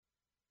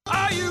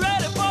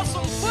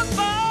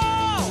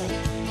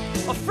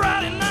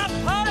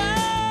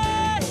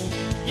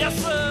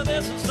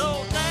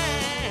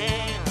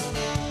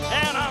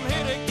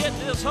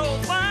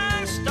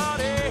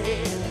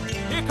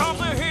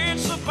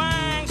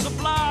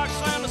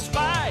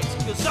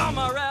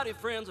Friday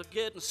friends are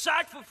getting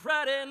psyched for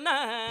Friday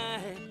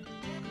night.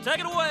 Take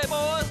it away,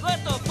 boys.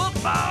 Let the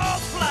football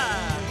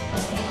fly.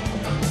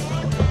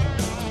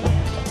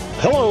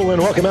 Hello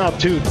and welcome out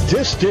to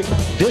District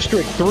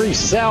 3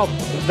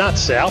 South. Not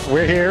South.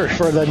 We're here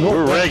for the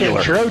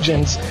Northwestern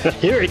Trojans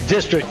here at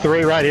District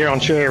 3 right here on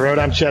Cherry Road.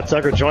 I'm Chet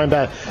Tucker, joined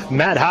by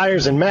Matt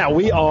Hiers. And Matt,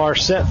 we are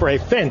set for a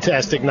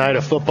fantastic night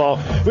of football.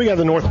 We got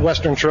the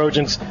Northwestern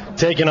Trojans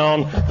taking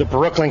on the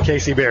Brookland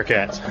Cayce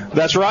Bearcats.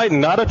 That's right.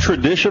 Not a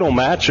traditional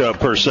matchup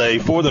per se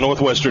for the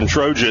Northwestern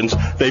Trojans.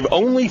 They've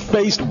only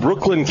faced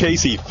Brookland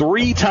Cayce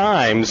 3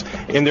 times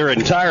in their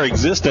entire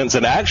existence.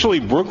 And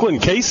actually,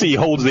 Brookland Cayce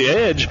holds the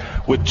edge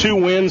with 2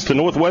 wins to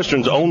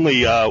Northwestern's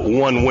only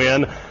 1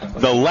 win.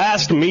 The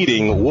last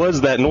meeting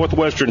was that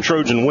Northwestern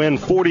Trojan win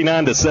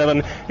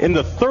 49-7 in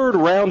the 3rd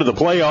round of the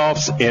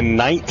playoffs in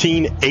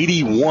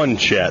 1981,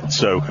 Chet.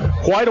 So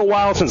quite a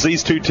while since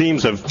these 2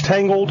 teams have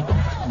tangled.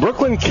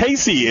 Brookland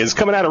Cayce is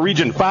coming out of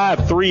Region 5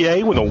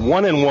 3A with a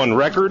 1-1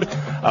 record.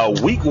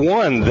 Week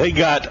 1, they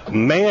got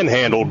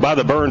manhandled by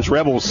the Burns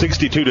Rebels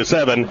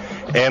 62-7.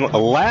 And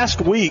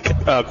last week,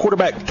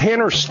 quarterback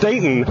Tanner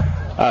Staten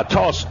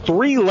tossed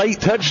 3 late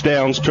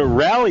touchdowns to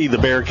rally the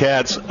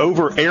Bearcats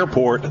over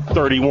Airport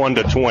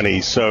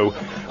 31-20. So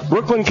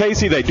Brookland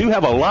Cayce, they do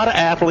have a lot of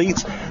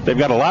athletes. They've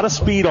got a lot of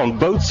speed on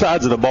both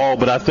sides of the ball,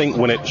 but I think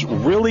when it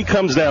really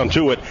comes down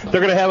to it,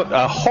 they're going to have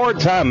a hard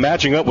time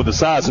matching up with the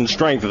size and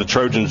strength of the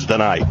Trojans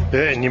tonight.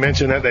 Yeah, and you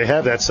mentioned that they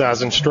have that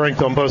size and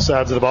strength on both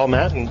sides of the ball,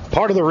 Matt, and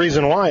part of the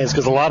reason why is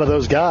because a lot of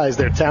those guys,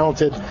 they're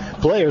talented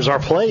players, are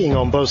playing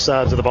on both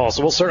sides of the ball.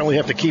 So we'll certainly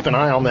have to keep an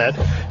eye on that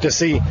to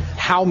see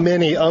how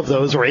many of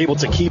those are able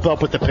to keep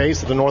up with the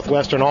pace of the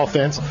Northwestern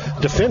offense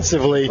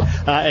defensively,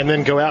 and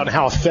then go out and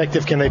how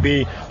effective can they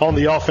be on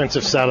the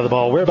offensive side of the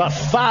ball. We're about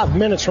 5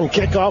 minutes from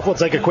kickoff. We'll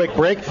take a quick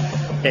break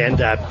and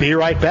be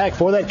right back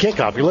for that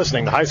kickoff. You're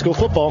listening to High School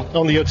Football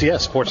on the OTS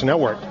Sports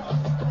Network.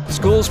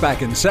 School's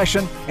back in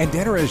session, and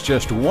dinner is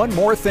just one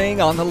more thing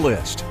on the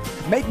list.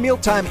 Make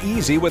mealtime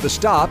easy with a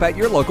stop at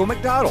your local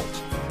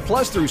McDonald's.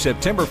 Plus, through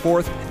September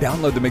 4th,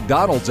 download the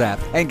McDonald's app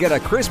and get a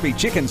crispy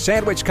chicken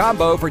sandwich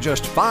combo for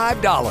just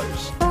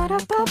 $5.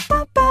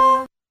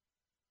 Ba-da-ba-ba-ba.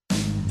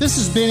 This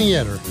is Benny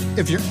Etter.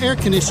 If your air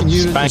conditioning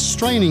unit is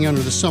straining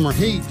under the summer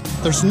heat,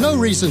 there's no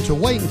reason to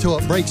wait until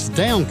it breaks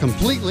down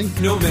completely.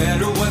 No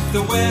matter what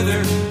the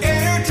weather,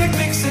 AirTech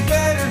makes it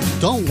better.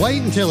 Don't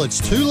wait until it's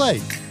too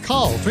late.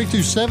 Call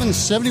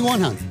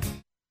 327-7100.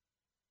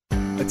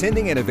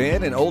 Attending an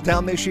event in Old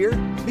Town this year?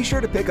 Be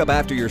sure to pick up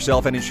after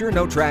yourself and ensure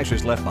no trash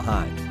is left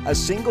behind. A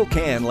single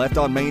can left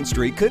on Main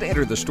Street could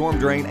enter the storm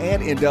drain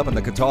and end up in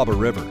the Catawba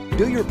River.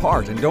 Do your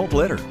part and don't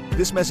litter.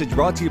 This message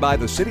brought to you by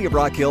the City of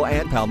Rock Hill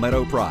and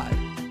Palmetto Pride.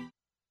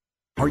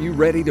 Are you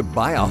ready to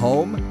buy a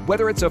home?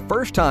 Whether it's a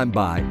first-time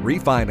buy,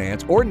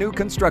 refinance, or new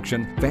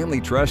construction, Family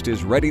Trust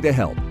is ready to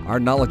help. Our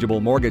knowledgeable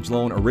mortgage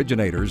loan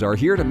originators are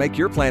here to make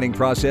your planning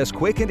process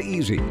quick and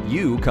easy.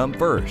 You come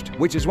first,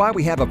 which is why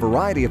we have a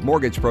variety of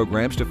mortgage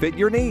programs to fit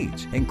your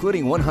needs,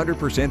 including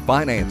 100%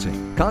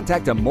 financing.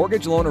 Contact a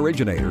mortgage loan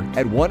originator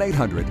at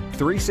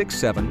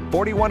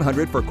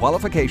 1-800-367-4100 for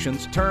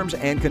qualifications, terms,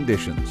 and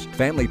conditions.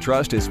 Family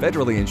Trust is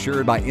federally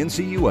insured by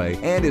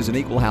NCUA and is an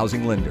equal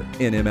housing lender.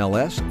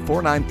 NMLS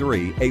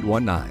 493-819.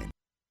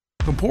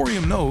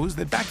 Emporium knows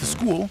that back to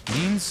school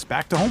means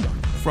back to homework.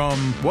 From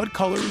what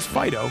color is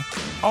Fido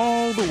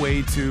all the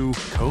way to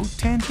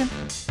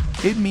cotangent,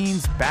 it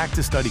means back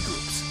to study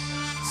groups,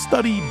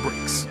 study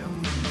breaks,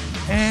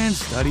 and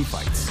study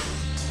fights.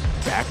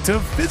 Back to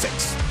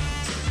physics,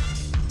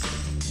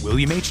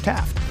 William H.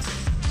 Taft,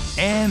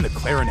 and the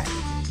clarinet.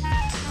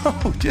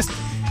 Oh, just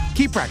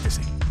keep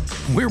practicing.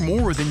 We're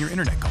more than your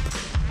internet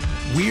company.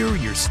 We're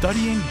your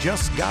studying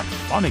just got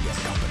fun again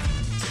company.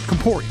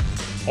 Emporium.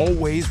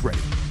 Always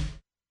ready.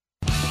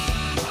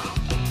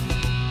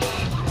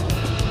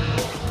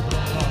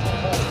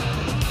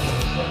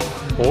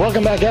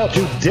 Welcome back out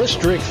to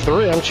District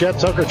 3. I'm Chet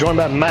Tucker, joined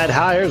by Matt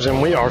Hiers, and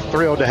we are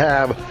thrilled to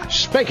have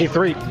Spanky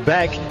 3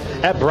 back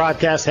at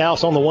Broadcast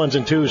House on the ones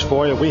and twos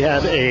for you. We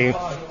have a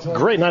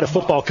great night of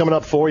football coming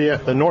up for you.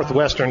 The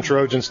Northwestern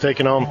Trojans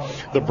taking on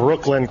the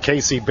Brookland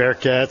Cayce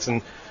Bearcats,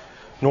 and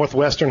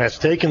Northwestern has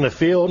taken the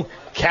field.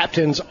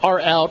 Captains are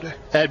out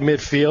at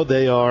midfield.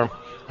 They are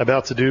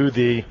about to do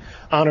the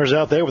honors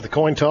out there with the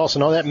coin toss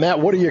and all that. Matt,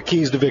 what are your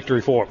keys to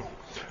victory for them?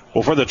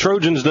 Well, for the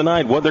Trojans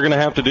tonight, what they're going to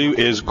have to do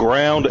is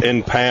ground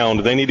and pound.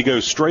 They need to go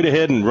straight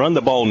ahead and run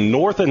the ball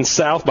north and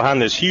south behind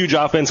this huge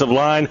offensive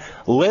line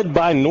led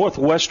by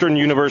Northwestern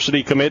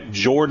University commit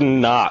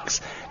Jordan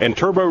Knox. And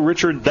Turbo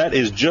Richard, that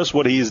is just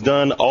what he's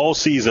done all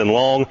season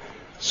long.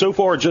 So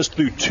far, just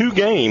through 2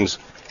 games,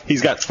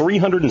 he's got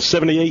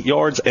 378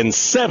 yards and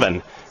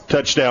 7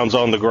 touchdowns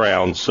on the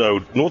ground.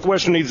 So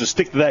Northwestern needs to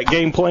stick to that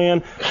game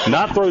plan,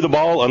 not throw the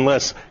ball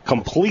unless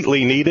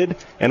completely needed.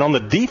 And on the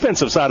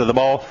defensive side of the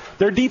ball,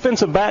 their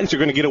defensive backs are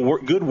going to get a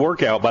good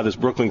workout by this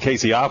Brookland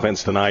Cayce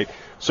offense tonight.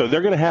 So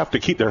they're going to have to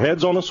keep their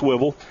heads on a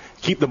swivel,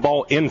 keep the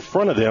ball in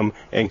front of them,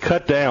 and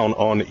cut down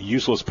on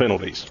useless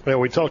penalties. Well,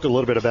 we talked a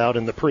little bit about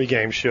in the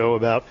pregame show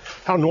about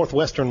how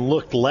Northwestern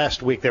looked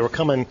last week. They were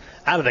coming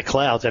out of the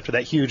clouds after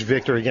that huge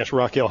victory against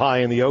Rock Hill High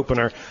in the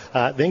opener.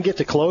 Then get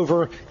to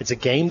Clover. It's a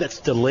game that's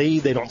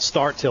delayed. They don't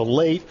start till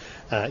late.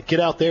 Get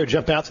out there,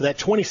 jump out to that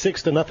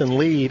 26-0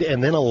 lead,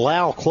 and then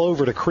allow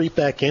Clover to creep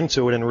back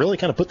into it and really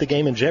kind of put the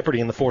game in jeopardy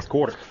in the fourth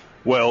quarter.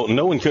 Well,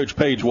 knowing Coach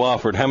Paige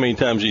Wofford, how many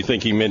times do you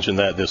think he mentioned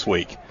that this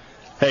week?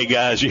 Hey,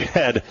 guys, you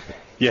had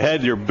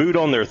your boot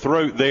on their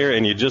throat there,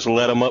 and you just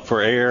let them up for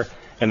air,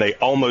 and they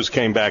almost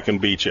came back and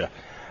beat you.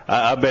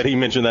 I bet he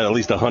mentioned that at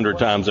least 100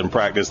 times in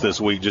practice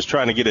this week, just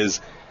trying to get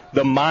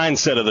the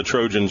mindset of the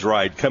Trojans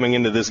right, coming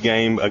into this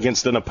game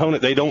against an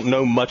opponent they don't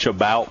know much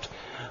about.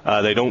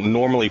 They don't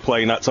normally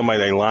play, not somebody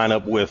they line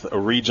up with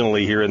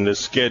regionally here in this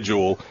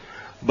schedule.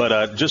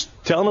 But just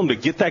telling them to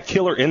get that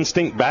killer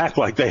instinct back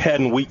like they had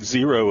in Week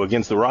 0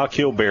 against the Rock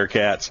Hill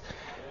Bearcats.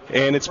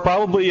 And it's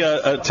probably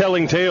a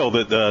telling tale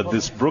that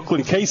this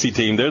Brookland Cayce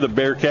team, they're the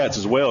Bearcats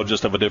as well,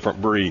 just of a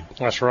different breed.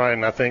 That's right,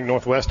 and I think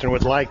Northwestern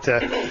would like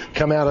to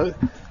come out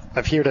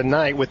of here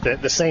tonight with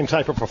the same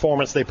type of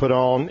performance they put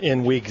on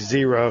in Week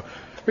 0.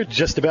 We're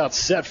just about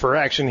set for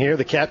action here.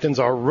 The captains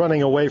are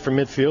running away from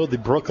midfield. The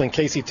Brookland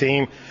Cayce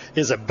team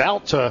is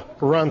about to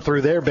run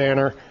through their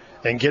banner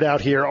and get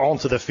out here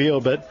onto the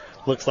field, but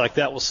looks like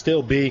that will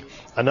still be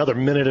another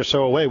minute or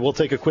so away. We'll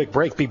take a quick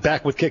break, be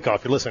back with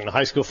kickoff. You're listening to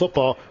High School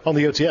Football on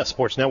the OTS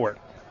Sports Network.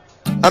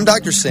 I'm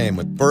Dr. Sam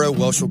with Burrow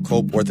Welshel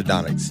Culp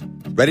Orthodontics.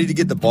 Ready to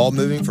get the ball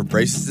moving for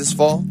braces this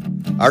fall?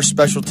 Our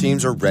special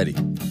teams are ready.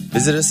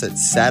 Visit us at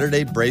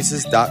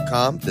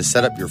SaturdayBraces.com to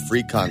set up your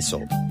free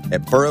consult.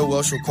 At Burrow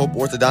Welshel Culp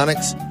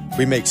Orthodontics,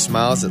 we make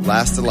smiles that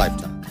last a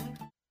lifetime.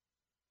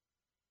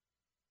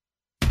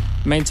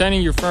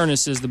 Maintaining your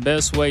furnace is the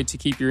best way to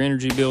keep your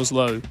energy bills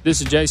low.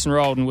 This is Jason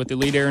Rawdon with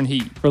Elite Air and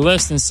Heat. For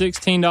less than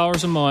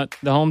 $16 a month,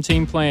 the Home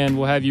Team Plan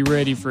will have you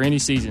ready for any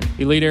season.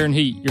 Elite Air and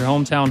Heat, your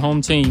hometown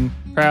home team,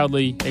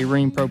 proudly a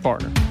Ring Pro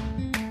partner.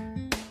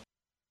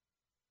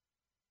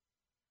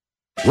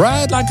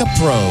 Ride like a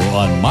pro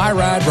on My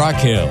Ride Rock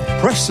Hill.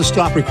 Press the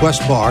stop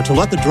request bar to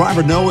let the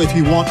driver know if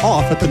you want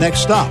off at the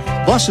next stop.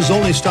 Buses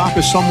only stop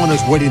if someone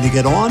is waiting to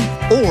get on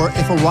or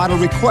if a rider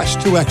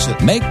requests to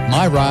exit. Make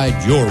My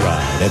Ride your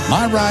ride at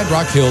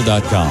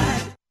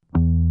myriderockhill.com.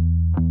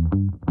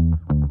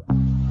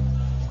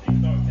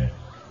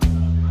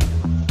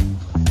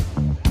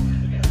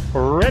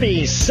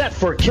 Ready, set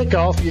for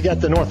kickoff. You got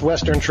the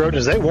Northwestern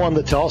Trojans. They won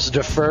the toss,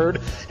 deferred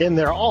in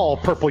their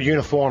all-purple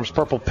uniforms,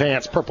 purple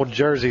pants, purple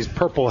jerseys,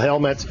 purple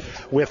helmets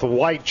with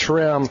white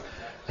trim.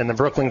 And the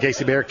Brookland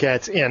Cayce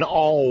Bearcats in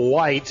all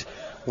white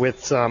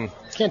with some,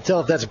 can't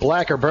tell if that's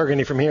black or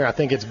burgundy from here. I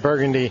think it's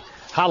burgundy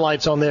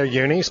highlights on their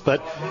unis,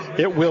 but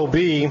it will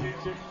be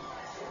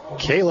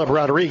Caleb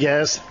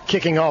Rodriguez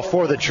kicking off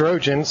for the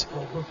Trojans.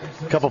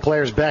 A couple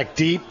players back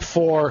deep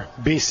for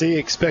BC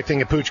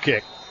expecting a pooch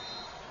kick.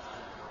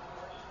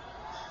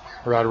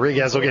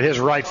 Rodriguez will get his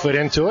right foot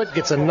into it.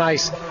 Gets a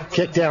nice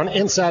kick down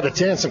inside the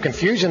 10. Some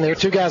confusion there.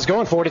 Two guys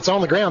going for it. It's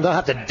on the ground. They'll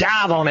have to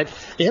dive on it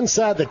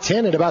inside the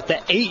 10 at about the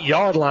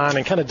 8-yard line,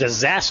 and kind of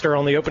disaster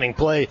on the opening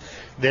play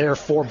there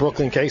for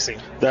Brookland Cayce.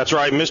 That's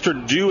right.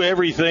 Mr. Do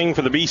Everything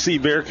for the BC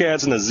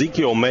Bearcats, and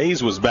Ezekiel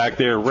Mays was back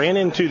there. Ran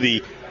into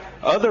the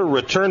other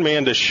return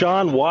man,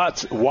 Deshaun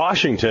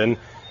Washington,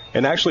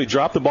 and actually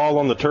dropped the ball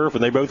on the turf,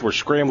 and they both were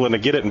scrambling to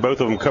get it, and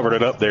both of them covered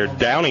it up there,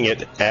 downing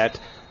it at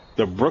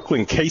the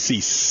Brookland Cayce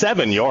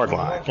 7-yard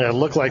line. Yeah, it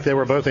looked like they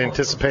were both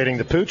anticipating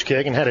the pooch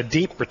kick and had a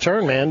deep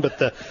return man, but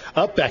the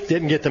upback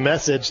didn't get the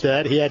message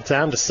that he had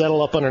time to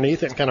settle up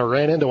underneath it and kind of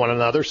ran into one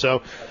another.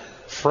 So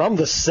from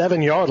the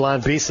 7-yard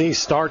line, BC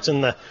starts in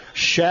the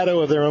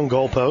shadow of their own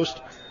goalpost.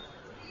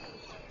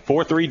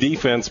 4-3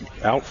 defense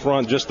out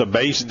front, just the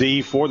base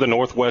D for the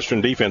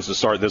Northwestern defense to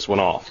start this one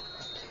off.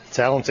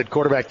 Talented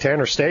quarterback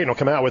Tanner Staten will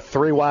come out with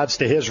 3 wides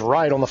to his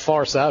right on the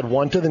far side,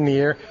 1 to the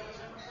near.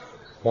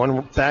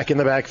 One back in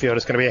the backfield.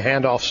 It's going to be a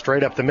handoff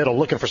straight up the middle.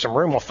 Looking for some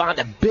room. Will find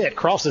a bit.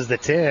 Crosses the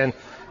 10.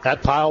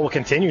 That pile will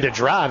continue to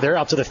drive. They're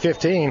out to the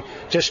 15.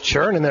 Just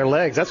churning their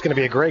legs. That's going to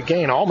be a great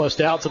gain.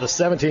 Almost out to the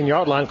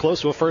 17-yard line.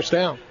 Close to a first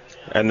down.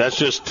 And that's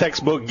just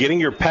textbook getting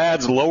your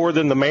pads lower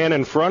than the man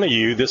in front of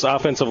you. This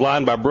offensive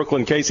line by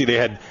Brookland Cayce, they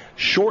had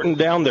shortened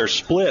down their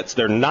splits.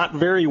 They're not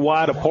very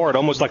wide apart.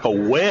 Almost like a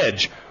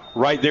wedge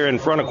right there in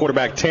front of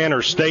quarterback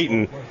Tanner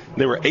Staten.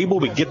 They were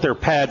able to get their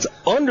pads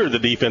under the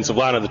defensive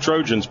line of the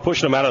Trojans,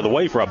 pushing them out of the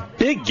way for a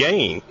big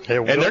gain.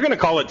 And they're going to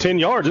call it 10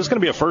 yards. It's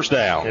going to be a first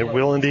down. It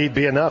will indeed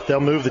be enough. They'll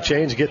move the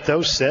chains, get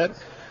those set.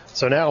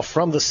 So now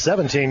from the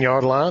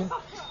 17-yard line,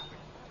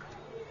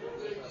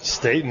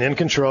 Staten in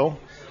control.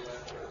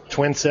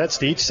 Twin sets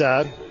to each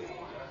side.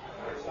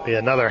 Be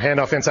another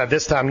handoff inside.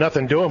 This time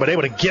nothing doing, but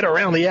able to get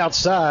around the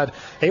outside,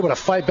 able to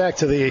fight back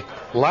to the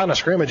line of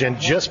scrimmage, and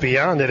just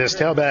beyond it is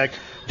tailback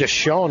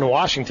Deshaun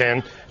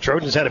Washington.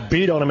 Trojans had a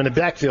beat on him in the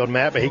backfield,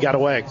 Matt, but he got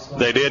away.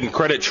 They did, and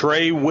credit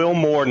Trey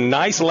Wilmore.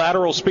 Nice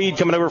lateral speed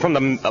coming over from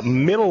the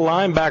middle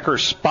linebacker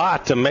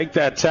spot to make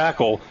that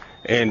tackle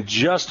and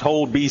just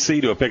hold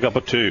BC to a pickup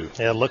of 2.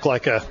 Yeah, it looked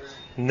like a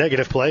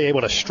negative play, able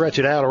to stretch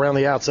it out around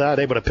the outside,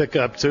 able to pick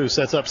up 2,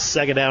 sets up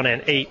 2nd down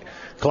and 8.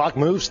 Clock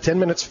moves, 10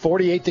 minutes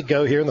 48 to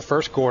go here in the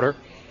first quarter.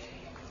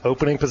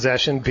 Opening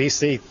possession,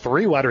 BC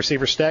 3 wide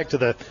receivers stacked to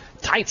the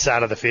tight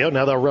side of the field.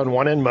 Now they'll run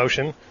one in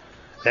motion.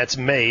 That's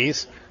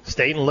Mays.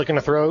 Staten looking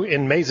to throw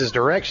in Mays'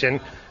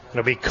 direction.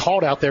 It'll be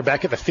called out there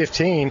back at the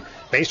 15.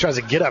 Mays tries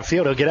to get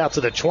upfield. He'll get out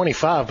to the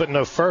 25, but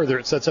no further.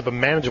 It sets up a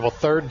manageable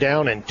 3rd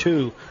down and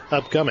 2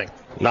 upcoming.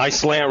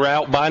 Nice slant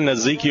route by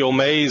Ezekiel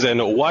Mays.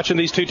 And watching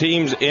these two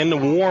teams in the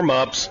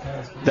warm-ups,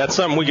 that's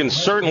something we can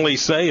certainly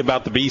say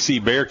about the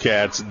BC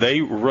Bearcats.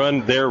 They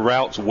run their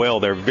routes well.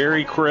 They're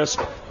very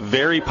crisp,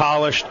 very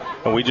polished,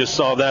 and we just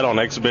saw that on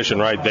exhibition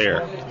right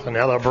there. So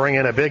now they'll bring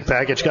in a big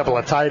package, couple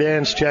of tight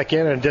ends, check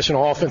in, an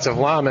additional offensive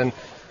lineman.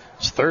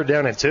 It's 3rd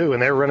down and 2,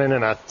 and they're running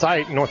in a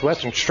tight.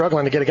 Northwestern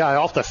struggling to get a guy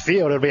off the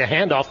field. It'll be a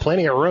handoff,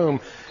 plenty of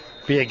room.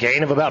 Be a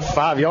gain of about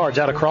 5 yards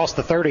out across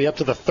the 30 up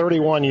to the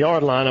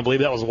 31-yard line. I believe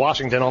that was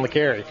Washington on the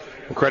carry.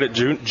 Credit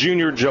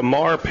junior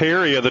Jamar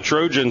Perry of the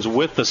Trojans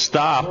with the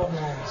stop,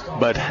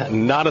 but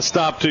not a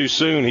stop too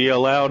soon. He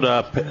allowed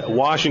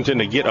Washington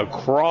to get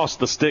across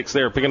the sticks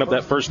there, picking up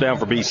that 1st down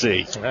for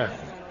BC. Yeah.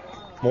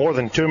 More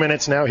than 2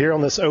 minutes now here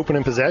on this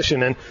opening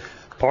possession, and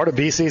part of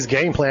BC's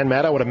game plan,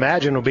 Matt, I would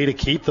imagine, will be to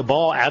keep the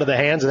ball out of the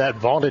hands of that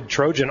vaunted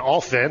Trojan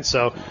offense.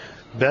 So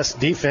best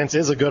defense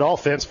is a good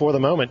offense for the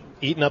moment,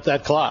 eating up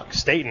that clock.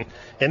 Staten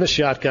in the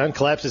shotgun,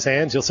 claps his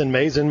hands. He'll send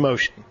Mays in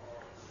motion.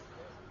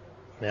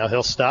 Now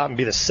he'll stop and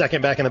be the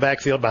second back in the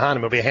backfield behind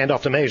him. It'll be a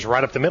handoff to Mays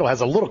right up the middle.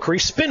 Has a little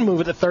crease spin move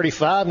at the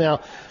 35.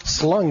 Now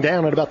slung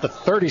down at about the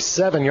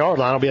 37-yard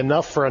line. It'll be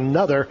enough for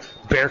another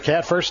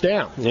Bearcat 1st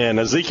down. Yeah, and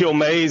Ezekiel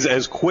Mays,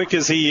 as quick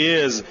as he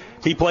is,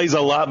 he plays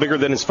a lot bigger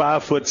than his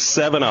 5'7",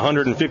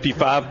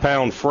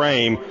 155-pound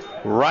frame.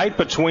 Right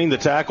between the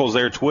tackles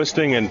there,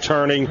 twisting and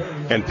turning,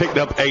 and picked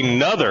up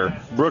another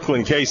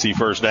Brookland Cayce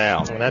 1st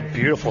down. And that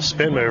beautiful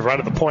spin move right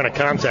at the point of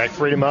contact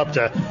freed him up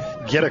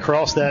to get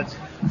across that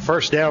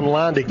 1st down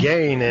line to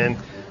gain and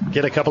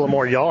get a couple of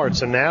more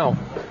yards. And now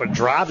a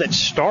drive that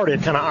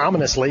started kind of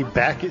ominously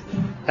back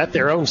at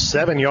their own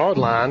 7-yard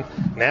line,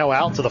 now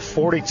out to the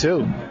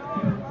 42.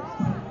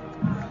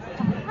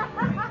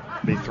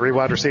 Be 3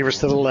 wide receivers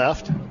to the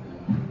left.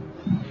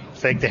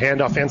 Fake the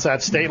handoff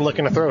inside. State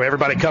looking to throw.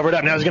 Everybody covered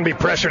up. Now he's going to be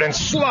pressured and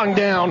slung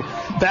down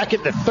back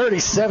at the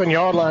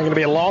 37-yard line. Going to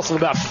be a loss of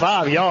about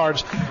 5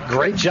 yards.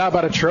 Great job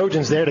by the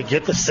Trojans there to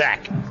get the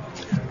sack.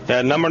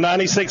 That number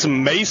 96,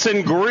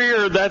 Mason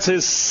Greer, that's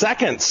his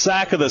 2nd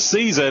sack of the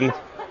season.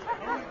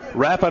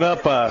 Wrapping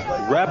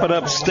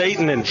up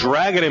Staten and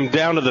dragging him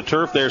down to the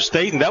turf there.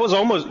 Staten, that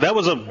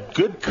was a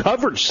good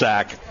coverage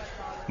sack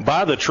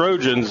by the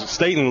Trojans.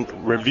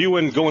 Staten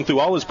reviewing, going through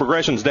all his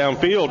progressions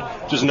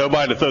downfield, just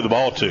nobody to throw the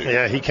ball to.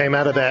 Yeah, he came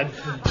out of that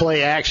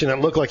play action. It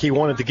looked like he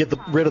wanted to get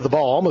rid of the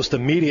ball almost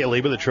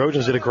immediately, but the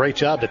Trojans did a great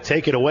job to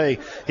take it away.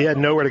 He had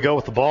nowhere to go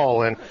with the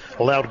ball and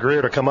allowed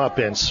Greer to come up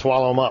and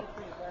swallow him up.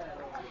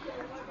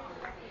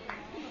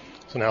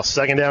 So now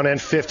 2nd down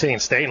and 15.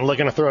 Staten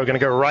looking to throw. Going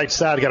to go right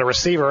side. Got a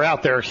receiver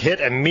out there.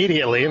 Hit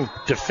immediately. And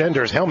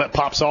defender's helmet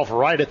pops off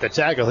right at the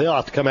tackle. He'll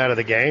have to come out of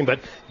the game. But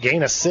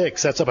gain of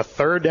 6. Sets up a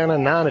 3rd down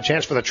and 9. A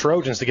chance for the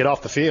Trojans to get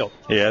off the field.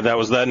 Yeah, that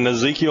was that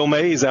Ezekiel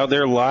Mays out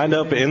there lined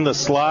up in the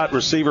slot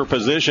receiver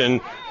position.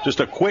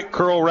 Just a quick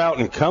curl route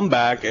and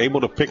comeback.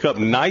 Able to pick up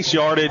nice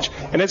yardage.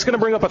 And it's going to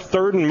bring up a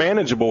 3rd and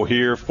manageable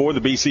here for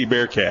the BC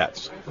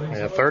Bearcats.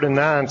 Yeah, 3rd and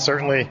 9.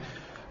 Certainly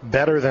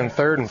better than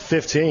 3rd and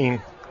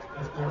 15.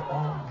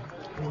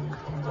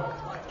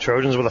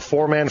 Trojans with a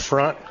 4-man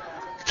front,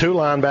 2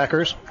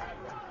 linebackers,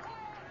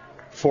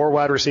 4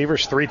 wide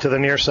receivers, 3 to the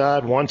near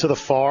side, 1 to the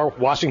far.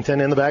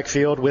 Washington in the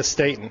backfield with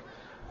Staten.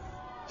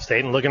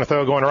 Staten looking to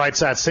throw, going right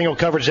side. Single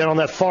coverage down on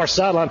that far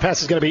sideline.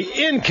 Pass is going to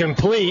be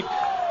incomplete.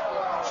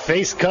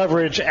 Face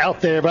coverage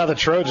out there by the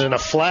Trojans, and a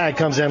flag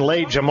comes in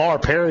late.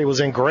 Jamar Perry was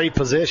in great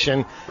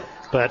position,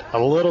 but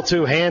a little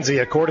too handsy,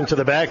 according to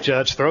the back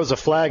judge. Throws a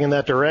flag in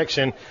that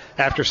direction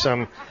after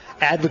some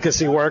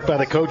advocacy work by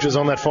the coaches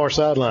on that far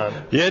sideline.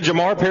 Yeah,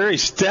 Jamar Perry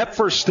step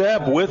for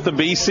step with the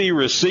BC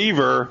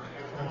receiver.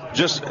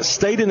 Just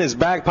stayed in his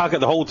back pocket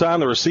the whole time.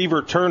 The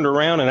receiver turned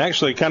around and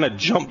actually kind of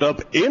jumped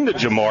up into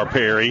Jamar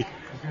Perry.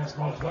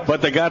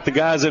 But they got the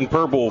guys in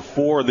purple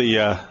for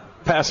the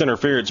pass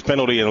interference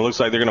penalty, and it looks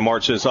like they're going to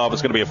march this off.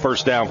 It's going to be a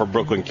 1st down for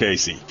Brookland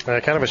Cayce.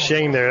 Kind of a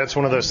shame there. That's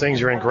one of those things.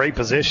 You're in great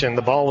position.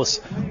 The ball was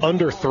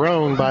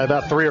underthrown by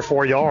about 3 or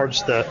 4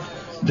 yards. The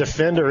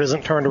defender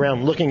isn't turned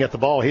around looking at the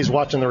ball. He's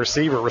watching the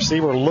receiver.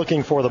 Receiver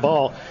looking for the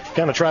ball.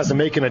 Kind of tries to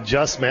make an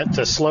adjustment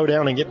to slow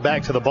down and get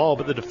back to the ball,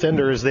 but the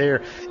defender is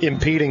there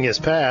impeding his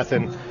path,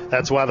 and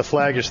that's why the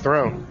flag is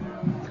thrown.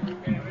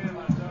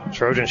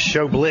 Trojans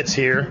show blitz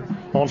here.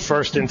 on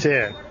 1st and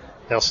 10.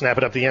 They'll snap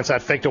it up the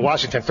inside, fake to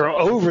Washington, throw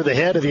over the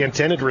head of the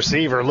intended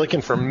receiver,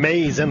 looking for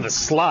Mays in the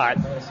slot.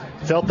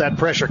 Felt that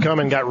pressure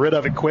coming, got rid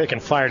of it quick,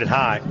 and fired it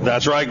high.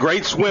 That's right.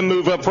 Great swim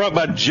move up front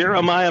by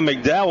Jeremiah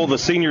McDowell, the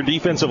senior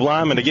defensive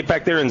lineman, to get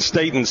back there in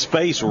Staten's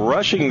face,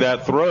 rushing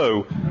that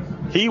throw.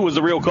 He was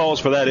the real cause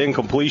for that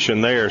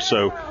incompletion there.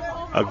 So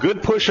a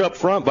good push up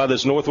front by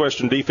this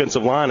Northwestern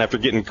defensive line after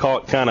getting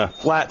caught kind of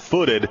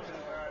flat-footed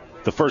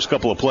the first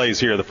couple of plays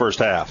here in the first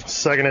half.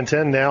 2nd and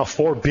 10 now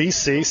for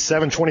BC.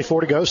 7:24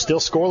 to go. Still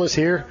scoreless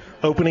here.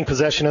 Opening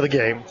possession of the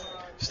game.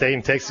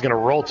 Staten takes is going to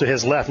roll to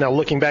his left. Now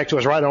looking back to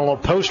his right on a little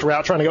post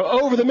route, trying to go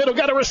over the middle.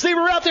 Got a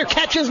receiver out there.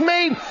 Catch is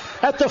made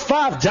at the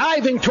 5,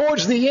 diving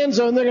towards the end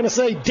zone. They're going to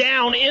say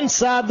down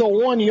inside the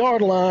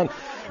 1-yard line.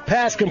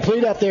 Pass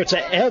complete out there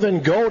to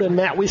Evan Golden.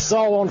 Matt, we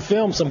saw on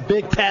film some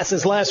big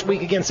passes last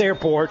week against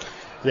Airport.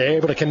 They're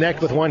able to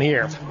connect with one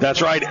here. That's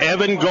right.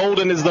 Evan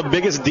Golden is the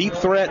biggest deep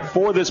threat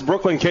for this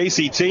Brookland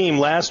Cayce team.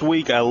 Last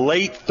week, a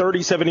late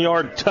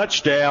 37-yard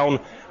touchdown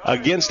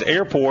against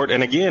Airport.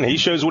 And, again, he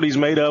shows what he's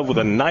made of with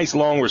a nice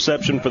long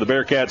reception for the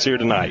Bearcats here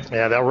tonight.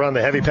 Yeah, they'll run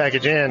the heavy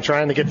package in,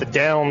 trying to get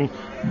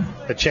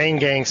the chain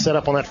gang set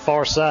up on that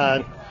far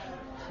side.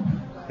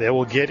 They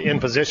will get in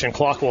position.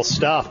 Clock will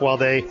stop while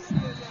they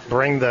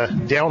bring the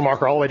down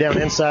marker all the way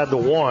down inside the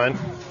 1.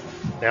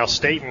 Now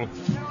Staten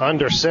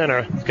under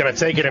center, going to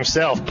take it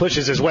himself,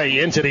 pushes his way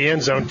into the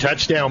end zone.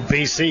 Touchdown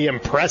BC.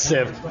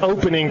 Impressive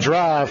opening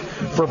drive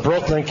for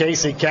Brookland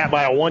Cayce, capped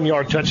by a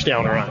 1-yard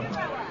touchdown run.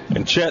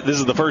 And Chet, this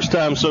is the first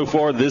time so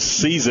far this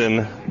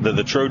season that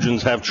the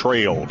Trojans have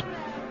trailed.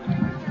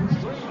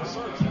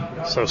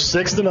 So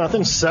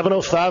 6-0,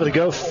 7:05 to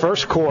go,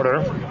 first quarter.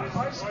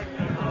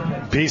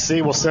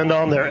 BC will send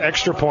on their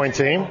extra point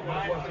team.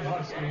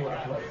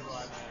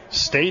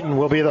 Staten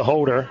will be the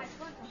holder.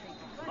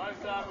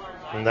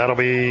 And that'll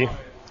be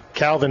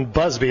Calvin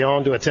Busby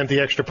on to attempt the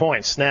extra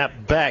point. Snap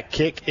back,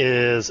 kick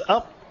is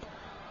up,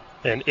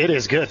 and it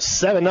is good.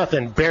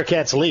 7-0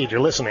 Bearcats lead. You're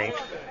listening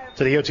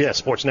to the OTS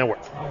Sports Network.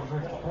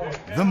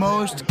 The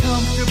most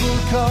comfortable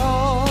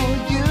call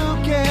you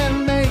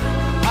can make.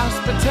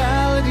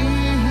 Hospitality,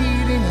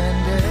 heating,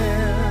 and air.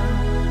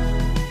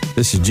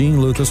 This is Gene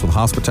Lucas with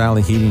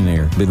Hospitality Heating and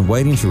Air. Been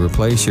waiting to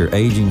replace your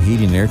aging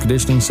heating and air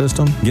conditioning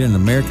system? Get an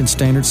American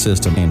Standard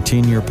system and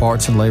 10-year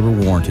parts and labor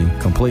warranty,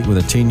 complete with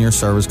a 10-year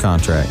service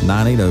contract.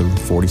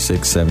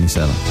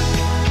 980-4677.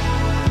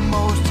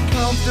 Most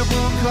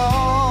comfortable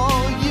call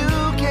you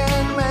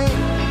can make.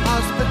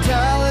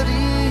 Hospitality,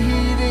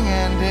 heating,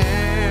 and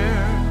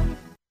air.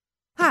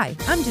 Hi,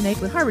 I'm Janae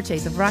with Harbor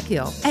Chase of Rock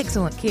Hill.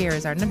 Excellent care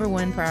is our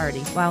 #1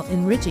 priority, while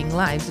enriching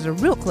lives is a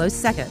real close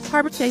second.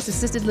 Harbor Chase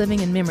Assisted Living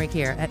and Memory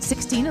Care at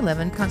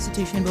 1611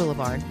 Constitution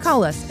Boulevard.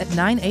 Call us at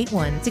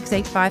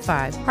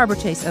 981-6855. Harbor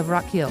Chase of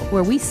Rock Hill,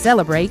 where we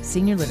celebrate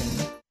senior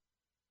living.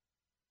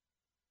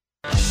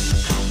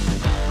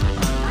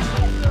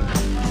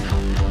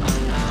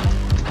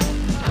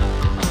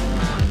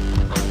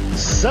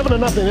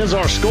 7-0 is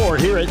our score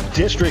here at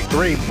District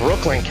 3,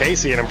 Brookland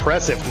Cayce. An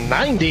impressive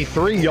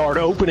 93-yard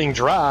opening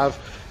drive,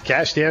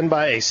 cashed in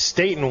by a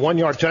Staten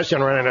 1-yard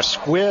touchdown run and a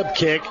squib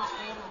kick.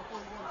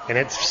 And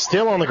it's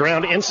still on the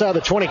ground inside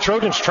the 20.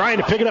 Trojans trying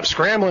to pick it up,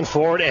 scrambling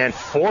for it, and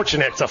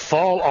fortunate to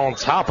fall on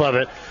top of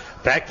it.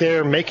 Back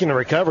there making the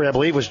recovery, I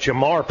believe, was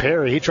Jamar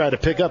Perry. He tried to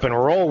pick up and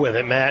roll with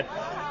it, Matt.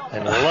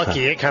 And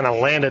lucky it kind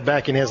of landed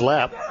back in his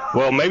lap.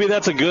 Well, maybe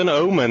that's a good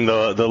omen.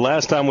 The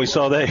last time we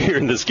saw that here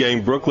in this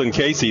game, Brookland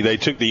Cayce, they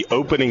took the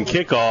opening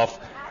kickoff,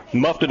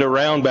 muffed it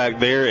around back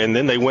there, and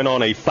then they went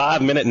on a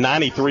 5-minute,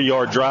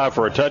 93-yard drive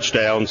for a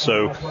touchdown.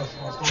 So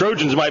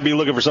Trojans might be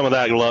looking for some of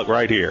that luck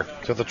right here.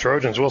 So the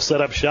Trojans will set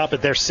up shop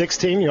at their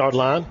 16-yard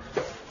line.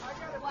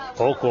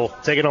 Polk will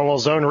take it on a little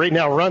zone read.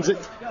 Now runs it,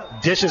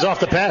 dishes off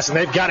the pass, and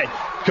they've got it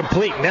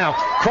complete. Now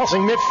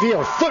crossing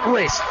midfield, foot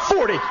race,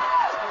 40.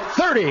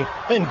 30,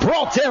 and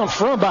brought down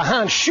from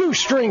behind.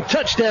 Shoestring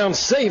touchdown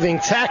saving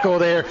tackle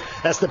there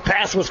as the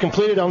pass was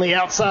completed on the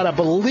outside. I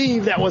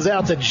believe that was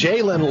out to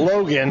Jalen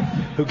Logan,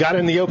 who got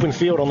in the open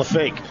field on the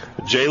fake.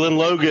 Jalen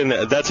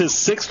Logan, that's his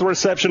 6th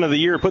reception of the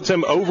year, puts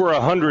him over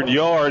 100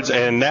 yards,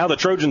 and now the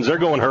Trojans, they're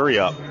going hurry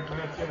up.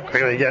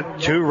 Quickly, you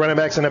got 2 running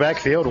backs in the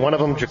backfield. One of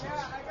them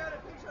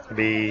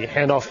be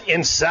handoff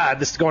inside.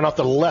 This is going off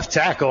the left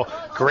tackle.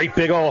 Great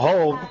big old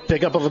hole.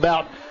 Pickup of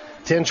about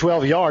 10,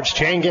 12 yards.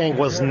 Chain gang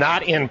was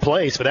not in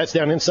place, but that's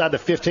down inside the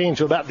 15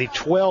 to about the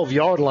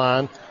 12-yard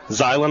line.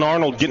 Zylan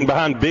Arnold getting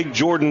behind big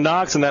Jordan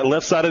Knox on that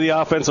left side of the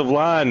offensive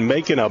line,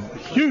 making a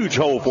huge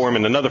hole for him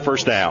and another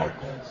first down.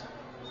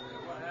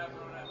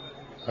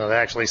 Well, they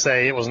actually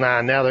say it was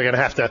 9. Now they're going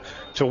to have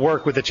to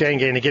work with the chain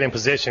gang to get in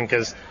position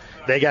because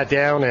they got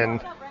down and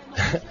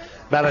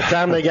by the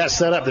time they got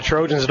set up, the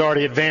Trojans had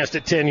already advanced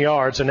at 10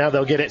 yards, so now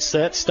they'll get it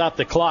set, stop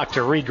the clock to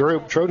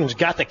regroup. Trojans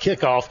got the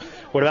kickoff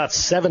with about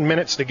 7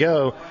 minutes to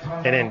go,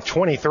 and in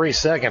 23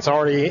 seconds,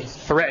 already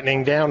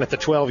threatening down at the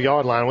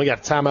 12-yard line. We got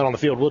a timeout on the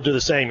field. We'll do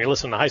the same. You're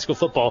listening to High School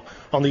Football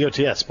on the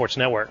OTS Sports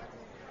Network.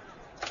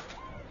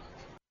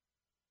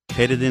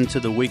 Headed into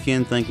the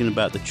weekend thinking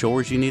about the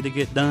chores you need to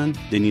get done?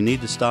 Then you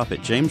need to stop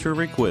at James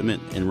River Equipment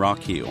in Rock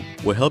Hill.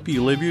 We'll help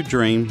you live your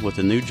dream with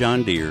a new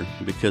John Deere,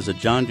 because a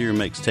John Deere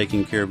makes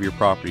taking care of your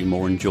property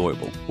more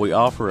enjoyable. We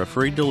offer a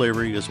free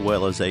delivery as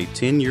well as a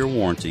 10-year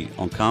warranty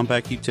on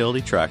compact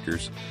utility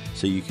tractors,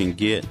 so you can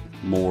get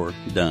more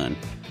done.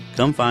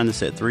 Come find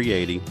us at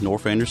 380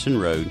 North Anderson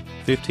Road,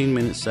 15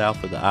 minutes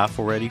south of the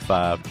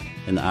I-485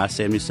 and the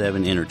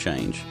I-77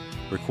 interchange.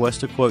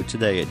 Request a quote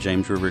today at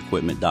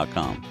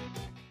jamesriverequipment.com.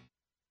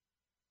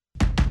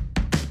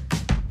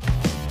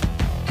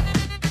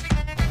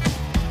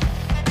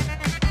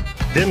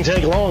 Didn't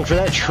take long for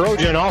that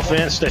Trojan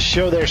offense to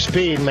show their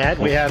speed, Matt.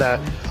 We had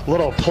a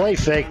little play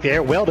fake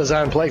there.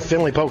 Well-designed play.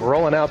 Finley Polk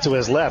rolling out to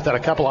his left. Had a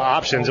couple of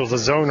options. It was a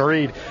zone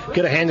read.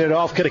 Could have handed it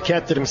off. Could have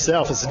kept it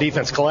himself as the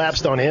defense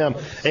collapsed on him.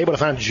 Able to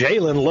find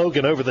Jalen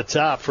Logan over the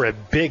top for a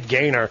big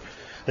gainer.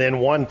 Then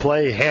one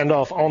play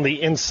handoff on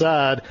the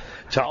inside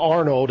to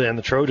Arnold, and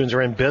the Trojans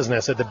are in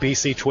business at the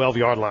BC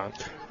 12-yard line.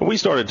 We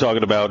started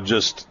talking about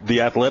just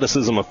the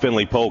athleticism of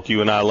Finley Polk,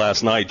 you and I,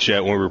 last night,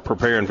 Chet, when we were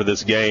preparing for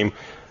this game.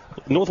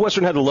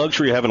 Northwestern had the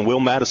luxury of having Will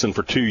Madison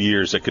for 2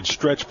 years that could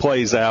stretch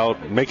plays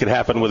out, make it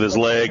happen with his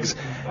legs.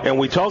 And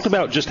we talked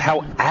about just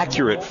how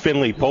accurate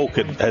Finley Polk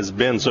has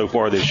been so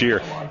far this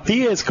year.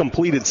 He has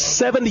completed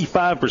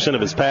 75%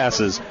 of his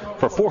passes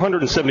for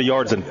 470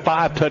 yards and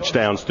 5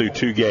 touchdowns through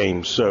 2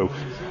 games. So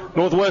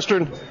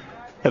Northwestern,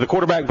 at the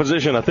quarterback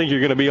position, I think you're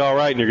going to be all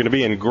right, and you're going to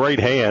be in great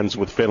hands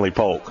with Finley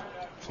Polk.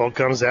 Polk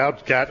comes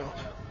out, got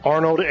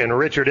Arnold and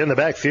Richard in the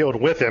backfield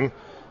with him.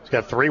 He's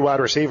got 3 wide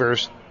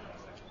receivers.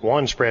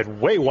 One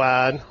spread way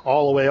wide,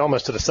 all the way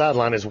almost to the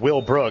sideline is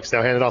Will Brooks.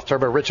 Now handed off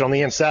Turbo Richard on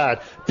the inside.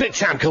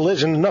 Big-time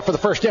collision, enough for the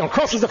first down.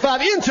 Crosses the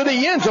 5 into the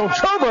end zone.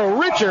 Turbo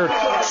Richard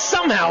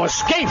somehow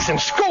escapes and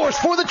scores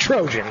for the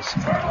Trojans.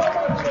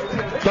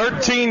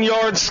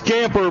 13-yard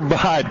scamper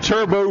by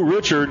Turbo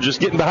Richard, just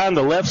getting behind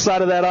the left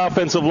side of that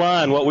offensive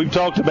line. What we've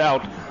talked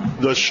about,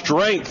 the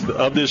strength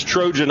of this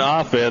Trojan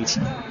offense.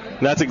 And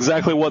that's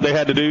exactly what they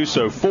had to do.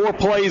 So 4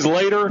 plays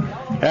later,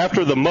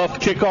 after the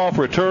muffed kickoff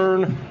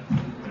return,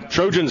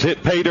 Trojans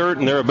hit pay dirt,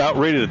 and they're about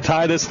ready to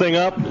tie this thing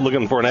up,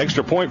 looking for an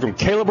extra point from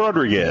Caleb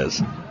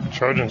Rodriguez.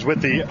 Trojans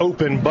with the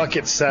open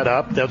bucket set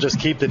up. They'll just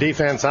keep the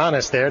defense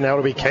honest there. Now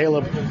it'll be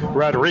Caleb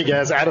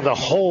Rodriguez out of the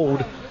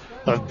hold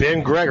of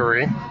Ben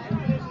Gregory.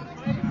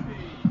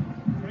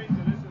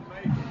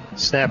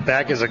 Snap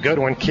back is a good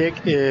one. Kick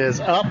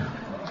is up,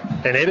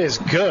 and it is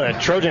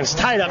good. Trojans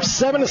tied up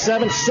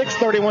 7-7,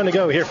 6:31 to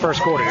go here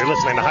first quarter. You're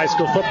listening to high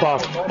school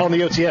football on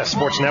the OTS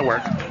Sports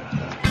Network.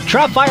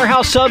 Try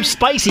Firehouse Sub's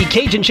Spicy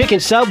Cajun Chicken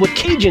Sub with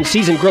Cajun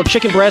seasoned grilled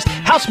chicken breast,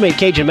 house-made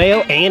Cajun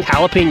mayo, and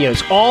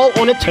jalapenos, all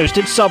on a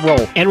toasted sub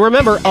roll. And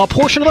remember, a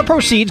portion of the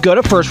proceeds go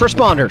to first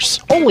responders.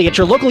 Only at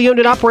your locally owned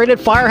and operated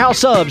Firehouse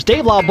Subs,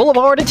 Dave Law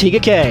Boulevard in Tega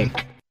Cay.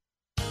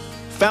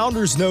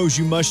 Founders knows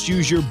you must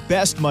use your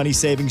best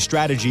money-saving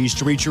strategies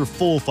to reach your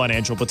full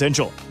financial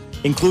potential,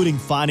 including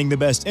finding the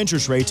best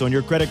interest rates on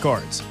your credit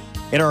cards.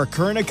 In our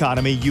current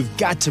economy, you've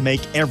got to make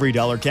every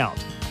dollar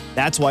count.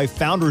 That's why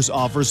Founders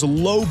offers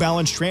low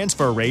balance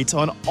transfer rates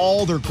on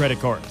all their credit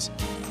cards.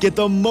 Get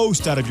the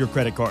most out of your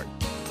credit card.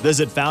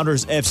 Visit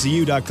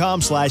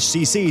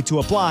foundersfcu.com/cc to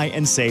apply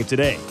and save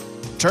today.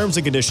 Terms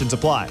and conditions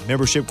apply.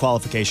 Membership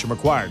qualification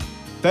required.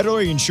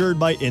 Federally insured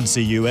by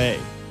NCUA.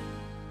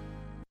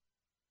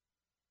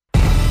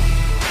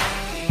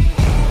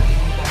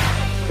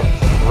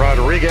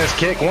 Rodriguez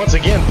kick once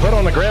again put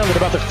on the ground at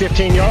about the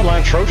 15-yard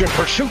line. Trojan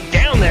pursuit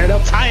down there. They'll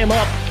tie him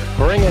up.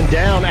 Bringing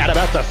down at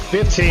about the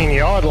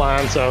 15-yard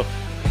line. So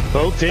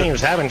both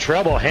teams having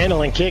trouble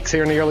handling kicks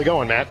here in the early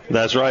going, Matt.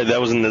 That's right. That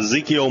was an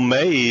Ezekiel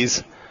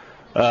Mays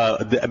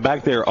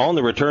back there on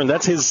the return.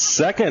 That's his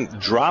second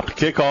dropped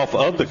kickoff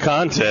of the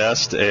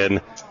contest. And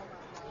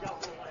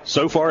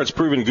so far it's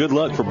proven good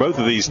luck for both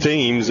of these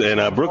teams. And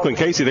Brookland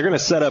Cayce, they're going to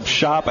set up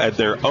shop at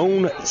their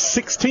own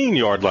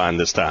 16-yard line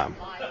this time.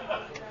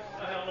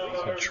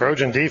 So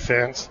Trojan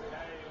defense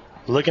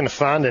looking to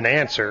find an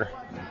answer.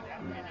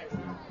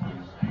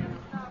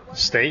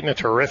 Staten, a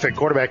terrific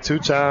quarterback,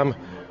 2-time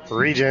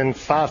Region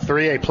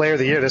 5-3A Player of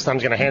the Year. This time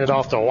he's going to hand it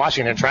off to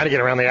Washington, try to get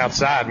around the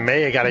outside.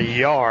 May got a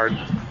yard,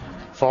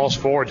 falls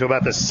forward to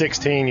about the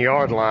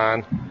 16-yard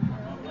line.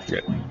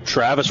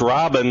 Travis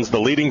Robbins, the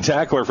leading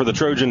tackler for the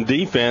Trojan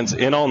defense,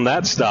 in on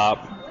that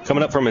stop,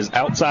 coming up from his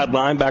outside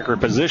linebacker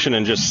position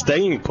and just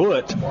staying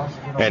put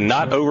and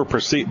not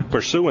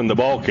pursuing the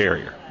ball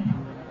carrier.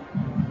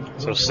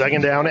 So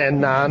 2nd down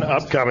and 9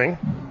 upcoming.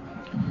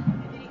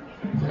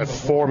 A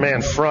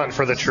 4-man front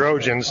for the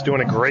Trojans,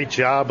 doing a great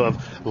job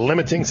of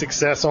limiting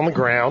success on the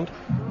ground.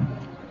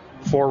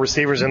 4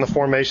 receivers in the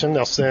formation.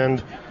 They'll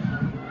send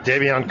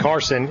Davion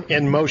Carson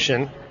in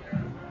motion.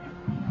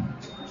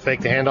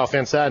 Fake the handoff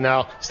inside.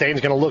 Now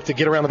Staten's going to look to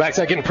get around the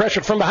backside, getting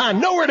pressured from behind.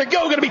 Nowhere to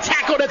go. Going to be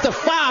tackled at the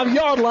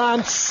 5-yard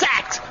line.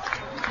 Sacked.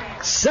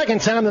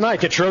 Second time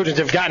tonight the Trojans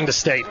have gotten to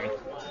Staten.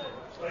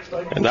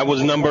 And that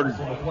was number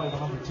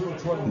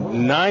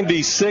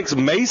 96,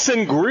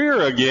 Mason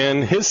Greer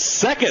again, his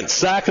second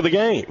sack of the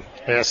game.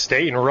 Yeah,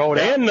 Staten rolled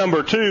out. And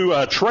number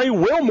 2, Trey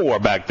Wilmore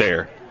back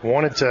there.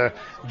 Wanted to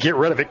get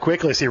rid of it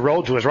quickly as he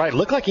rolled to his right.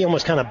 Looked like he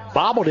almost kind of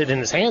bobbled it in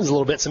his hands a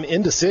little bit, some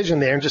indecision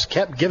there, and just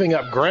kept giving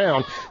up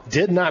ground.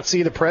 Did not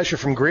see the pressure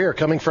from Greer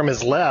coming from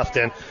his left,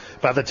 and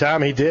by the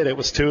time he did, it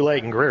was too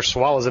late, and Greer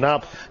swallows it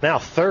up. Now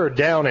 3rd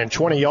down and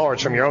 20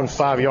 yards from your own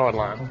 5-yard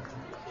line.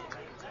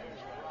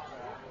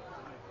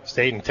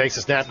 Staten takes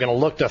a snap, going to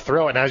look to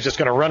throw it. Now he's just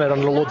going to run it on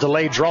a little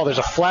delayed draw. There's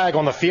a flag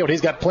on the field. He's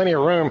got plenty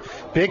of room.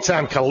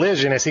 Big-time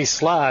collision as he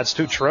slides.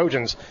 2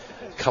 Trojans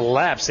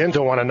collapse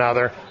into one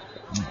another.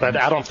 But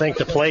I don't think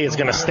the play is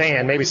going to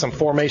stand. Maybe some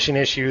formation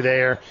issue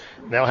there.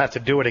 They'll have to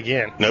do it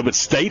again. No, but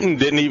Staten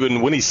didn't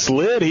even, when he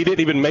slid, he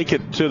didn't even make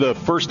it to the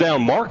first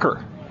down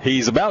marker.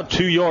 He's about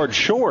 2 yards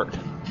short.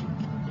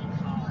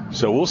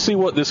 So we'll see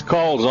what this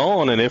calls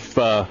on, and if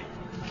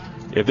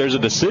there's a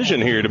decision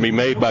here to be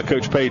made by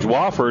Coach Paige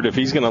Wofford, if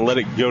he's going to let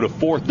it go to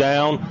 4th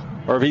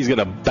down or if he's going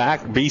to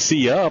back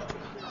BC up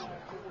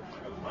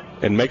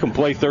and make them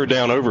play 3rd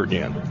down over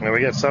again. And we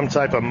get some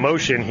type of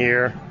motion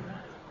here.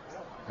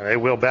 They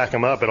will back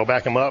him up. It'll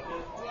back him up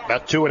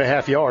about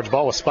 2.5 yards.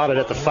 Ball was spotted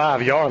at the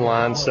 5-yard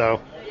line,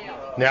 so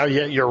now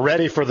you're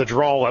ready for the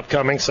draw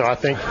upcoming. So I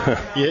think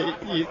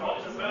that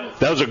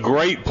was a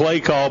great play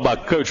call by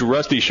Coach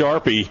Rusty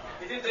Sharpie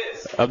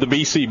of the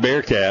BC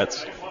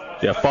Bearcats.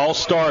 Yeah, false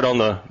start on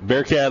the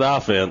Bearcat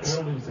offense.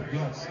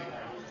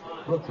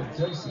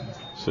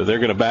 So they're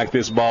going to back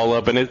this ball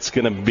up, and it's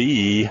going to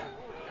be a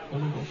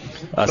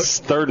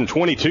 3rd and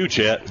 22,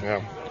 Chet.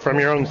 Yeah. From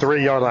your own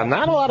 3-yard line.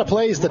 Not a lot of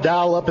plays to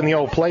dial up in the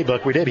old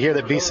playbook. We did hear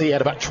that BC had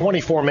about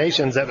 20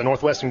 formations that the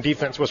Northwestern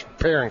defense was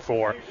preparing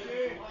for.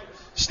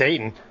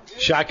 Staten,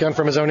 shotgun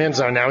from his own end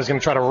zone. Now he's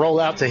going to try to roll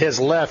out to his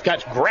left.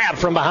 Got grabbed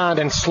from behind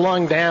and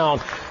slung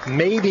down.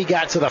 Maybe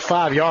got to the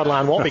 5-yard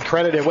line. Won't be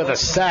credited with a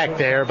sack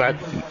there, but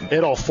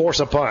it'll force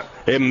a punt.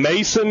 And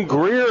Mason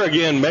Greer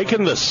again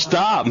making the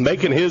stop,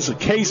 making his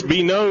case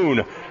be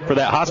known for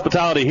that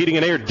Hospitality Heating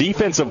and Air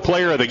Defensive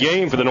Player of the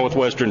Game for the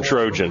Northwestern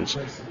Trojans.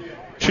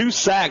 2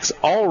 sacks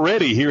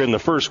already here in the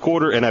first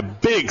quarter and a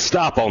big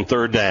stop on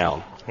 3rd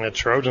down. And the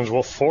Trojans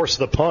will force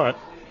the punt.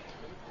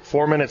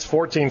 4 minutes,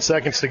 14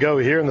 seconds to go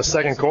here in the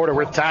second quarter.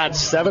 We're tied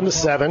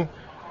 7-7.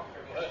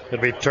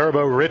 It'll be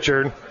Turbo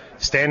Richard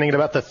standing at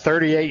about the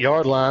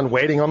 38-yard line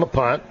waiting on the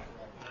punt.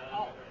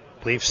 I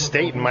believe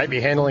Staten might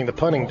be handling the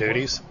punting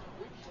duties.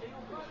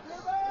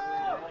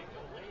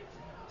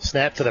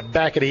 Snap to the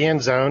back of the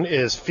end zone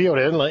is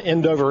fielded.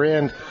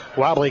 End-over-end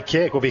wobbly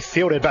kick will be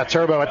fielded by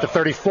Turbo at the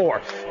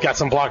 34. Got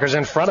some blockers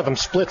in front of him.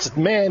 Splits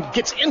man,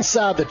 gets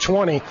inside the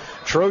 20.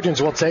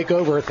 Trojans will take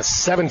over at the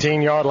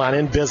 17-yard line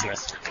in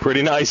business.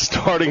 Pretty nice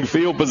starting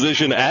field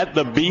position at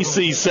the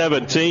BC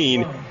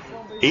 17.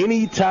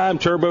 Anytime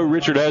Turbo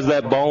Richard has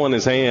that ball in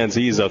his hands,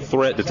 he's a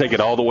threat to take it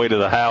all the way to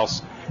the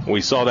house.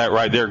 We saw that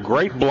right there.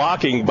 Great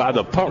blocking by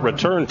the punt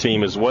return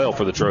team as well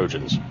for the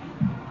Trojans.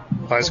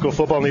 High school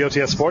football on the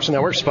OTS Sports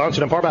Network,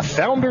 sponsored in part by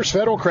Founders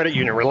Federal Credit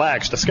Union.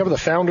 Relax. Discover the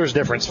Founders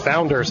difference.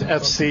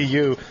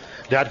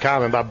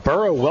 FoundersFCU.com and by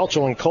Burrow,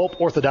 Welchel, & Culp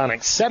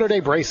Orthodontics.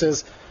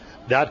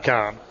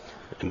 SaturdayBraces.com.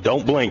 And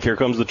don't blink. Here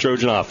comes the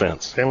Trojan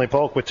offense. Finley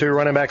Polk with 2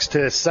 running backs to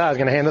his side. He's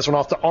going to hand this one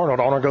off to Arnold.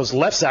 Arnold goes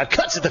left side,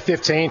 cuts at the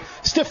 15,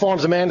 stiff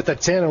arms a man at the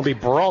 10, and will be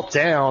brought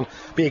down.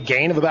 Be a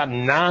gain of about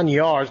 9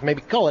 yards,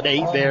 maybe call it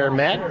 8 there.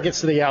 Matt gets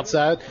to the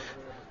outside.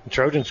 The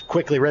Trojans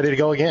quickly ready to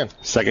go again.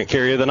 Second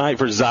carry of the night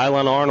for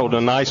Xylon Arnold. A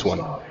nice one.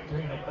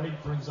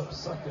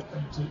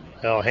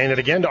 They'll hand it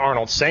again to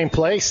Arnold. Same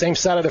play, same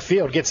side of the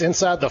field. Gets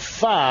inside the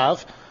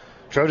 5.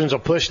 Trojans will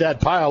push that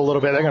pile a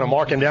little bit. They're going to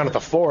mark him down at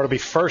the 4. It'll be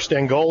 1st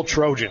and goal,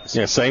 Trojans.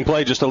 Yeah, same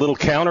play, just a little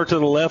counter to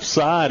the left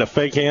side, a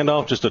fake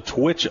handoff, just a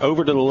twitch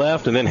over to the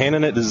left, and then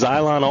handing it to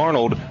Xylon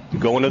Arnold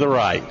going to the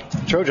right.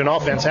 Trojan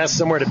offense has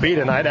somewhere to be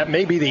tonight. That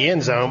may be the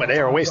end zone, but they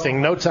are wasting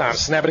no time.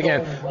 Snap it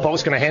again.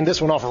 Polk's going to hand this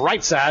one off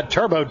right side.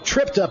 Turbo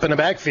tripped up in the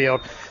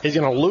backfield. He's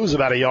going to lose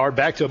about a yard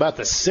back to about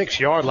the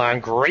 6-yard line.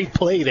 Great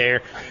play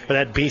there for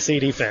that BC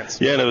defense.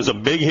 Yeah, and it was a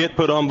big hit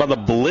put on by the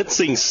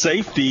blitzing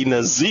safety,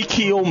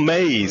 Ezekiel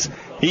Mays.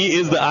 He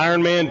is the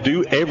Iron Man,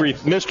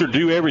 Mr.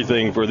 Do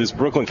Everything for this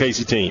Brookland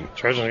Cayce team.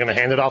 Trojans going to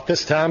hand it off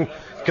this time.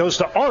 Goes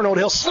to Arnold.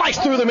 He'll slice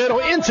through the middle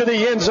into the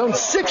end zone.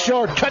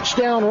 6-yard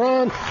touchdown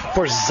run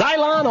for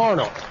Xylon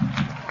Arnold.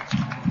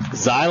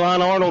 Xylon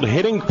Arnold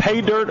hitting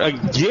pay dirt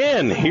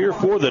again here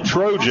for the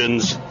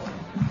Trojans.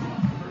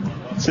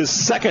 It's his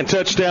 2nd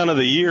touchdown of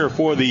the year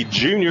for the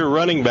junior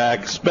running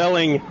back,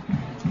 spelling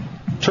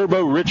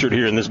Turbo Richard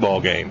here in this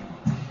ball game.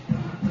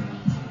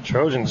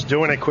 Trojans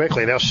doing it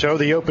quickly. They'll show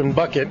the open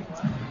bucket.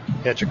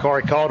 Got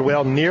Jakari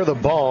Caldwell near the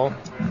ball.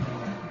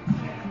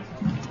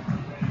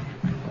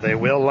 They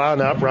will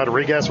line up.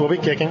 Rodriguez will be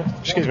kicking.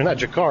 Excuse me, not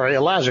Jakari,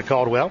 Elijah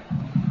Caldwell.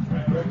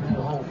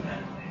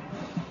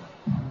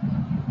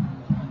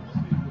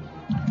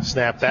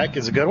 Snap back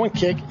is a good one.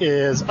 Kick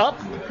is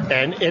up,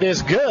 and it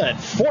is good.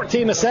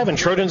 14-7.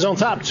 Trojans on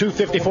top.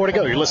 2:54 to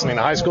go. You're listening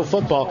to high school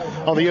football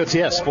on the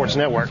OTS Sports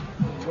Network.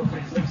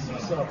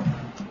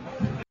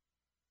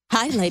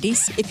 Hi,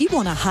 ladies. If you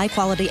want a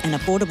high-quality and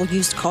affordable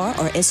used car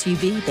or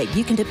SUV that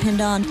you can depend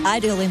on,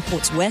 Ideal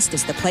Imports West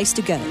is the place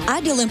to go.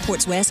 Ideal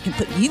Imports West can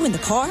put you in the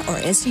car or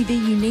SUV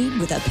you need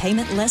with a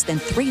payment less than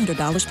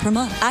 $300 per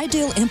month.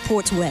 Ideal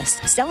Imports West,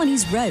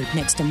 Celanese Road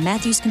next to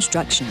Matthews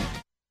Construction.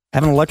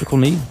 Have an electrical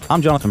need?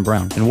 I'm Jonathan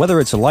Brown, and whether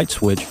it's a light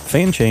switch,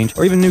 fan change,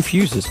 or even new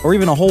fuses, or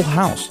even a whole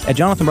house, at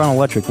Jonathan Brown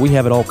Electric, we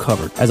have it all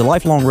covered. As a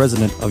lifelong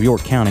resident of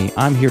York County,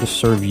 I'm here to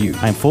serve you.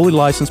 I am fully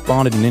licensed,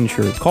 bonded, and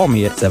insured. Call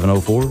me at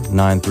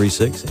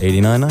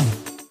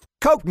 704-936-8099.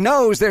 Coke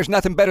knows there's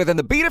nothing better than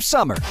the beat of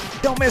summer.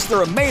 Don't miss the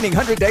remaining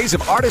 100 days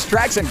of artist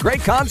tracks and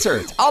great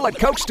concerts, all at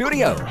Coke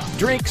Studio.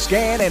 Drink,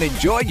 scan, and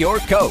enjoy your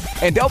Coke.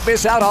 And don't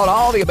miss out on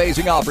all the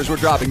amazing offers we're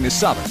dropping this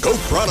summer. Coke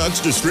products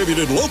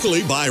distributed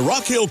locally by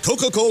Rock Hill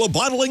Coca-Cola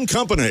Bottling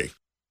Company.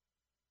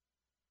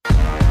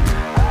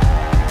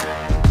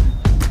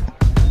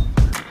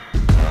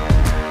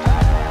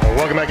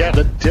 Welcome back out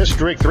to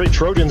District 3.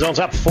 Trojans on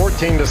top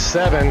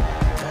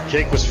 14-7.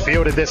 Kick was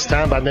fielded this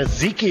time by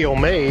Ezekiel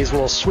Mays. A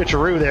little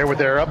switcheroo there with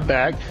their up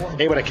back.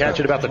 Able to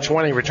catch it about the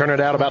 20, return it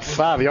out about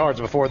 5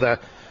 yards before the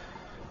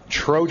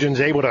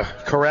Trojans able to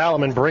corral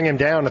him and bring him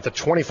down at the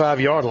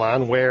 25-yard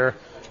line, where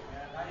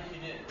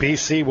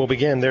BC will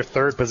begin their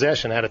third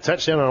possession. Had a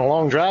touchdown on a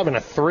long drive and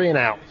a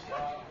 3-and-out.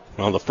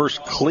 Well, the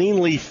first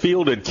cleanly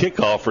fielded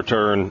kickoff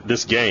return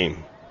this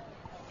game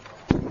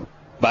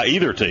by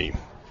either team.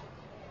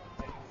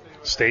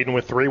 Staten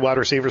with 3 wide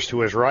receivers to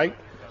his right,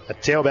 a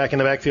tailback in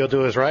the backfield to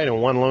his right,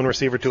 and 1 lone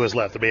receiver to his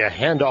left. There'll be a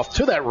handoff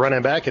to that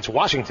running back. It's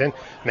Washington.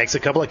 Makes a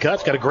couple of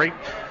cuts. Got a great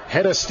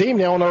head of steam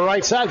now on the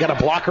right side. Got a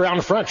blocker out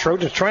in front.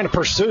 Trojans trying to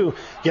pursue.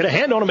 Get a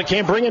hand on him, but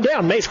can't bring him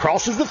down. Mace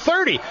crosses the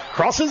 30.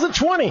 Crosses the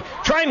 20.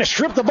 Trying to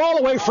strip the ball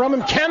away from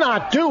him.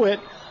 Cannot do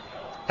it.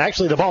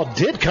 Actually, the ball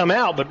did come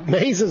out, but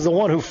Mays is the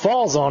one who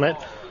falls on it.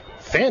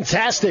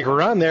 Fantastic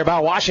run there by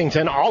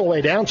Washington all the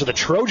way down to the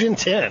Trojan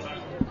 10.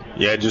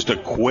 Yeah, just a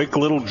quick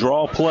little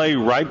draw play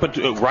right up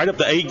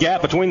the A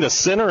gap between the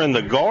center and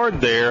the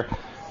guard there.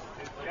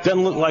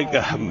 Doesn't look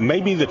like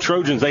maybe the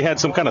Trojans, they had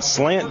some kind of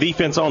slant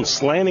defense on,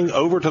 slanting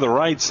over to the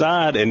right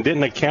side and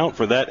didn't account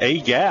for that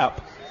A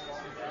gap.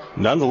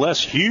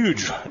 Nonetheless,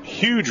 huge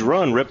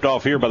run ripped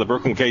off here by the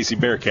Brookland Cayce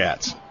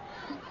Bearcats.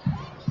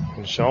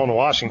 And Sean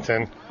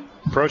Washington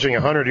approaching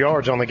 100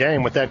 yards on the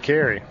game with that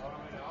carry.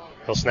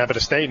 He'll snap it to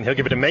Staten. He'll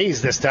give it to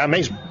Mays this time.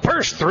 Mays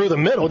burst through the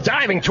middle,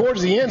 diving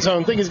towards the end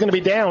zone. Think he's going to be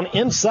down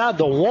inside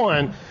the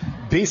 1.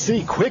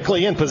 BC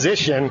quickly in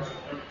position.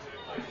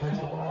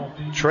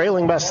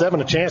 Trailing by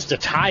 7, a chance to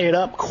tie it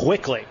up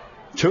quickly.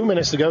 2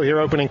 minutes to go here,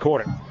 opening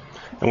quarter.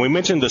 And we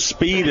mentioned the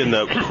speed in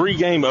the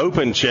pregame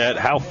open, Chet,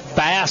 how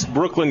fast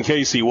Brookland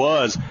Cayce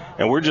was.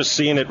 And we're just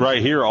seeing it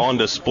right here on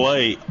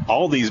display.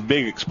 All these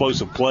big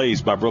explosive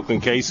plays by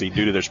Brookland Cayce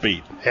due to their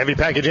speed. Heavy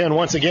package in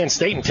once again.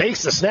 Staten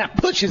takes the snap,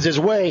 pushes his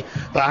way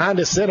behind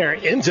the center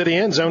into the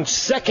end zone.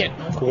 Second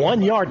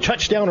 1-yard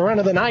touchdown run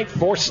of the night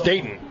for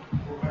Staten.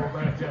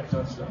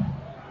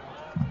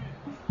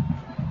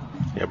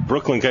 Yeah,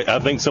 Brookland Cayce, I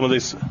think some of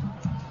this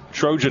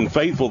Trojan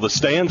faithful, the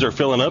stands are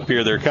filling up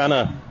here. They're kind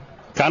of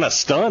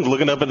stunned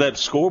looking up at that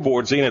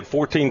scoreboard, seeing it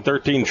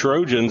 14-13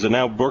 Trojans, and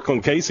now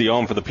Brookland Cayce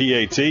on for the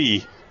PAT.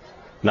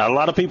 Not a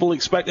lot of people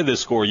expected this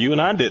score. You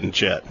and I didn't,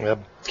 Chet. Yep.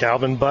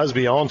 Calvin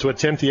Busby on to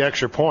attempt the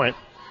extra point.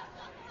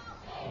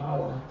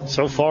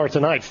 So far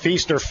tonight,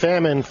 feast or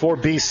famine for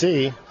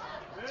BC.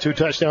 2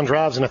 touchdown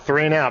drives and a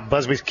 3-and-out.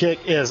 Busby's kick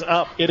is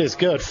up. It is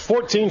good.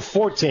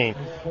 14-14.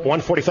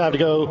 1:45 to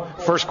go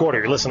first quarter.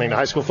 You're listening to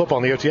High School Football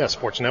on the OTS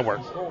Sports Network.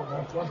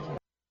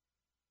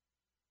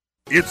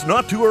 It's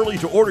not too early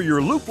to order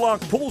your Loop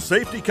Lock pool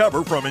safety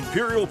cover from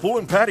Imperial Pool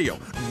and Patio.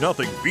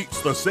 Nothing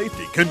beats the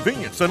safety,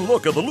 convenience, and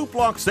look of the Loop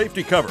Lock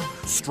safety cover.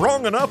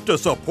 Strong enough to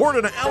support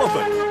an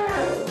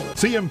elephant.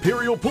 See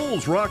Imperial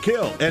Pools, Rock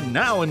Hill, and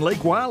now in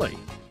Lake Wiley.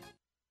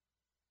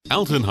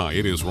 Alton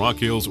Hyatt is Rock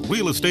Hill's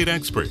real estate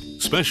expert,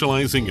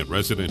 specializing in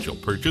residential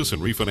purchase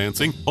and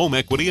refinancing, home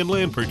equity and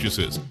land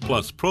purchases,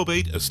 plus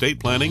probate,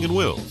 estate planning, and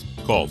wills.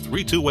 Call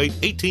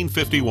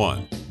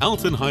 328-1851.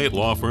 Alton Hyatt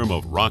Law Firm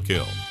of Rock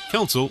Hill.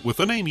 Counsel with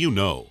a name you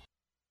know.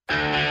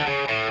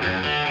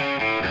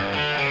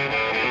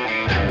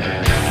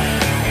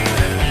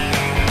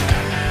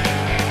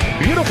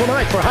 Beautiful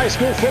night for high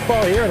school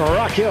football here in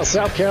Rock Hill,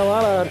 South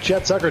Carolina. I'm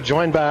Chet Tucker,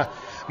 joined by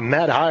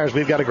Matt Hiers.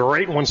 We've got a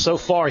great one so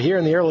far here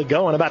in the early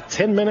going. About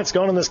 10 minutes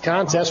going in this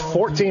contest.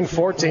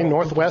 14-14,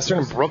 Northwestern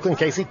and Brookland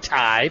Cayce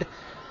tied.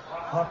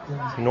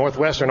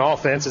 Northwestern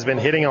offense has been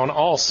hitting on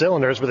all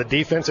cylinders, but the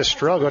defense has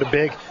struggled. A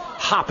big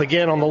hop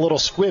again on the little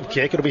squib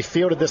kick. It'll be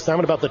fielded this time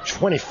at about the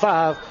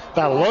 25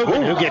 by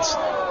Logan, who gets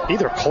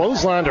either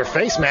clotheslined or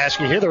face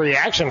masked. You hear the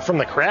reaction from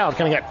the crowd.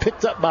 Kind of got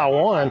picked up by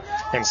one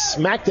and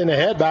smacked in the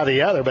head by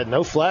the other, but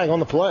no flag on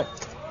the play.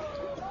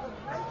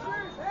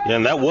 Yeah,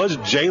 and that was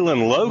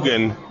Jalen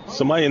Logan.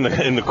 Somebody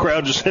in the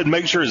crowd just said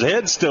make sure his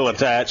head's still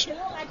attached.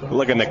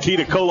 Like a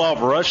Nikita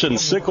Koloff Russian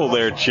sickle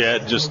there,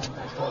 Chet. Just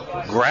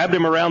grabbed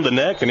him around the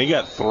neck, and he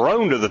got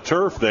thrown to the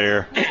turf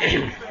there.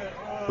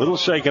 Little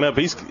shaken up.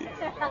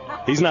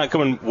 He's not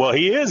coming. Well,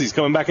 he is. He's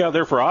coming back out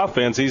there for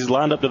offense. He's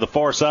lined up to the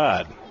far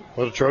side.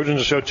 Well, the Trojans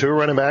will show 2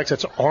 running backs.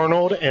 That's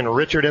Arnold and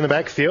Richard in the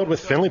backfield with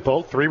Finley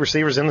Polk, 3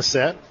 receivers in the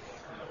set.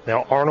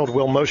 Now Arnold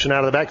will motion out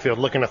of the backfield,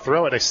 looking to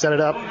throw it. They set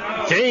it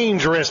up.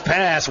 Dangerous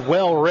pass,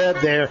 well read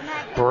there.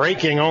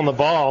 Breaking on the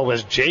ball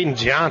was Jaden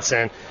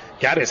Johnson.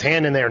 Got his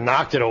hand in there,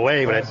 knocked it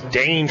away, but a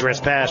dangerous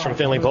pass from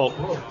Finley Polk.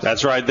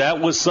 That's right. That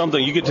was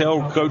something. You could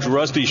tell Coach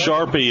Rusty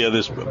Sharpie of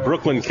this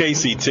Brookland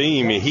Cayce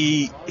team,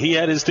 he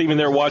had his team in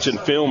there watching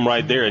film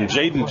right there, and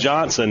Jaden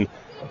Johnson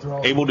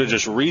able to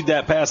just read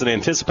that pass and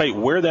anticipate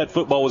where that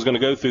football was going to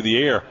go through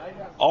the air.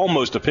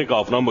 Almost a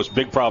pickoff and almost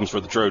big problems for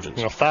the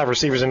Trojans. 5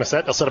 receivers in the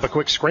set. They'll set up a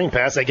quick screen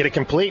pass. They get it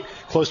complete.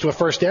 Close to a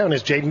first down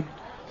is Jalen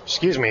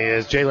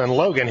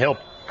Logan. He'll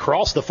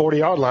cross the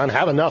 40-yard line,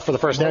 have enough for the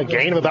first down.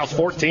 Gain of about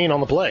 14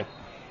 on the play.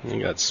 He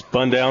got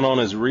spun down on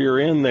his rear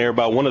end there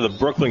by one of the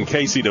Brookland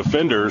Cayce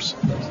defenders.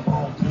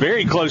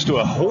 Very close to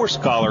a horse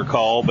collar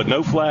call, but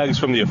no flags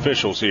from the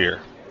officials here.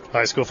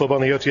 High school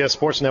football on the OTS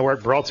Sports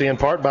Network, brought to you in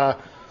part by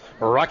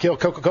Rock Hill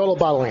Coca-Cola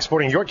Bottling,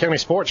 supporting York County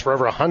sports for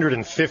over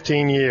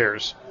 115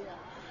 years.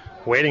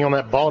 Waiting on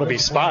that ball to be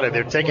spotted.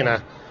 They're taking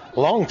a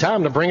long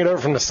time to bring it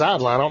over from the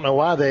sideline. I don't know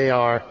why they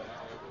are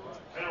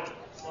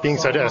being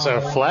so dead. So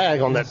a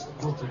flag on that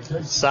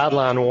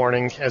sideline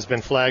warning has been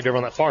flagged over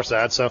on that far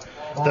side. So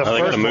they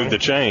got to move the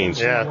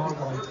chains. Yeah,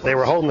 they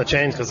were holding the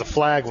chains because the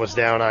flag was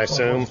down, I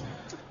assume.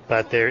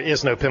 But there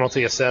is no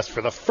penalty assessed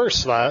for the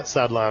first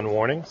sideline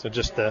warning. So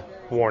just the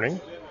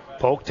warning.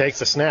 Polk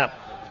takes a snap.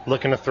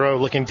 Looking to throw,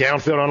 looking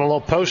downfield on a little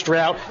post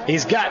route.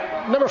 He's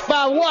got number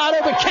 5 wide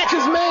open. Catch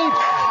is made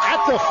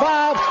at the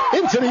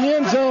 5 into the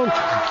end zone.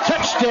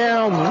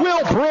 Touchdown,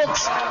 Will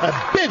Brooks. A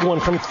big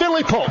one from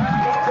Finley Polk.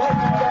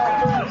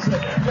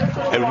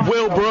 And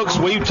Will Brooks,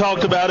 we've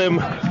talked about him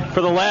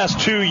for the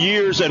last 2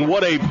 years, and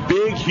what a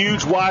big,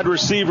 huge wide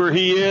receiver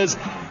he is.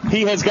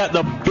 He has got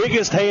the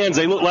biggest hands.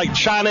 They look like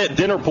Chinette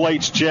dinner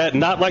plates, Chet.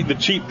 Not like the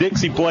cheap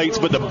Dixie plates,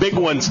 but the big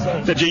ones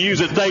that you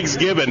use at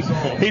Thanksgiving.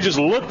 He just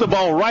looked the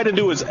ball right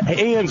into his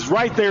hands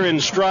right there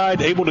in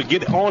stride, able to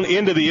get on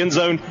into the end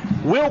zone.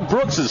 Will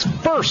Brooks'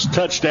 first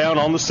touchdown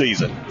on the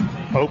season.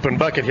 Open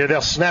bucket here.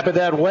 They'll snap it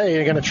that way.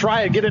 They're going to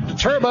try and get it to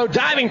Turbo,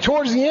 diving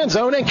towards the end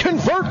zone and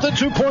convert the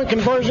 2-point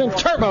conversion.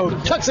 Turbo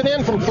tucks it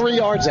in from 3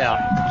 yards out.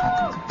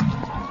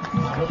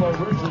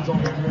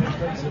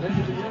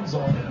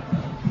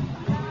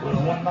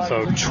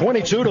 So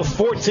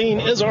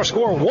 22-14 is our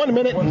score. 1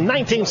 minute and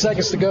 19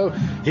 seconds to go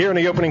here in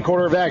the opening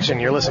quarter of action.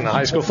 You're listening to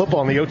High School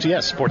Football on the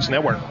OTS Sports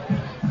Network.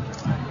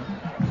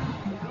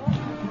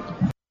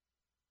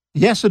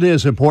 Yes, it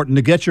is important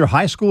to get your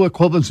high school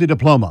equivalency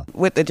diploma.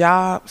 With the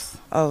jobs,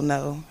 oh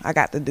no, I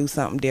got to do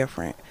something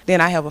different. Then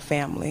I have a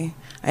family.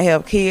 I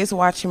have kids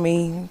watching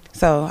me,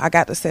 so I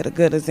got to set a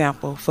good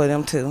example for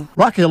them too.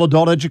 Rock Hill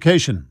Adult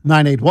Education,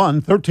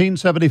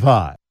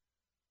 981-1375.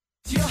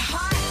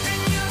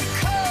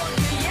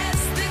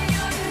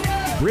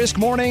 Brisk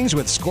mornings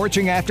with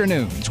scorching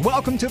afternoons.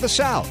 Welcome to the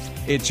South.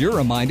 It's your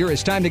reminder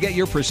it's time to get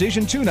your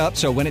precision tune-up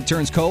so when it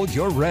turns cold,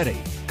 you're ready.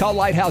 Call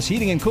Lighthouse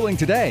Heating and Cooling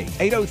today,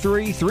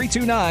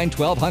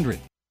 803-329-1200.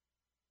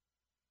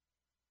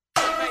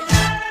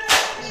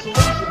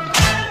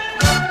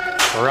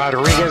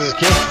 Rodriguez's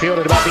kick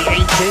fielded about the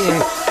 18.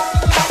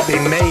 The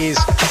Mays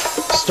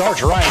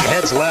starts right,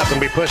 heads left,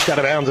 and be pushed out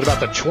of bounds at about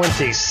the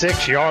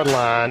 26-yard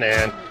line.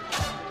 And,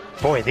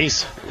 boy,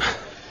 this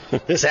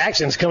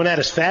action's coming at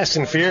us fast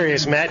and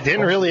furious, Matt.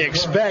 Didn't really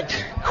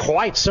expect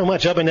quite so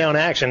much up and down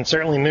action.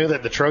 Certainly knew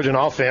that the Trojan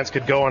offense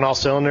could go on all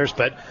cylinders,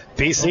 but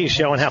BC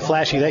showing how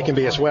flashy they can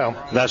be as well.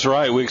 That's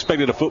right. We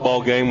expected a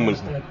football game.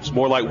 It's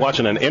more like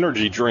watching an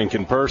energy drink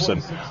in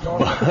person.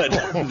 But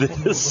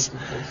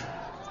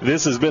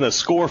this has been a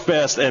score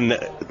fest, and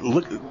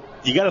look,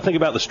 you got to think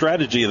about the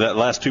strategy of that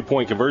last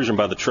 2-point conversion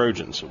by the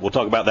Trojans. We'll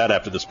talk about that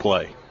after this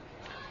play.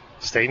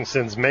 Staten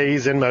sends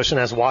Mays in motion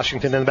as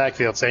Washington in the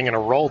backfield, saying going to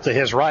roll to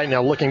his right.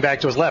 Now looking back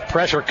to his left,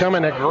 pressure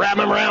coming to grab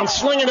him around,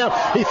 slinging it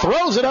up. He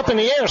throws it up in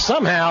the air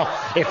somehow.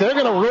 If they're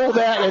going to rule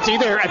that, it's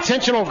either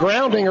intentional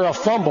grounding or a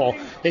fumble.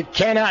 It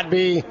cannot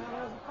be.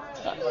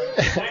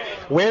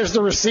 Where's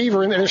the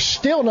receiver? And there's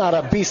still not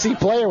a BC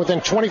player within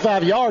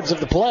 25 yards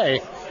of the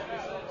play.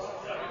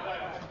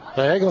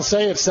 They're going to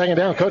say it's second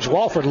down. Coach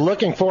Walford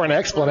looking for an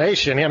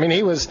explanation. I mean,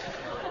 he was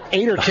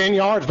 8 or 10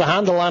 yards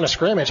behind the line of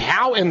scrimmage.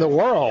 How in the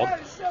world?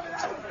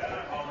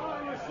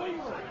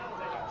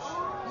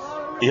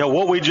 Yeah,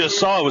 what we just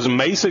saw was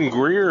Mason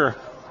Greer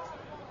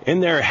in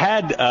there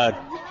had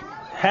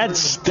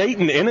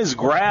Staten in his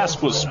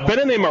grasp, was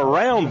spinning him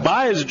around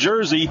by his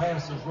jersey.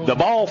 The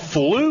ball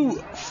flew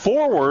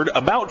forward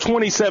about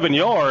 27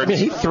 yards. I mean,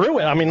 he threw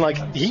it. I mean,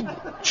 like, he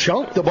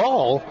chunked the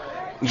ball.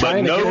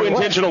 But no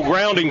intentional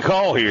grounding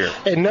call here.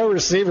 And no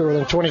receiver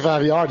within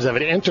 25 yards of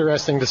it.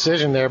 Interesting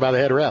decision there by the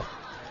head ref.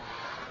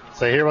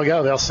 So here we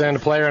go. They'll send a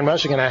player in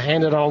motion, and I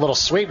hand it on a little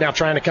sweep. Now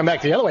trying to come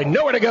back the other way.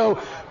 Nowhere to go.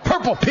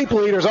 Purple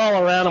people eaters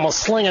all around him. Will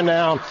sling him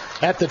down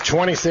at the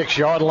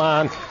 26-yard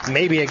line.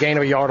 Maybe a gain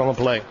of a yard on the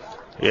play.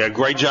 Yeah,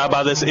 great job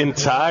by this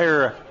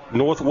entire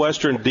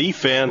Northwestern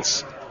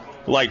defense.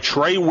 like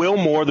Trey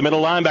Wilmore, the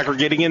middle linebacker,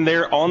 getting in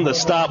there on the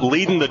stop,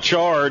 leading the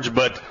charge,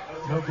 but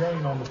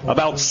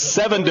about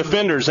 7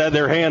 defenders had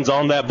their hands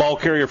on that ball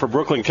carrier for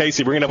Brookland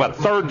Cayce, bringing up a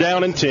 3rd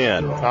down and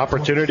 10.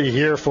 Opportunity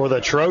here for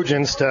the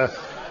Trojans to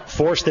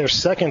force their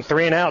second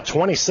 3 and out.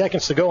 20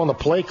 seconds to go on the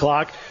play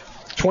clock,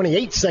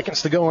 28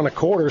 seconds to go in a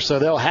quarter, so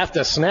they'll have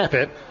to snap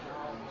it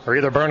or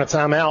either burn a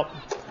timeout.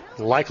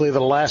 Likely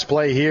the last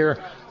play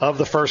here of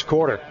the first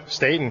quarter.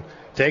 Staten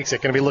takes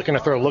it, going to be looking to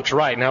throw, looks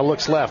right, now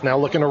looks left, now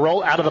looking to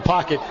roll out of the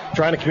pocket,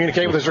 trying to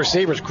communicate with his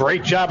receivers.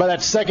 Great job by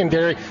that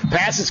secondary.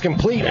 Pass is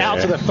complete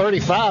out to the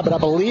 35, but I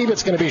believe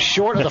it's going to be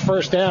short of the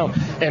first down,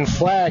 and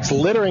flags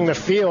littering the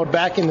field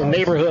back in the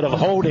neighborhood of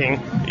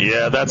holding.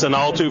 Yeah, that's an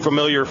all too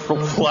familiar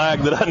flag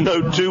that I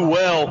know too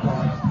well.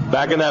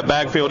 Back in that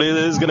backfield, it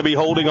is going to be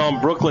holding on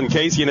Brookland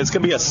Cayce, and it's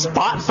going to be a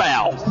spot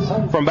foul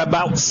from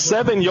about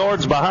 7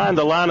 yards behind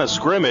the line of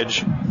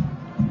scrimmage.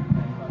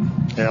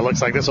 Yeah, it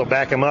looks like this will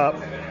back him up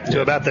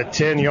to about the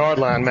 10-yard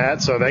line,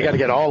 Matt. So they got to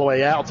get all the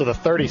way out to the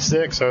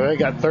 36. So they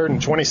got 3rd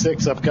and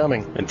 26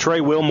 upcoming. And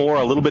Trey Wilmore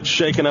a little bit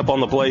shaken up on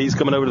the play. He's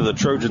coming over to the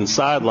Trojan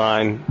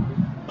sideline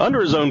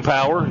under his own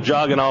power,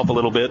 jogging off a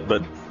little bit,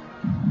 but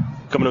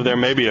coming over there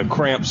maybe a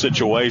cramped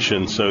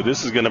situation. So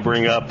this is going to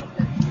bring up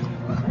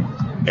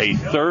a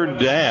 3rd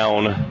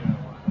down.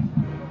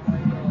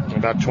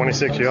 About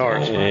 26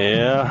 yards.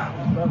 Yeah.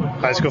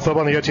 High school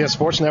football on the OTS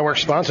Sports Network,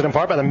 sponsored in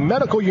part by the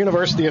Medical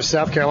University of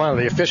South Carolina,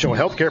 the official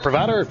healthcare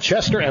provider of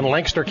Chester and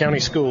Lancaster County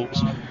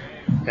Schools,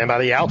 and by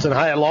the Alton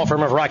Hyatt Law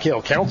Firm of Rock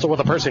Hill. Counsel with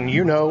a person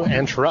you know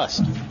and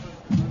trust.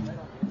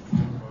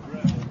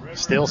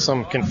 Still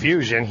some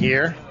confusion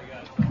here.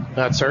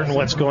 Not certain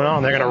what's going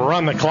on. They're going to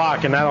run the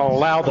clock, and that'll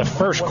allow the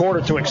first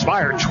quarter to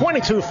expire.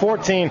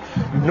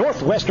 22-14,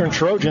 Northwestern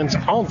Trojans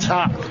on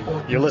top.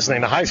 You're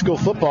listening to High School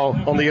Football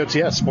on the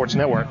OTS Sports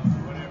Network.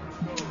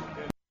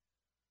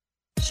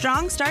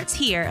 Strong starts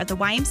here at the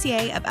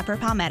YMCA of Upper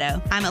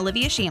Palmetto. I'm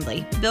Olivia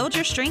Chambly. Build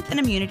your strength and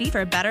immunity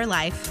for a better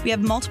life. We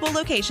have multiple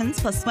locations,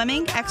 plus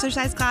swimming,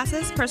 exercise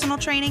classes, personal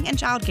training, and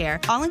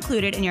childcare, all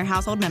included in your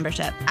household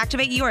membership.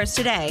 Activate yours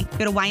today.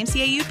 Go to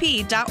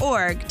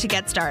ymcaup.org to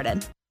get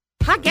started.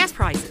 High gas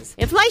prices,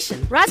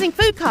 inflation, rising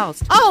food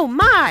costs. Oh,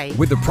 my!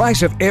 With the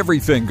price of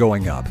everything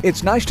going up,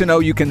 it's nice to know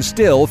you can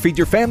still feed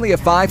your family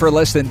of 5 for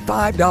less than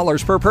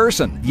 $5 per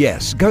person.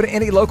 Yes, go to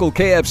any local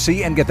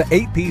KFC and get the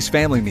 8-piece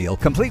family meal,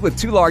 complete with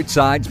 2 large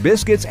sides,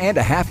 biscuits, and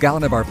a half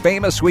gallon of our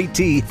famous sweet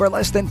tea for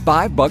less than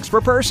 $5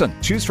 per person.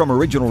 Choose from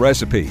original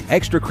recipe,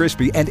 extra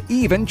crispy, and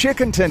even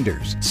chicken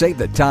tenders. Save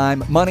the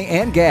time, money,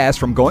 and gas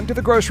from going to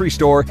the grocery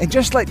store, and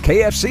just let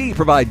KFC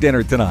provide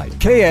dinner tonight.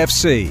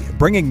 KFC,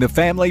 bringing the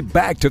family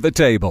back to the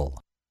table.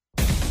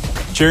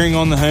 Cheering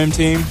on the home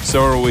team,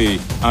 so are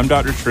we. I'm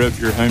Dr. Tripp,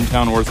 your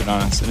hometown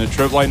orthodontist, and at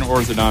Tripp Light &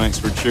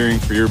 Orthodontics, we're cheering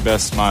for your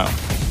best smile.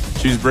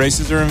 Choose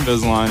braces or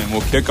Invisalign, and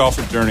we'll kick off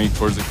a journey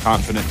towards a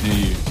confident new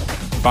you.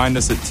 Find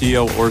us at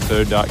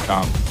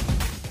tlortho.com.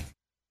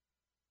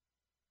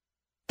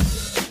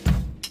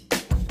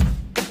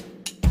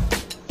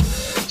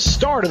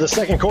 Start of the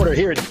second quarter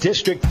here at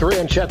District 3,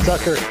 and Chet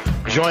Tucker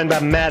joined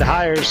by Matt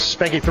Hiers.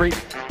 Spanky 3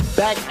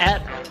 back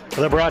at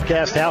the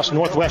broadcast house.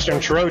 Northwestern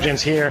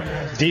Trojans here.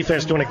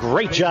 Defense doing a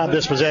great job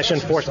this possession.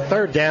 Forced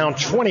 3rd down,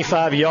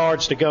 25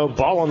 yards to go.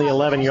 Ball on the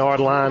 11-yard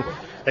line.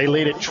 They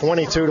lead it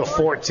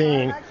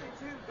 22-14.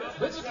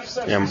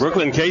 And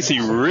Brookland Cayce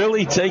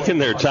really taking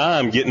their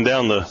time getting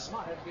down the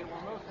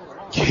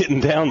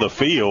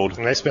field.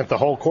 And they spent the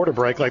whole quarter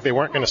break like they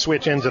weren't going to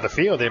switch into the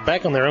field. They're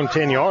back on their own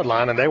 10-yard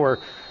line, and they were,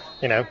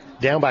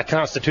 down by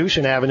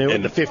Constitution Avenue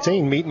at the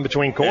 15, meeting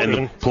between quarters.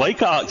 And the play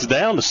clock's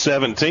down to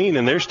 17,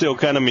 and they're still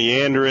kind of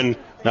meandering.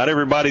 Not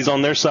everybody's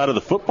on their side of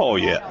the football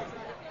yet.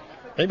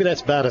 Maybe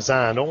that's by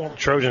design. Don't want the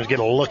Trojans to get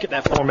a look at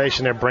that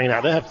formation they're bringing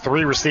out. They have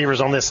 3 receivers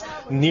on this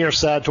near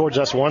side towards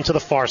us, 1 to the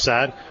far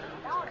side.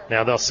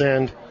 Now they'll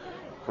send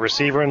a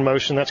receiver in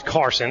motion. That's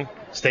Carson.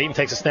 Staten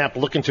takes a snap,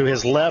 looking to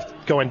his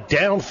left, going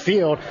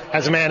downfield,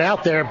 has a man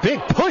out there. Big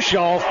push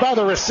off by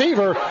the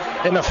receiver,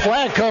 and the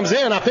flag comes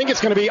in. I think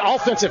it's going to be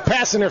offensive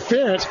pass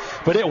interference,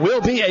 but it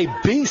will be a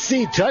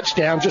BC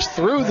touchdown. Just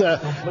threw the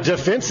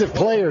defensive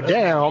player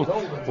down.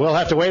 We'll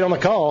have to wait on the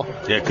call.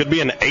 Yeah, it could be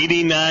an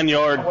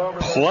 89-yard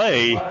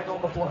play.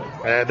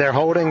 They're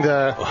holding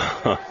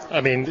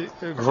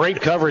great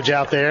coverage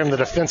out there, and the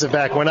defensive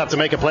back went up to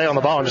make a play on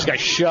the ball and just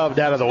got shoved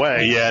out of the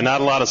way. Yeah,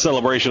 not a lot of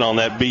celebration on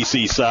that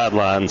BC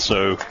sideline,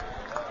 so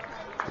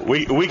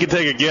we can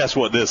take a guess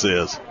what this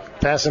is.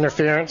 Pass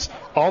interference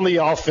on the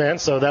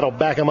offense, so that'll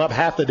back them up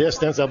half the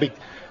distance. They'll be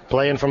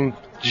playing from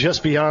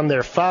just beyond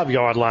their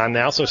 5-yard line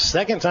now. So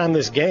second time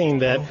this game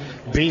that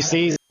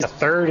BC's a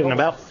 3rd and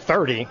about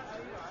 30.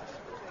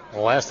 The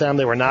last time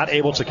they were not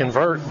able to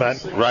convert,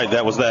 but right,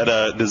 that was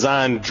that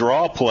design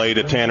draw play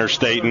to Tanner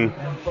Staten.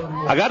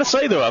 I got to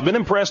say though, I've been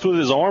impressed with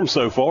his arm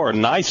so far.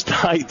 Nice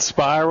tight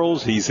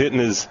spirals. He's hitting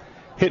his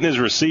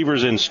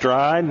receivers in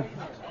stride.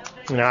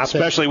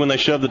 Especially when they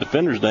shove the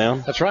defenders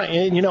down. That's right.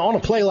 And, on a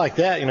play like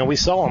that, we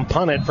saw them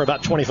punt it for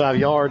about 25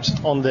 yards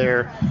on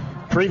their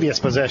previous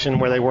possession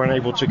where they weren't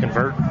able to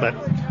convert. But,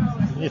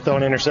 you throw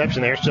an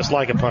interception there, it's just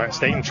like a punt.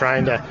 Staten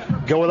trying to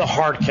go with a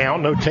hard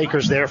count. No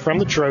takers there from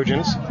the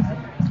Trojans.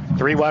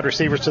 3 wide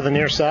receivers to the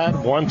near side,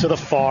 1 to the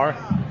far.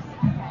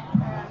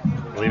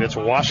 I believe it's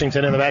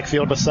Washington in the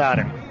backfield beside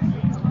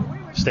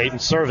him. Staten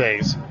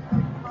surveys.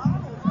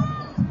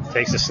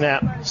 Takes a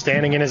snap,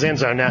 standing in his end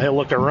zone. Now he'll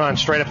look to run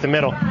straight up the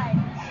middle.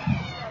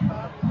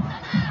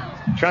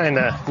 Trying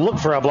to look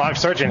for a block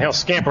search, and he'll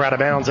scamper out of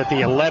bounds at the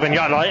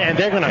 11-yard line. And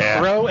they're going to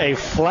throw a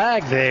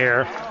flag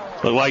there.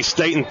 Looked like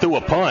Staten threw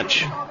a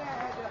punch.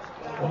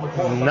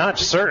 Not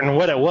certain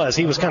what it was.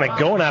 He was kind of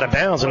going out of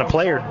bounds, and a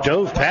player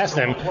dove past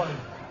him.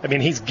 I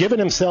mean, he's given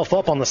himself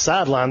up on the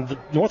sideline. The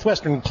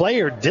Northwestern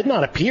player did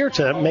not appear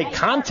to make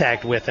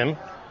contact with him.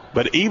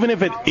 But even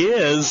if it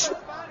is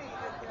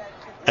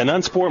an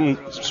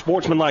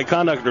unsportsmanlike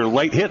conduct or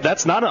late hit,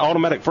 that's not an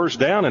automatic first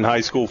down in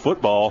high school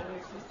football.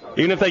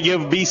 Even if they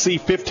give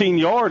BC 15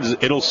 yards,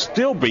 it'll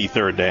still be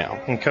third down.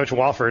 And Coach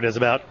Wofford is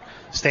about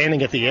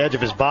standing at the edge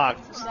of his box,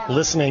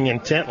 listening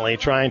intently,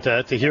 trying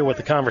to hear what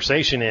the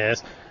conversation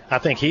is. I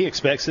think he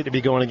expects it to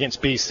be going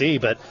against BC,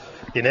 but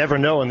you never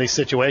know in these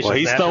situations. Well,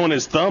 he's throwing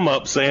his thumb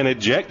up saying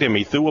eject him.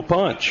 He threw a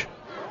punch.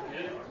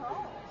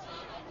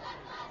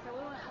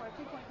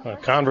 A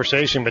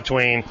conversation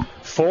between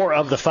 4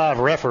 of the 5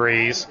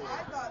 referees.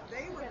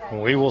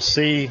 We will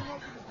see.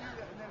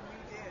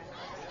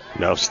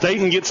 Now, if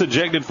Staten gets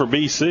ejected for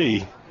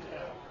BC.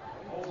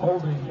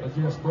 Holding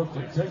against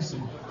Brookland Cayce,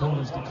 call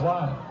is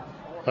declined.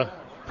 A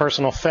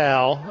personal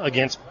foul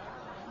against.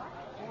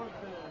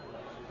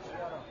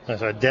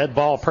 There's a dead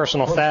ball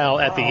personal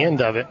foul at the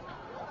end of it.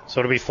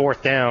 So it'll be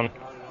 4th down.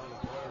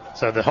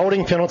 So the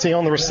holding penalty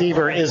on the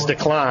receiver is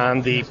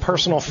declined. The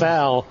personal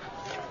foul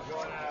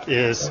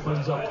is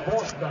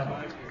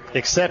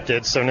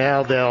accepted. So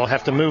now they'll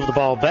have to move the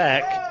ball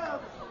back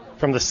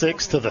from the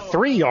 6 to the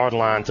 3-yard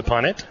line to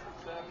punt it.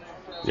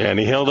 Yeah, and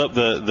he held up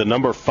the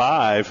number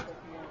 5.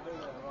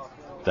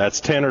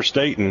 That's Tanner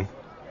Staten.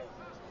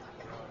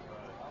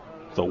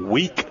 The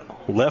weak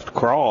left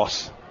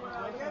cross.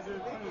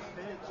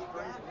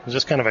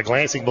 Just kind of a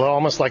glancing blow,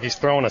 almost like he's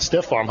throwing a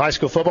stiff arm. High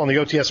school football on the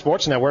OTS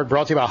Sports Network,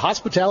 brought to you by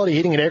Hospitality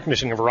Heating and Air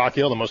Conditioning of Rock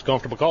Hill, the most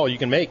comfortable call you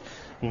can make.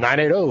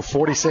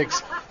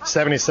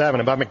 980-4677.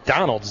 And by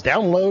McDonald's,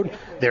 download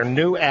their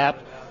new app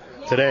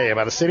today.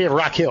 By the city of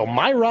Rock Hill,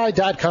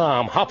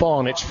 myride.com. Hop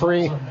on, it's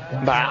free.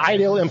 By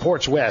Ideal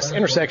Imports West,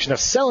 intersection of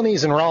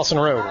Celanese and Rawson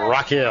Road,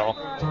 Rock Hill.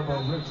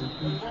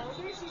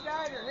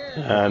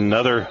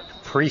 Another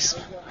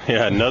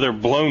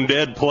blown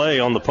dead play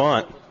on the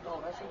punt.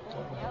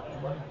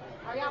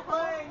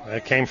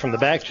 That came from the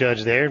back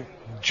judge there.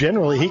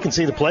 Generally, he can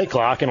see the play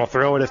clock and will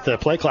throw it if the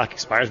play clock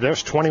expires.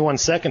 There's 21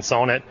 seconds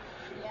on it.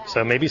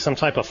 So maybe some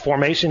type of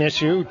formation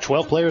issue.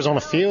 12 players on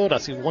the field. I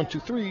see 1, 2,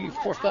 3,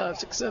 4, 5,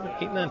 6, 7,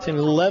 8, 9, 10,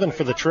 11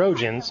 for the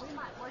Trojans.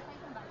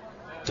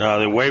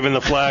 They're waving the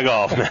flag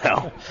off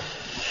now.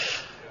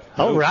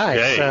 All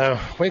right. So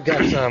we've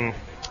got some.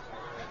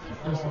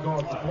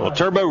 Well,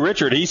 Turbo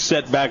Richard, he's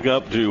set back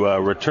up to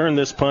return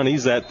this punt.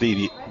 He's at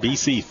the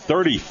BC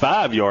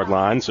 35-yard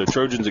line, so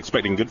Trojans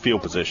expecting good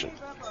field position.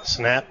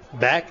 Snap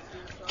back.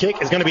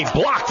 Kick is going to be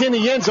blocked in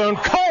the end zone.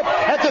 Caught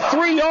at the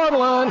 3-yard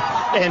line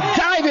and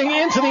diving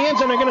into the end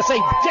zone. They're going to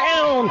say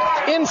down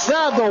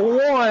inside the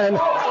 1.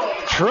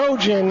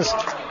 Trojans,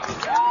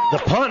 the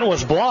punt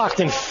was blocked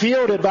and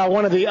fielded by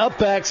one of the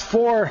upbacks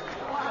for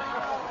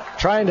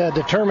trying to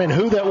determine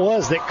who that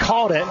was that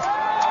caught it.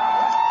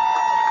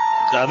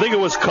 I think it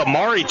was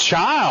Kamari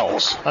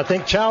Childs. I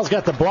think Childs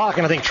got the block,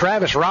 and I think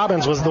Travis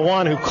Robbins was the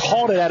one who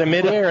caught it out of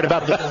midair at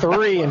about the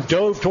 3 and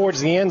dove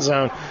towards the end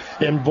zone.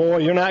 And, boy,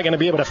 you're not going to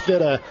be able to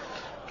fit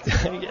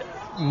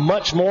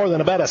much more than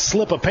about a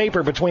slip of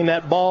paper between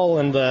that ball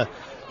and the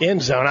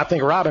end zone. I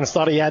think Robbins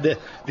thought he had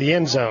the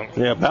end zone.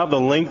 Yeah, about the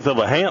length of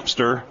a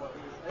hamster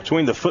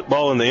between the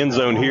football and the end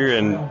zone here,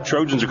 and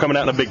Trojans are coming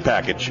out in a big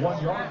package.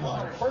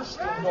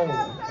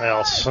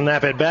 They'll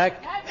snap it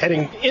back,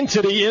 heading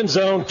into the end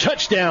zone.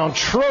 Touchdown,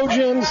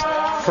 Trojans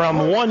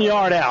from 1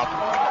 yard out.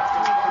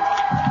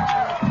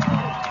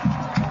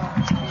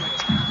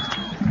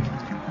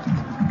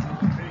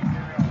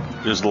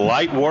 Just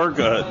light work,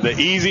 the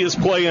easiest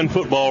play in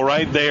football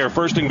right there.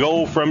 1st and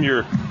goal from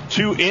your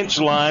 2-inch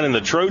line, and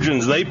the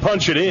Trojans, they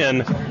punch it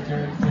in.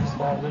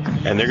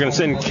 And they're going to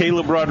send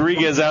Caleb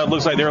Rodriguez out.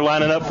 Looks like they're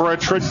lining up for a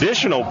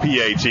traditional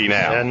PAT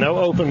now. And no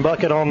open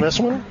bucket on this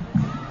one.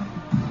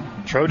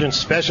 Trojan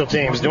special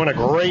teams doing a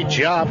great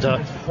job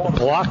to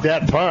block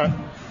that punt.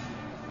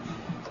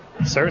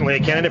 Certainly a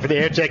candidate for the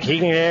AirTech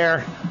Heating and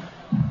Air.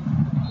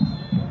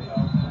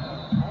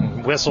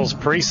 Whistles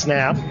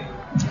pre-snap.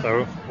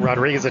 So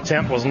Rodriguez's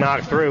attempt was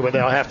knocked through, but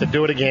they'll have to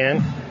do it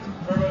again.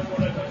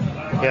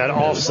 Got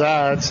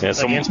offsides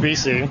against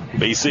BC.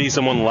 BC,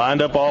 someone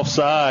lined up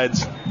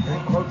offsides.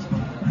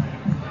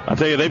 I'll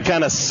tell you, they've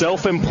kind of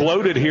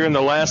self-imploded here in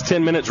the last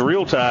 10 minutes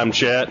real time,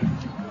 Chet.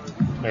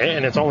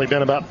 And it's only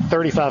been about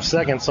 35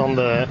 seconds on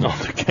the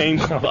game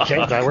clock.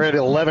 We're at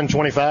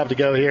 11:25 to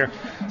go here,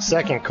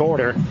 second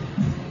quarter.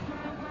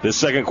 This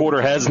second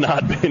quarter has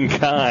not been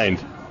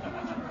kind.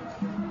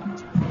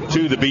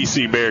 to the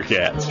BC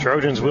Bearcats.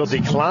 Trojans will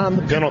decline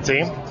the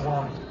penalty.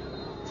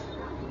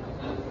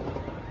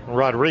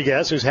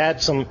 Rodriguez, who's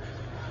had some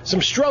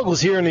struggles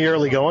here in the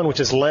early going, which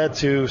has led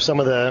to some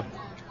of the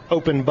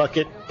open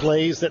bucket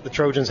plays that the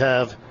Trojans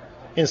have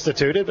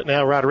instituted. But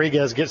now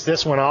Rodriguez gets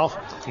this one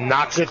off,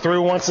 knocks it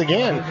through once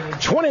again.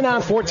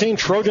 29-14,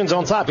 Trojans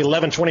on top.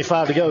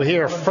 11:25 to go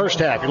here, first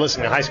half. You're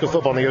listening to High School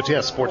Football on the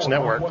OTS Sports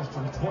Network.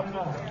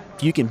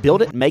 If you can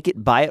build it, make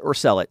it, buy it, or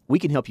sell it, we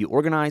can help you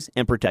organize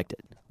and protect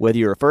it. Whether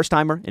you're a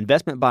first-timer,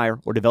 investment buyer,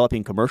 or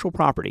developing commercial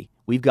property,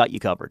 we've got you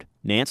covered.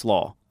 Nance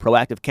Law.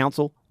 Proactive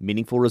counsel,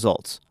 meaningful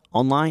results.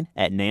 Online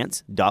at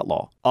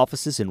nance.law.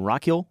 Offices in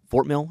Rock Hill,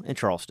 Fort Mill, and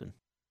Charleston.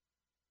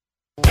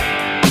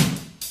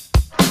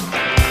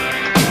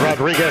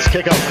 Rodriguez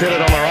kickoff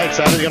fitted on the right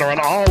side. He's going to run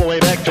all the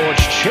way back towards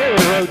Cherry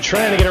Road,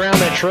 trying to get around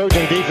that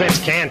Trojan defense.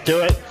 Can't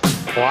do it.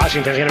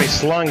 Washington's going to be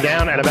slung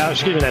down at about,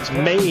 that's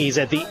Mays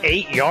at the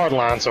 8-yard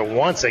line. So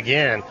once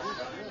again,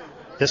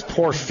 this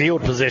poor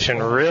field position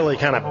really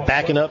kind of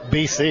backing up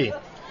BC.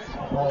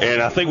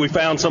 And I think we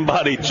found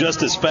somebody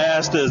just as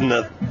fast as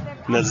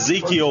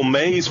Ezekiel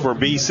Mays for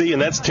BC,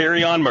 and that's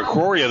Terrion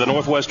McCrory of the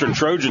Northwestern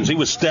Trojans. He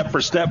was step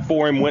for step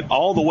for him, went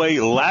all the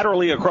way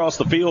laterally across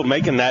the field,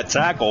 making that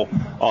tackle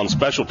on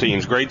special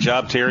teams. Great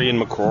job,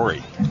 Terrion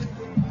McCrory.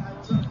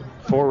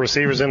 4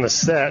 receivers in the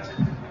set.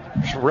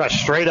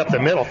 Rush straight up the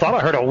middle. Thought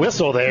I heard a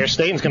whistle there.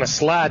 Staten's going to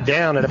slide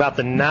down at about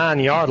the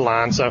 9-yard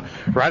line. So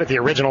right at the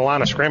original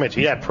line of scrimmage,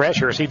 he had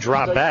pressure as he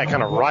dropped back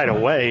kind of right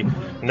away.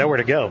 Nowhere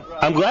to go.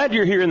 I'm glad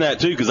you're hearing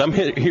that, too, because I'm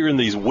hearing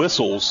these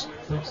whistles.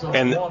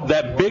 And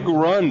that big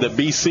run that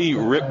BC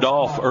ripped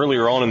off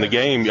earlier on in the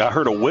game, I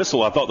heard a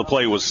whistle. I thought the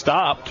play was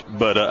stopped,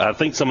 but I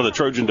think some of the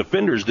Trojan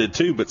defenders did,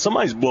 too. But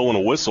somebody's blowing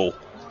a whistle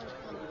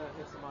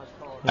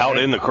out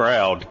in the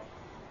crowd.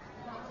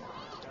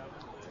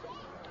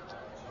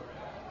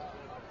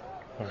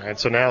 All right,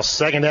 so now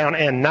 2nd down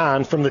and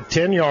 9 from the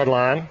 10-yard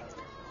line.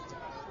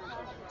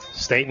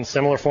 Staten,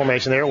 similar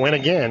formation there. It went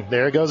again.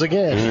 There it goes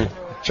again.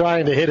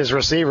 Trying to hit his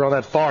receiver on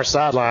that far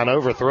sideline.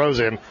 Overthrows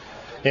him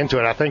into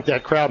it. I think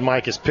that crowd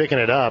mic is picking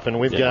it up, and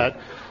we've got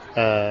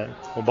the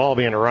ball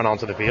being run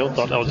onto the field.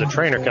 Thought that was a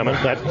trainer coming.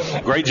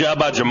 But great job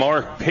by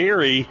Jamar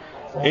Perry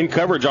in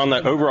coverage on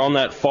that over on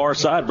that far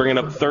side, bringing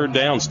up 3rd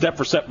down, step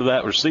for step to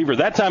that receiver.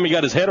 That time he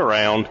got his head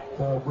around.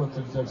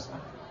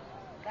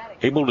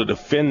 Able to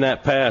defend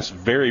that pass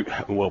very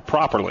well,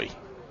 properly.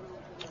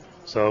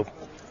 So,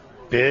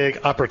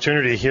 big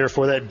opportunity here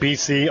for that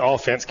BC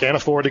offense. Can't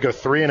afford to go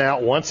 3 and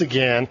out once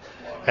again.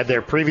 Had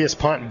their previous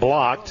punt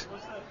blocked.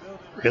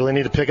 Really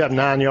need to pick up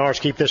 9 yards,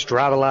 keep this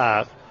drive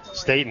alive.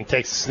 Staten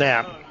takes the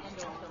snap.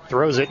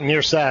 Throws it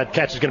near side.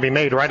 Catch is going to be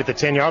made right at the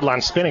 10-yard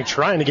line. Spinning,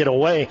 trying to get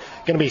away.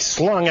 Going to be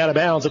slung out of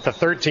bounds at the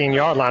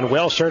 13-yard line.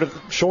 Well short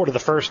of the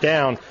first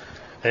down.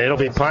 And it'll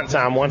be punt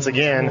time once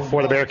again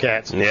for the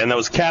Bearcats. Yeah, and that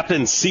was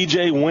Captain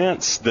C.J.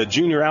 Wentz, the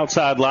junior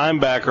outside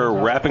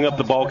linebacker, wrapping up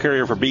the ball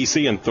carrier for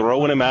BC and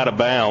throwing him out of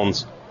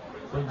bounds.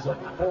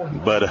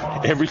 But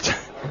it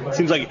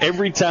seems like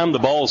every time the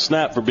ball is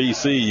snapped for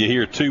BC, you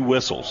hear 2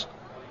 whistles.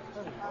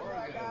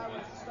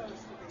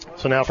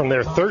 So now from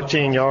their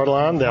 13-yard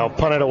line, they'll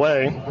punt it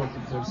away.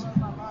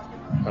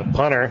 A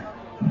punter.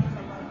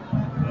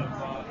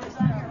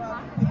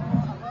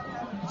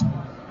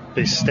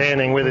 He's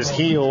standing with his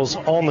heels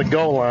on the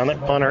goal line. That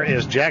punter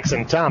is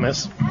Jackson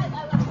Thomas.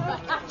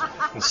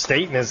 And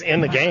Staten is in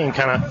the game,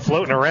 kind of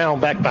floating around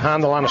back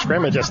behind the line of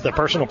scrimmage as the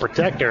personal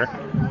protector.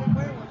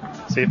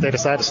 See if they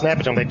decide to snap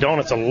it to him. They don't.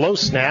 It's a low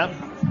snap.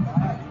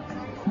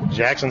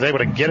 Jackson's able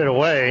to get it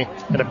away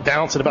and a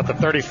bounce at about the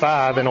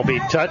 35, and it'll be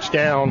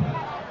touchdown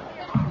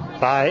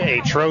by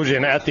a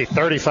Trojan at the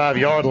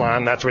 35-yard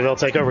line. That's where they'll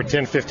take over.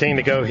 10:15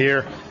 to go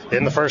here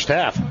in the first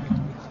half.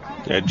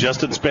 Yeah,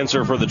 Justin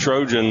Spencer for the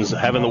Trojans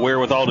having the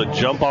wherewithal to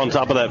jump on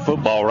top of that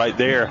football right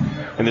there.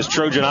 And this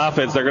Trojan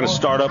offense, they're going to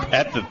start up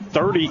at the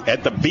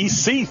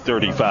BC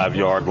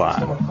 35-yard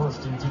line.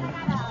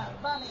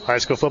 High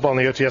School Football on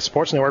the OTS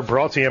Sports Network,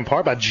 brought to you in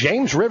part by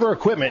James River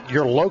Equipment,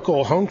 your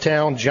local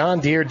hometown John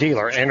Deere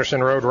dealer,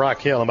 Anderson Road,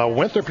 Rock Hill, and by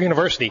Winthrop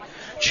University,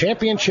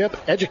 championship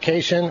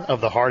education of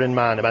the heart and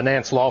mind, and by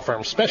Nance Law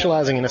Firm,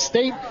 specializing in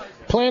estate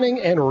planning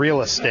and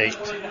real estate.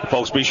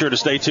 Folks, be sure to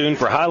stay tuned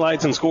for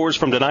highlights and scores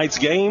from tonight's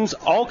games,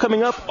 all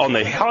coming up on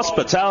the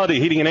Hospitality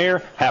Heating and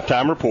Air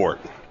halftime report.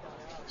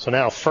 So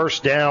now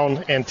 1st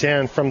down and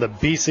 10 from the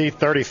BC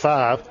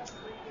 35.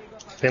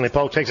 Finley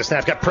Polk takes a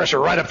snap, got pressure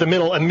right up the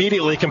middle,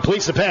 immediately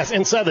completes the pass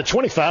inside the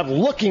 25,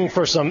 looking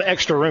for some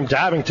extra room,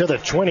 diving to the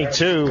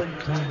 22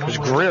 is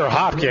Greer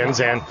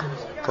Hopkins. And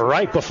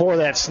right before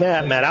that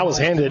snap, Matt, I was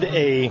handed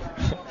a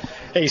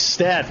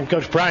stat from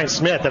Coach Brian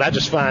Smith that I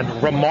just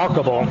find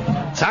remarkable.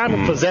 Time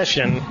of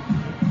possession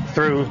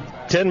through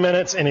 10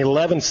 minutes and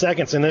 11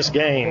 seconds in this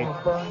game.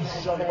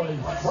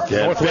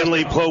 Yeah,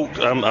 Finley Polk,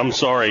 I'm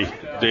sorry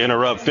to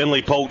interrupt.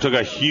 Finley Polk took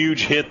a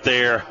huge hit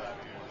there.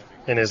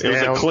 It was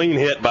a clean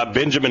hit by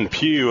Benjamin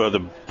Pugh of the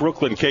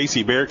Brookland Cayce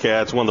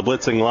Bearcats, one of the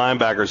blitzing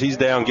linebackers. He's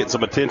down, getting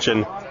some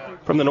attention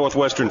from the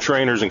Northwestern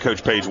trainers and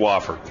Coach Paige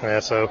Wofford. Yeah,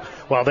 so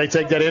while they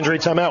take that injury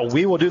timeout,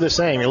 we will do the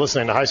same. You're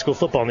listening to High School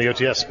Football on the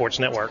OTS Sports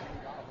Network.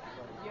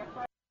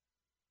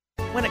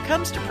 When it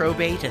comes to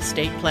probate,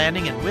 estate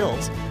planning, and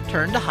wills,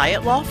 turn to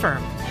Hyatt Law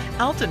Firm.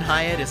 Alton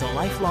Hyatt is a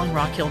lifelong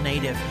Rock Hill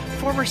native,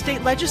 former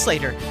state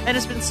legislator, and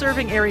has been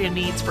serving area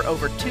needs for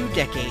over 2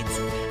 decades.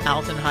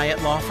 Alton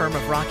Hyatt Law Firm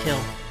of Rock Hill.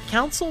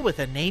 Counsel with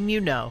a name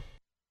you know.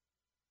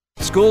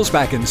 School's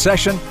back in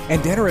session,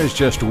 and dinner is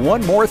just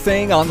one more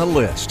thing on the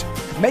list.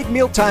 Make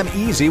mealtime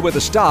easy with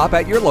a stop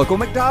at your local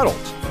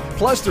McDonald's.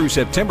 Plus, through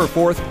September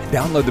 4th,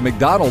 download the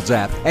McDonald's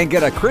app and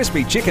get a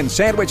crispy chicken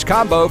sandwich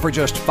combo for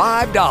just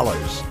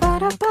 $5.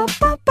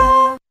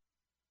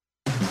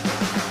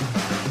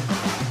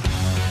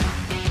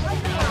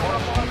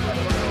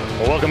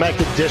 Well, welcome back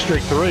to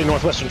District 3.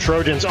 Northwestern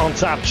Trojans on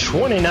top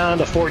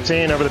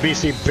 29-14 over the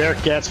BC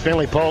Bearcats.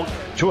 Finley Polk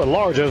to a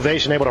large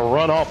ovation, able to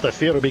run off the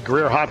field. It'll be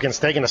Greer Hopkins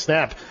taking a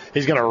snap.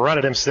 He's going to run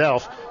it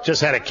himself.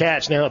 Just had a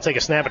catch. Now he'll take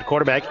a snap at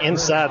quarterback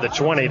inside the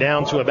 20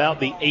 down to about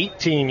the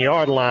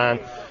 18-yard line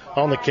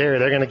on the carry.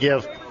 They're going to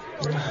give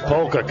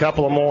Polk a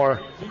couple of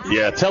more.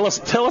 Yeah, tell us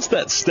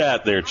that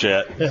stat there,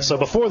 Chet. Yeah, so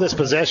before this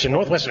possession,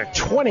 Northwestern had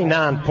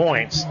 29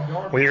 points.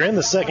 When you're in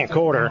the second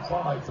quarter,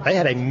 they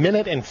had 1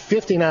 minute and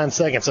 59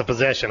 seconds of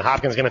possession.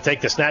 Hopkins going to take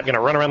the snap, going to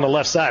run around the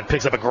left side,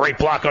 picks up a great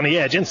block on the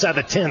edge, inside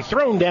the 10,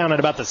 thrown down at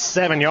about the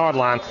 7-yard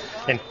line,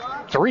 and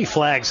 3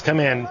 flags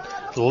come in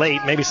late.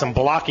 Maybe some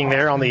blocking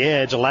there on the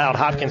edge allowed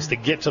Hopkins to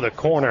get to the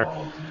corner.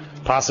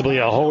 Possibly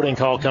a holding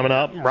call coming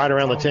up right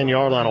around the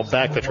 10-yard line will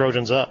back the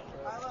Trojans up.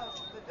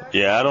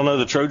 Yeah, I don't know.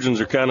 The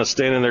Trojans are kind of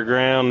standing their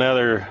ground. Now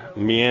they're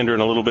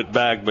meandering a little bit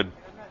back, but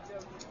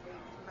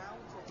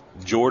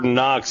Jordan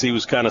Knox, he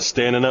was kind of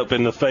standing up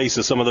in the face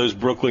of some of those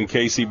Brookland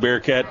Cayce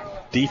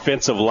Bearcat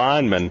defensive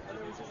linemen.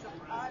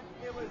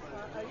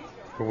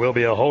 There will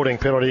be a holding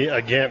penalty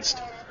against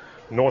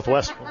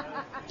Northwestern.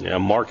 Yeah,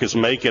 Marcus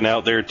Macon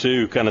out there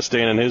too, kind of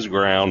standing his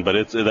ground,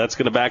 but that's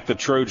going to back the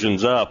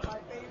Trojans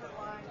up.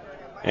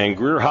 And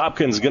Greer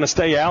Hopkins going to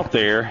stay out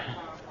there.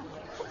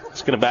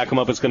 It's going to back them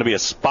up. It's going to be a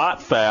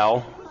spot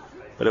foul,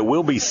 but it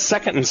will be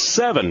 2nd and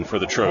 7 for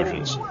the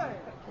Trojans.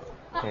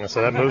 And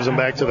so that moves them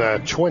back to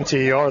the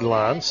 20-yard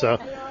line. So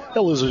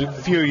they'll lose a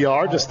few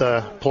yards. Just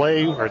the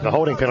play or the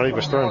holding penalty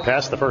was thrown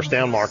past the first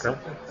down marker.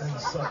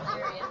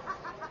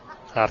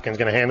 Hopkins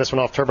going to hand this one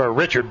off. Turbo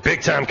Richard,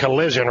 big-time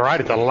collision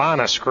right at the line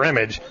of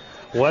scrimmage.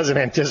 Wasn't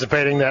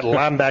anticipating that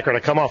linebacker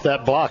to come off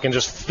that block and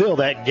just fill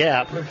that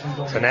gap.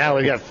 So now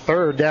we've got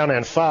 3rd down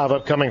and 5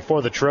 upcoming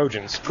for the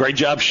Trojans. Great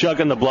job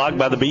shucking the block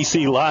by the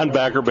BC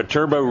linebacker, but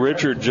Turbo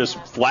Richard just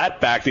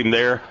flat-backed him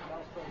there,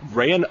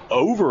 ran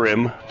over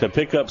him to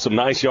pick up some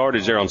nice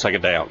yardage there on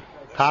 2nd down.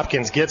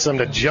 Hopkins gets him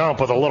to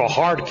jump with a little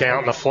hard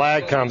count, and the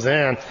flag comes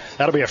in.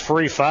 That'll be a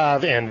free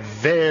 5 and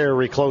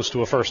very close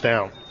to a 1st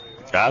down.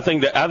 I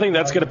think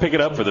that's going to pick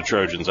it up for the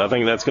Trojans. I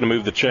think that's going to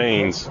move the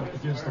chains.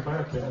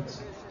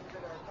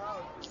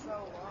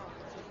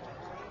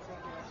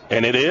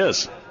 And it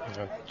is.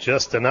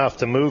 Just enough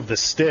to move the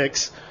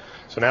sticks.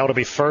 So now it'll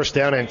be 1st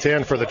down and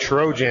 10 for the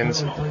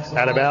Trojans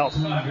at about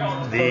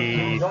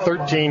the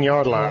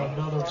 13-yard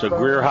line. So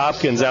Greer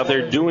Hopkins out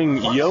there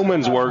doing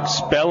yeoman's work,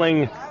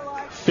 spelling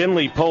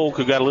Finley Polk,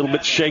 who got a little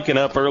bit shaken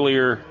up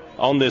earlier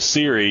on this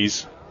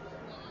series.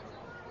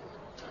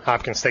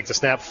 Hopkins takes the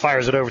snap,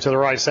 fires it over to the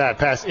right side.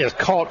 Pass is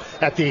caught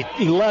at the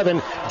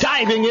 11,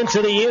 diving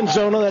into the end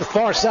zone on that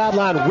far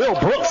sideline. Will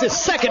Brooks, his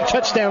 2nd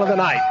touchdown of the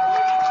night.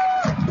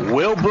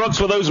 Will Brooks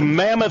with those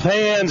mammoth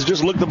hands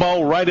just looked the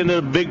ball right into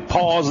the big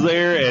paws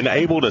there and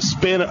able to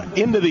spin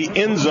into the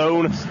end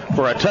zone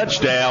for a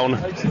touchdown.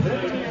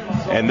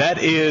 And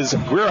that is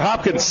Greer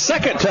Hopkins'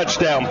 2nd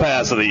touchdown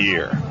pass of the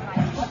year.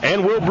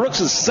 And Will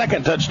Brooks'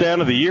 2nd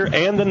touchdown of the year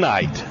and the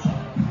night.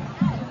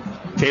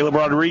 Caleb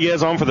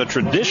Rodriguez on for the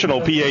traditional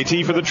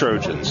PAT for the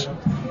Trojans.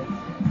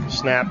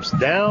 Snaps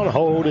down,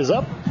 hold is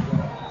up,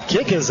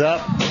 kick is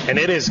up, and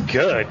it is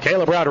good.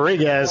 Caleb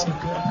Rodriguez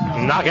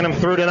knocking them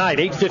through tonight.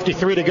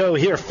 8:53 to go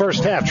here,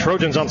 first half.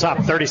 Trojans on top,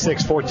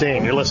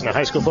 36-14. You're listening to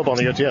High School Football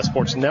on the OTS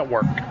Sports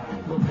Network.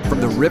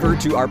 From the river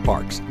to our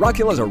parks, Rock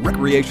Hill is a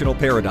recreational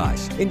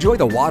paradise. Enjoy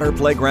the water,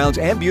 playgrounds,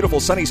 and beautiful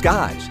sunny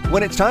skies.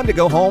 When it's time to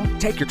go home,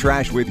 take your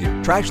trash with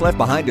you. Trash left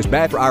behind is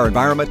bad for our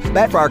environment,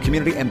 bad for our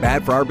community, and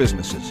bad for our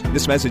businesses.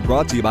 This message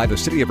brought to you by the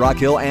City of Rock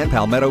Hill and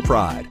Palmetto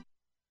Pride.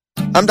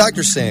 I'm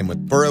Dr. Sam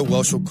with Burrow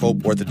Welshel Cope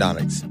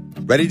Orthodontics.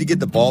 Ready to get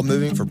the ball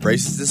moving for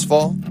braces this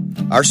fall?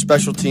 Our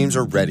special teams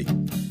are ready.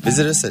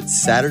 Visit us at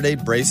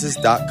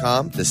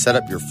SaturdayBraces.com to set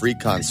up your free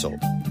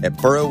consult. At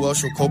Burrow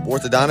Welshel Cope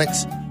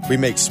Orthodontics, we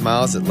make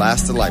smiles that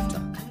last a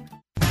lifetime.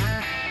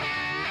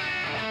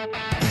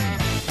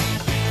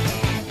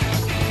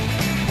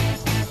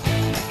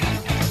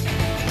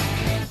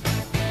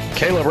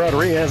 Caleb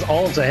Rodriguez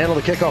on to handle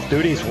the kickoff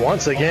duties.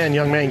 Once again,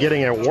 young man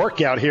getting a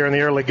workout here in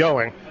the early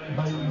going.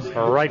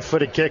 A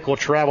right-footed kick will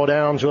travel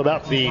down to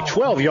about the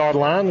 12-yard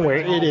line where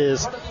it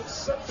is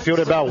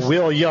Fielded by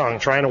Will Young,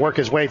 trying to work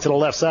his way to the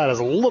left side. Has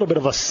a little bit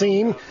of a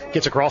seam.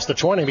 Gets across the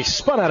 20. He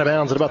spun out of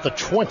bounds at about the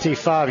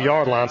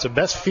 25-yard line. So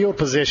best field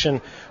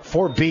position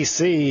for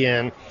BC.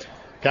 And,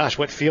 gosh,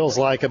 what feels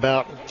like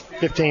about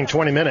 15,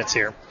 20 minutes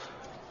here.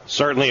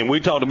 Certainly, and we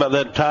talked about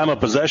that time of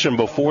possession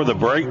before the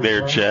break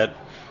there, Chet.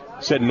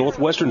 Said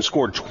Northwestern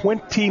scored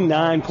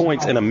 29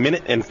 points in a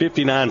minute and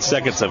 59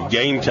 seconds of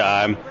game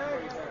time.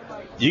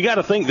 You got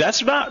to think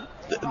that's not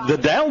the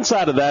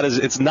downside of that is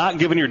it's not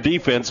giving your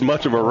defense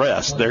much of a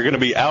rest. They're going to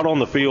be out on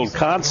the field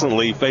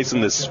constantly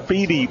facing this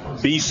speedy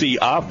BC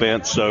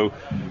offense. So,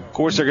 of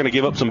course, they're going to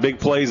give up some big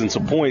plays and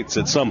some points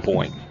at some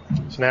point.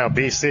 So now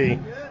BC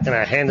going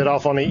to hand it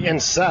off on the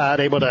inside,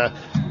 able to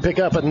pick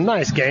up a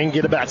nice gain,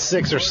 get about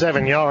 6 or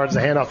 7 yards. The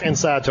handoff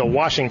inside to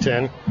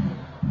Washington.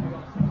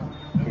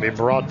 Be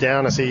brought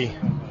down as he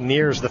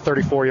nears the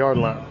 34-yard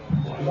line.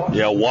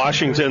 Yeah,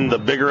 Washington, the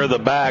bigger of the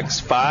backs,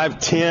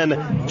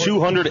 5'10",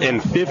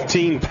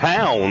 215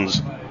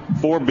 pounds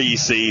for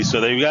BC.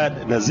 So they've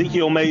got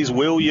Ezekiel Mays,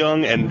 Will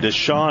Young, and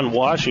Deshaun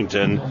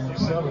Washington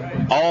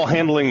all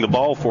handling the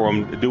ball for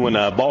them, doing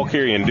ball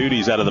carrying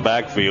duties out of the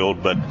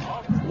backfield. But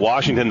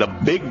Washington, the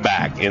big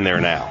back in there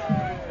now.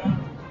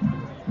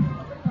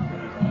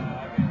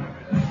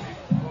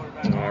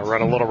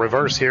 Run a little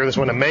reverse here. This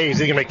one to Mays.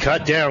 He's going to be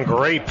cut down.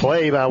 Great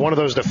play by one of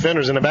those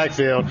defenders in the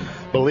backfield.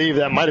 Believe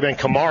that might have been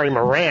Kamari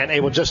Morant,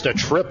 able just to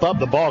trip up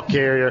the ball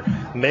carrier,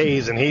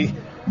 Mays, and he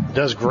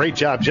does a great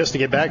job just to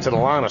get back to the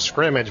line of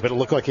scrimmage, but it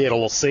looked like he had a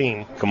little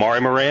seam. Kamari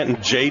Morant and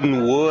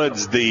Jaden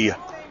Woods, the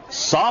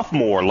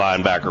sophomore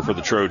linebacker for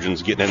the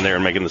Trojans, getting in there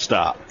and making the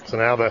stop. So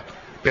now the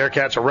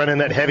Bearcats are running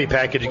that heavy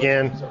package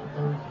again.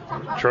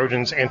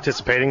 Trojans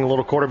anticipating a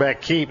little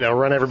quarterback keep. They'll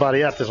run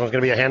everybody up. This one's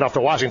going to be a handoff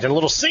to Washington. A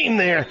little seam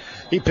there.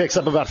 He picks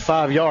up about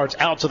 5 yards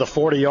out to the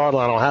 40-yard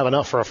line. Will have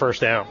enough for a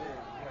first down.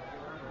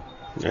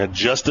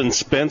 Justin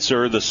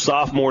Spencer, the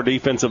sophomore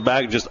defensive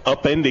back, just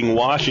upending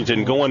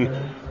Washington, going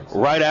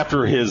right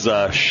after his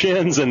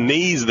shins and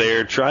knees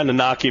there, trying to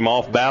knock him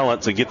off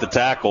balance and get the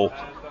tackle.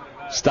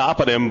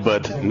 Stopping him,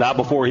 but not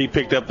before he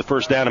picked up the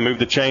first down and moved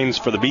the chains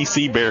for the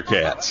BC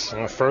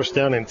Bearcats. First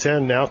down and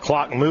 10 now.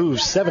 Clock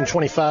moves.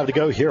 7:25 to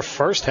go here,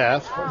 first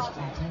half.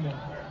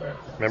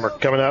 Remember,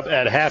 coming up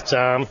at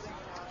halftime,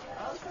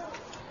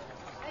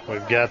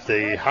 we've got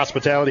the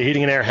Hospitality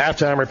Heating and Air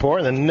halftime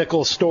report and the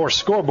Nichols Store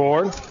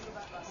scoreboard.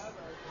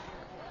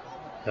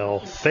 They'll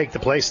fake the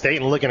play.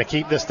 Staten looking to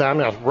keep this time.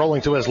 Now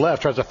rolling to his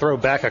left, tries to throw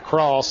back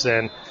across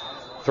and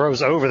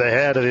throws over the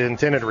head of the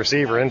intended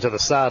receiver into the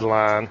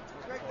sideline.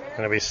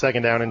 Going to be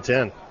second down and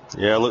 10.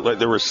 Yeah, it looked like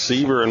the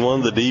receiver and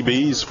one of the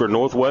DBs for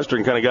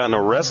Northwestern kind of got in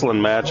a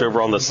wrestling match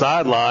over on the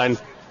sideline.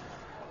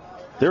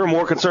 They were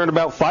more concerned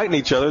about fighting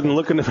each other than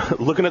looking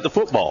at the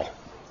football.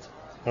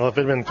 Well, if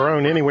it had been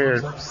thrown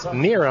anywhere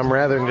near them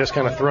rather than just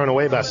kind of thrown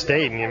away by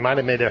Staten, you might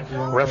have made a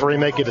referee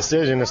make a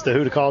decision as to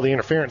who to call the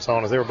interference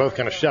on, as they were both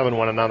kind of shoving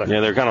one another.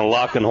 Yeah, they're kind of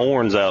locking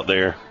horns out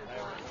there.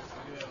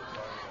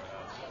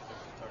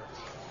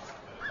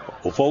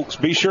 Well, folks,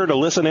 be sure to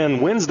listen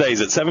in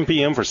Wednesdays at 7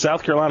 p.m. for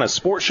South Carolina's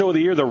Sports Show of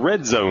the Year, The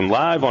Red Zone,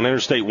 live on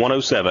Interstate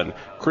 107.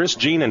 Chris,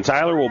 Gene, and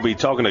Tyler will be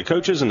talking to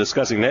coaches and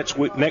discussing next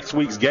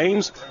week's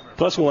games.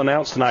 Plus, we'll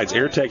announce tonight's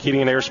AirTech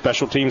Heating and Air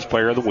Special Teams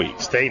Player of the Week.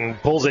 Staten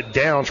pulls it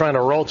down, trying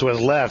to roll to his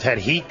left. Had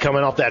heat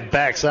coming off that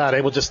backside,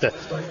 able just to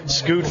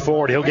scoot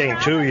forward. He'll gain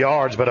 2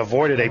 yards, but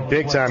avoided a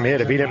big-time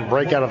hit. If he didn't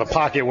break out of the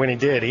pocket when he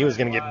did, he was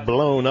going to get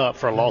blown up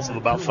for a loss of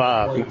about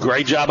 5.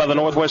 Great job by the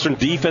Northwestern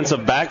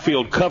defensive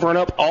backfield, covering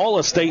up all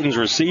of Staten's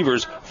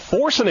receivers,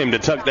 forcing him to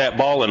tuck that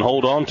ball and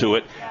hold on to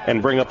it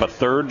and bring up a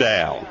third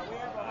down.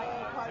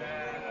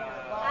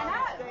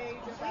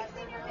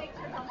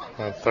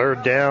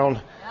 Third down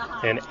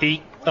and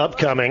 8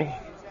 upcoming.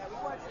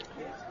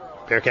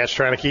 Bearcats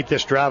trying to keep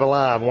this drive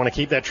alive. Want to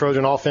keep that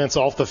Trojan offense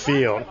off the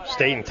field.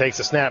 Staten takes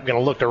a snap, going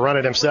to look to run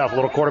it himself. A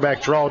little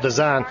quarterback draw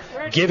design.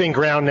 Giving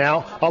ground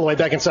now, all the way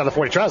back inside the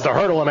 40. Tries to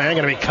hurdle him, and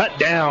going to be cut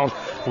down.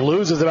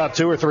 Loses about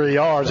 2 or 3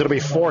 yards. It'll be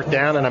fourth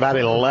down and about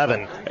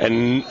 11.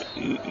 And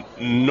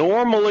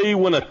normally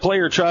when a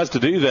player tries to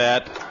do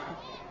that,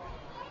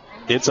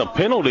 it's a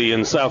penalty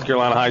in South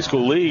Carolina High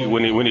School League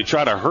when you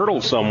try to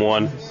hurdle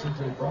someone.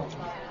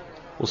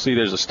 We'll see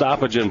there's a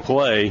stoppage in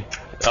play.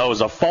 Oh, it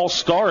was a false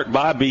start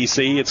by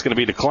BC. It's going to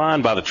be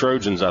declined by the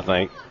Trojans, I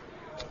think.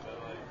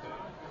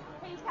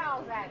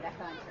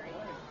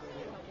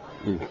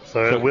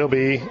 So it will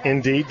be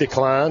indeed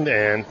declined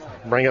and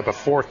bring up a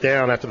fourth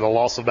down after the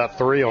loss of about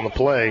 3 on the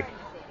play.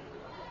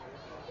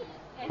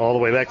 All the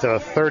way back to the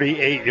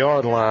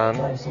 38-yard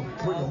line. So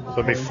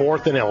it'll be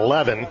 4th and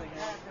 11.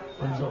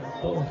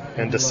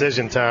 And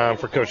decision time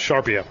for Coach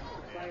Sharpia.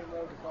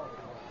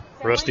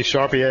 Rusty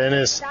Sharpia in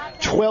his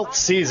 12th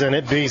season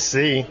at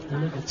BC.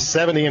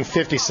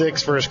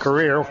 70-56 for his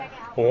career.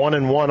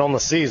 1-1 on the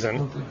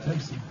season.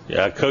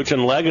 Yeah,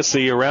 coaching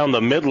legacy around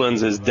the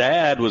Midlands. His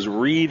dad was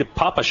Reed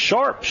Papa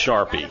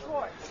Sharpie.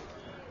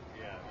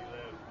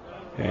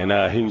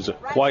 And he was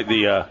quite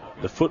the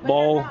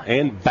football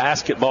and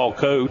basketball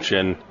coach.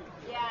 And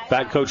in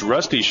fact, Coach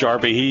Rusty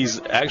Sharpie, he's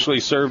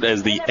actually served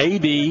as the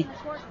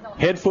AD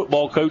head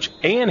football coach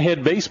and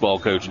head baseball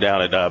coach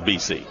down at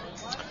BC.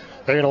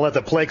 They're going to let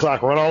the play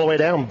clock run all the way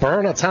down,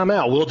 burn a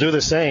timeout. We'll do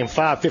the same.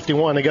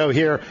 5:51 to go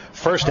here,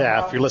 first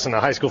half. You're listening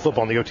to High School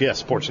Football on the OTS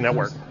Sports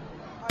Network.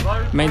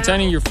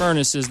 Maintaining your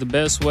furnace is the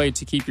best way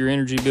to keep your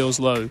energy bills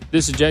low.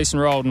 This is Jason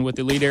Rawdon with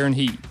Elite Air and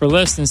Heat. For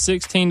less than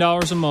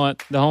 $16 a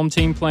month, the Home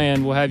Team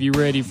Plan will have you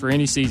ready for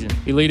any season.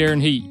 Elite Air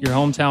and Heat, your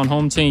hometown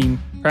home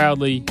team,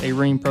 proudly a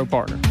Ream Pro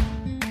partner.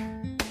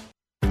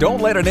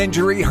 Don't let an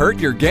injury hurt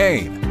your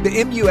game. The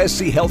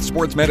MUSC Health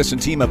Sports Medicine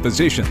team of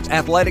physicians,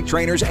 athletic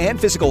trainers, and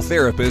physical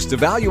therapists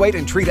evaluate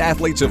and treat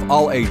athletes of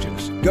all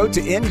ages. Go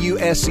to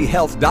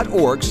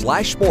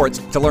muschealth.org/sports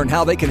to learn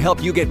how they can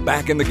help you get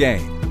back in the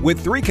game.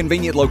 With 3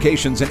 convenient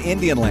locations in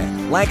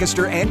Indianland,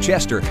 Lancaster, and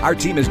Chester, our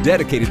team is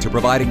dedicated to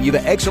providing you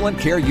the excellent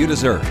care you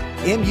deserve.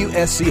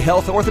 MUSC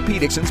Health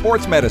Orthopedics and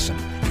Sports Medicine,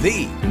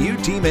 the new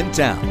team in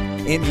town.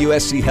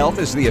 MUSC Health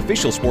is the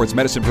official sports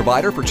medicine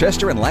provider for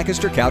Chester and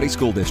Lancaster County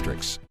School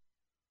Districts.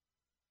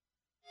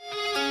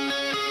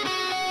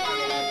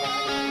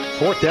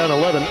 4th down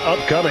 11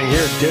 upcoming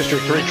here.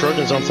 District 3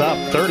 Trojans on top,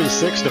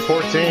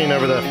 36-14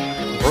 over the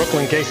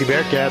Brookland Cayce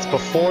Bearcats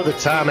before the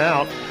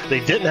timeout. They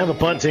didn't have a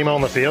punt team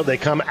on the field. They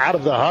come out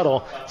of the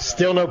huddle.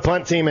 Still no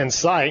punt team in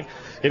sight.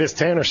 It is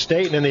Tanner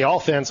Staten in the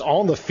offense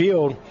on the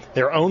field,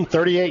 their own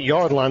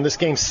 38-yard line. This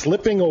game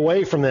slipping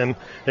away from them.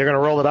 They're going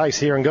to roll the dice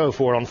here and go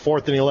for it on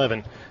 4th and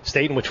 11.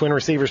 Staten with twin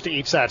receivers to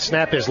each side.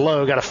 Snap is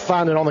low. Got to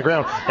find it on the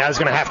ground. Now he's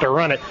going to have to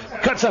run it.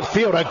 Cuts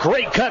upfield. A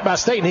great cut by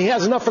Staten. He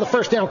has enough for the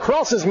first down.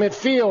 Crosses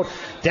midfield.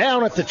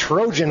 Down at the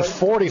Trojan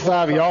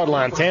 45-yard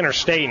line. Tanner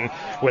Staten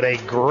with a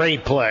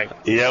great play.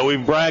 Yeah,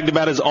 we've bragged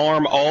about his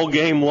arm all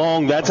game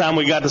long. That time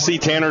we got to see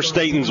Tanner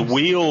Staten's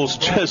wheels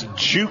just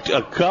juked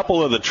a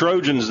couple of the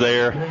Trojans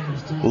there.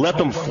 Left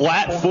them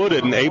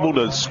flat-footed and able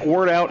to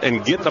squirt out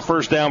and get the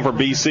first down for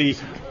BC.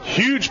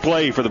 Huge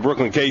play for the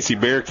Brookland Cayce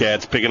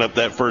Bearcats picking up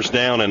that first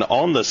down. And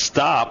on the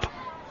stop,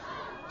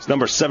 it's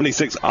number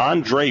 76,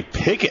 Andre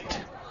Pickett,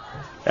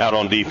 out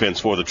on defense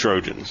for the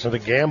Trojans. So the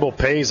gamble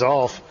pays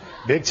off.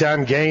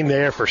 Big-time gain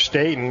there for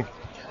Staten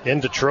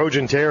into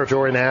Trojan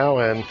territory now.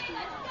 And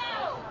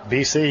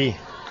BC,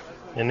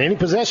 in any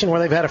possession where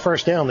they've had a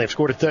first down, they've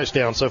scored a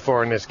touchdown so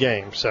far in this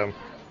game. So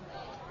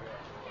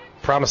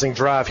promising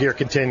drive here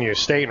continues.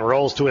 Staten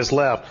rolls to his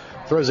left,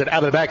 throws it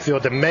out of the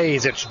backfield to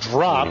Mays. It's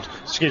dropped.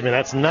 Excuse me,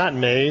 that's not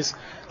Mays.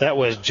 That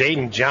was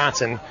Jaden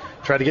Johnson.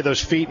 Tried to get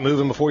those feet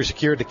moving before he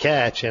secured the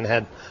catch and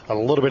had a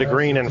little bit of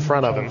green in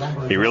front of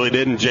him. He really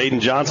didn't. Jaden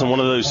Johnson, one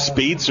of those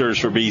speedsters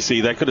for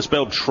BC. That could have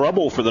spelled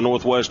trouble for the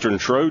Northwestern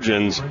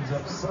Trojans.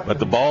 But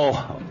the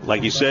ball,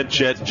 like you said,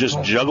 Chet,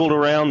 just juggled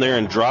around there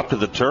and dropped to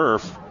the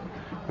turf.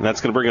 And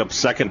that's going to bring up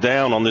second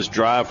down on this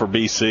drive for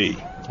BC.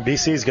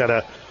 BC's got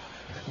a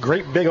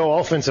great big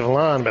old offensive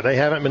line, but they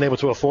haven't been able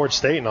to afford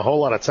Staten a whole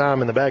lot of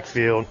time in the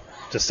backfield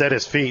to set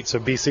his feet. So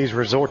BC's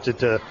resorted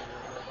to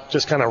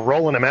just kind of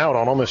rolling him out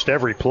on almost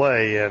every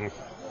play, and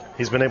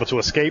he's been able to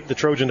escape the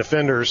Trojan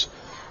defenders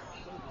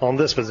on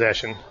this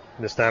possession.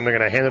 This time they're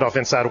going to hand it off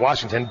inside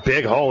Washington.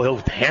 Big hole. He'll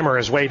hammer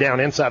his way down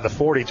inside the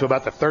 40 to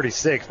about the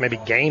 36, maybe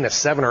gain a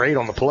 7 or 8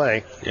 on the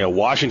play. Yeah,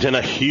 Washington,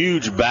 a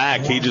huge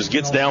back. He just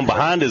gets down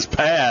behind his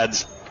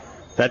pads.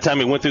 That time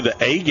he went through the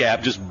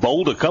A-gap, just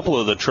bowled a couple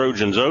of the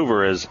Trojans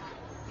over as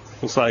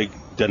looks like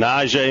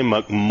Denaje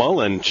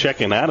McMullen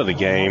checking out of the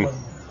game.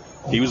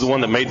 He was the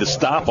one that made the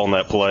stop on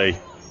that play.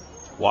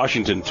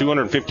 Washington,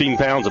 215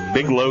 pounds, a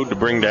big load to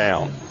bring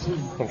down.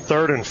 On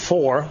 3rd and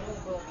 4.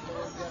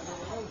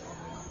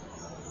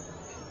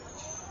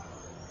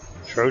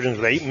 Trojans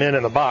with 8 men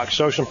in the box.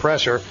 Show some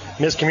pressure.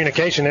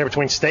 Miscommunication there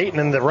between Staten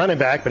and the running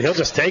back, but he'll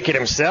just take it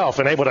himself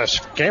and able to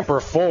scamper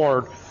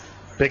forward.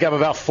 Pick up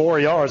about 4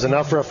 yards,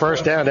 enough for a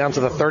first down to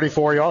the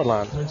 34-yard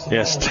line.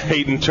 Yeah,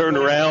 Staten turned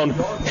around,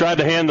 tried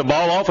to hand the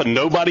ball off, and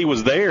nobody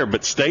was there.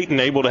 But Staten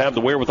able to have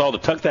the wherewithal to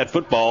tuck that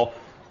football,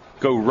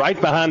 go right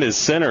behind his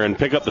center, and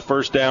pick up the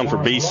first down for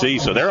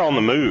BC. So they're on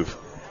the move.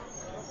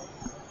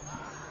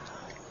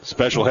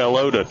 Special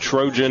hello to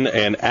Trojan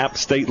and App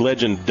State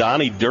legend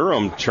Donnie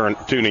Durham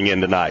tuning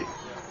in tonight.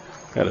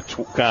 Got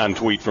a kind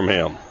tweet from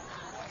him.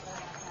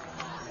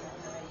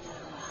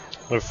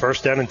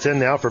 First down and 10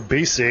 now for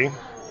BC.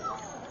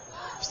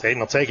 Staten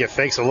will take it,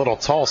 fakes a little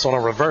toss on a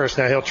reverse.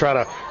 Now he'll try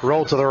to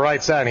roll to the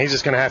right side, and he's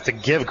just going to have to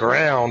give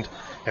ground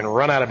and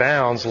run out of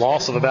bounds.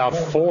 Loss of about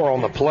 4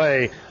 on the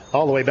play,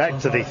 all the way back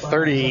to the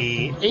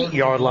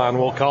 38-yard line,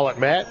 we'll call it,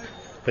 Matt.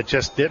 But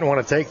just didn't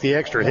want to take the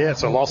extra hit,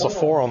 so loss of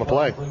 4 on the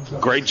play.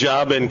 Great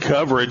job in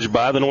coverage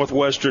by the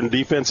Northwestern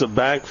defensive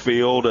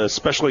backfield,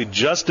 especially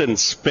Justin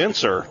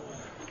Spencer,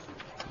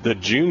 the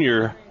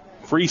junior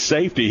free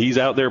safety. He's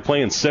out there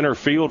playing center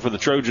field for the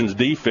Trojans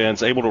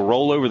defense, able to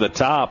roll over the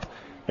top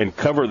and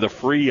cover the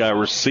free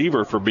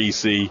receiver for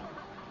BC,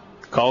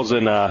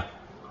 causing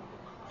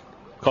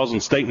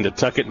Staten to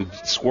tuck it and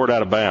squirt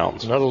out of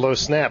bounds. Another low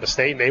snap.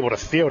 Staten able to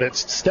field it.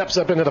 Steps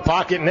up into the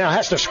pocket and now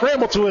has to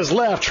scramble to his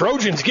left.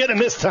 Trojans get him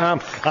this time.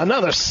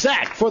 Another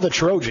sack for the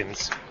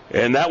Trojans.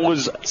 And that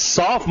was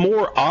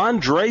sophomore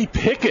Andre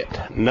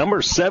Pickett,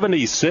 number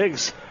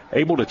 76.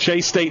 able to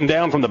chase Staten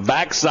down from the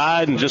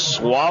backside and just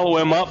swallow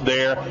him up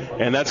there.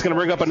 And that's going to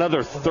bring up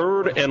another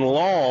 3rd and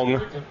long,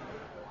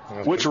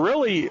 which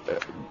really,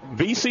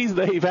 BC's,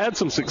 they've had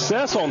some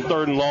success on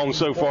 3rd and long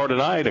so far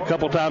tonight. A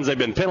couple times they've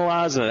been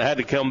penalized and it had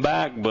to come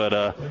back, but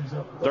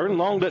 3rd and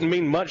long doesn't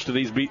mean much to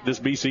this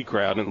BC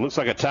crowd. And it looks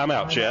like a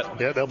timeout, Chet.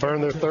 Yeah, they'll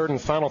burn their 3rd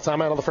and final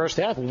timeout of the first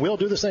half. We'll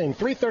do the same.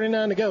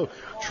 3:39 to go.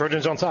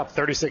 Trojans on top,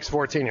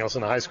 36-14. You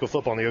listen to high school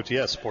football on the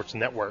OTS Sports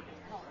Network.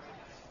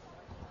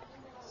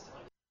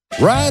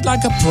 Ride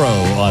like a pro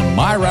on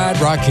My Ride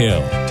Rock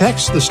Hill.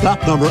 Text the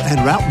stop number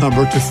and route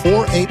number to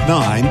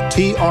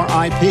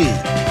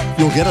 489-TRIP.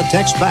 You'll get a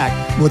text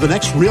back with the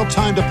next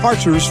real-time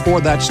departures for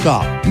that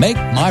stop. Make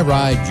My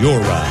Ride your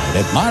ride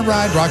at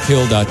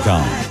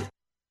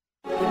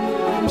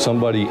myriderockhill.com.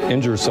 Somebody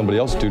injures somebody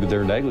else due to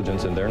their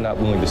negligence and they're not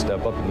willing to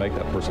step up and make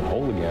that person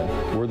whole again,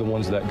 we're the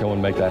ones that go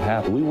and make that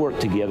happen. We work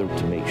together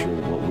to make sure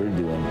that what we're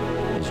doing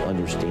is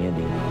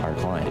understanding our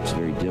client. It's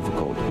very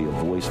difficult to be a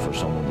voice for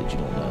someone that you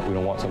don't know. We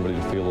don't want somebody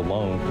to feel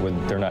alone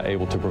when they're not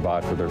able to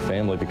provide for their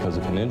family because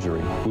of an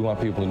injury. We want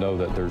people to know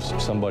that there's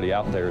somebody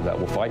out there that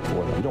will fight for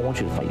them. We don't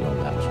want you to fight your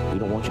own battles. We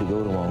don't want you to go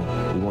it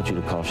alone. We want you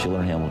to call Schiller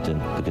and Hamilton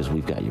because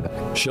we've got your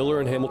back. Schiller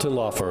and Hamilton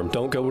Law Firm.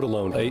 Don't go it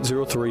alone.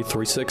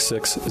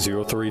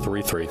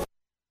 803-366-0333.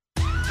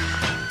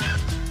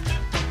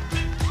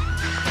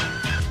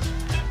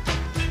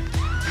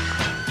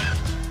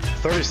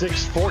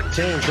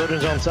 36-14,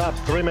 Trojans on top,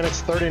 3 minutes,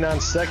 39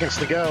 seconds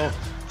to go.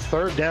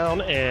 3rd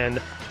down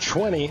and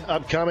 20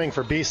 upcoming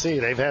for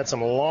BC. They've had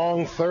some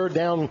long 3rd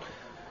down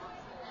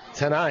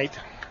tonight.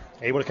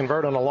 Able to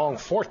convert on a long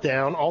 4th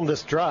down on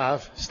this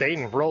drive.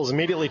 Staten rolls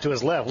immediately to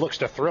his left, looks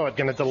to throw it,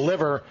 going to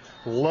deliver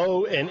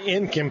low and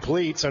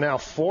incomplete. So now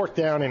 4th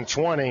down and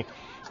 20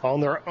 on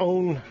their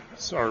own, on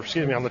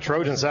the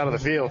Trojan side of the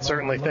field.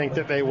 Certainly think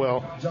that they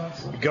will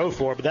go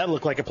for it, but that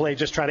looked like a play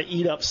just try to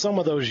eat up some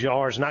of those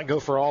yards, not go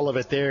for all of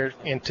it there,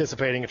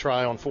 anticipating a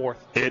try on 4th.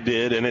 It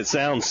did, and it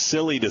sounds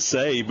silly to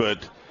say, but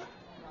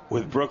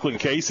with Brookland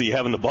Cayce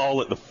having the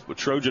ball at the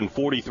Trojan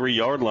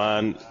 43-yard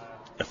line,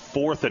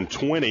 4th and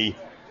 20,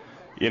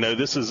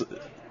 this is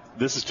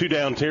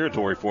 2-down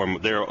territory for them.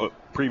 They're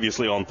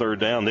previously on 3rd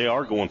down. They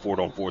are going for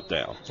it on 4th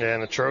down.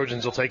 And the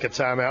Trojans will take a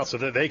timeout so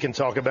that they can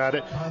talk about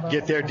it,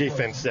 get their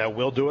defense down.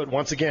 We'll do it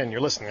once again.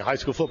 You're listening to high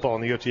school football on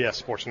the OTS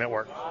Sports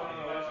Network.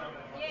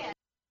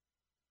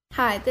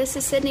 Hi, this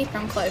is Sydney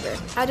from Clover.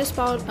 I just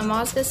bought a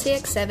Mazda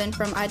CX-7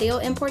 from Ideal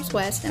Imports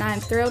West, and I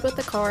am thrilled with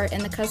the car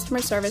and the customer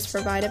service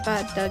provided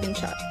by Doug and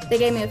Chuck. They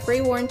gave me a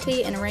free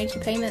warranty and arranged a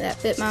payment that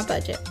fit my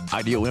budget.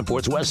 Ideal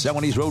Imports West,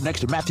 70s Road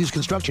next to Matthews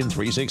Construction,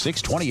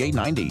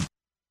 366-2890.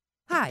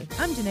 Hi,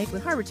 I'm Janae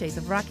with Harbor Chase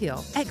of Rock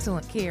Hill.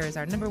 Excellent care is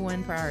our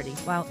 #1 priority,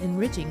 while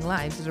enriching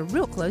lives is a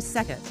real close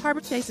second.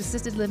 Harbor Chase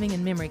Assisted Living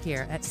and Memory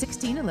Care at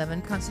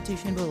 1611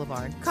 Constitution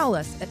Boulevard. Call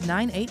us at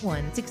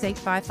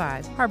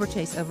 981-6855. Harbor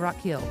Chase of Rock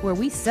Hill, where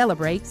we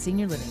celebrate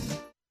senior living.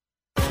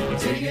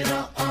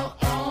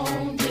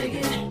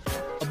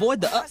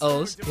 Avoid the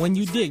uh-ohs when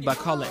you dig by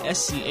calling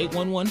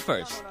SC811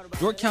 first.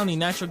 York County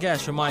Natural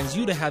Gas reminds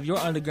you to have your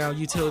underground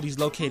utilities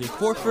located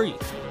for free.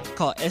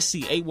 Call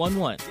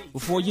SC811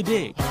 before you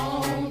dig.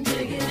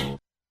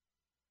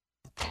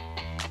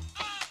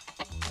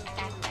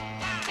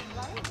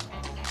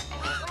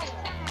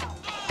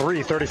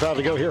 3:35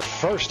 to go here,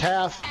 first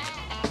half.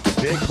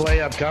 Big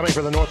play upcoming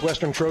for the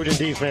Northwestern Trojan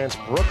defense.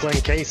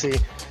 Brookland Cayce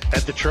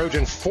at the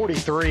Trojan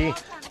 43,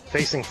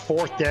 facing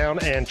 4th down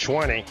and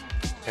 20.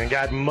 And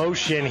got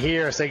motion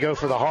here as they go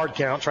for the hard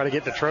count, try to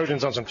get the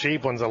Trojans on some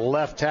cheap ones. The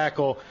left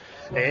tackle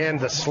and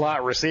the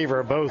slot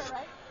receiver both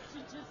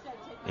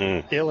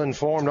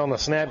ill-informed on the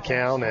snap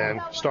count and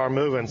start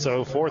moving.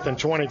 So 4th and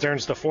 20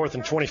 turns to 4th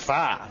and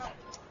 25.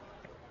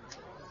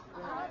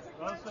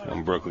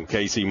 And Brookland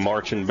Cayce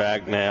marching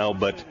back now,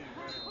 but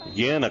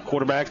again, a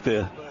quarterback,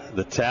 the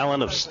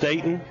talent of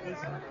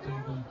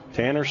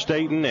Tanner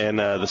Staten, and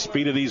the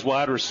speed of these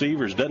wide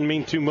receivers doesn't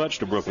mean too much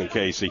to Brookland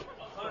Cayce.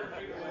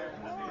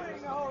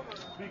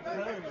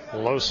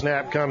 Low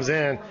snap comes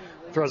in,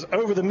 throws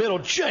over the middle,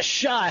 just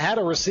shy, had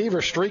a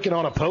receiver streaking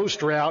on a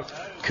post route,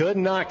 could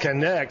not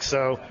connect,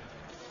 so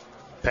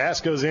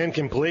pass goes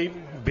incomplete.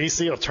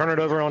 BC will turn it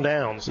over on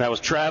downs. That was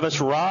Travis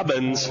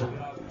Robbins,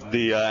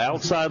 the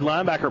outside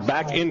linebacker,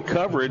 back in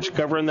coverage,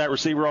 covering that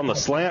receiver on the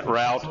slant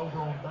route.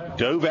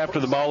 Dove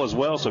after the ball as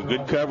well, so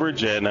good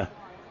coverage and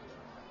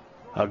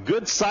a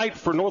good sight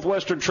for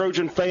Northwestern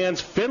Trojan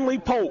fans. Finley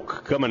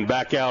Polk coming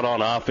back out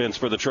on offense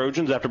for the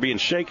Trojans after being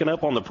shaken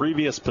up on the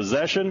previous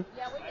possession,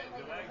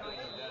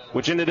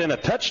 which ended in a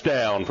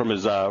touchdown from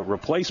his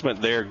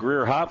replacement there,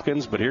 Greer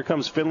Hopkins. But here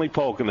comes Finley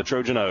Polk in the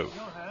Trojan O.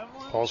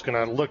 Polk's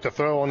going to look to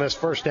throw on this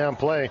first down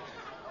play.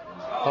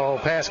 Oh,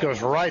 pass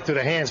goes right through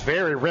the hands.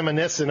 Very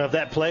reminiscent of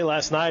that play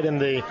last night in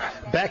the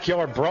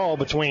backyard brawl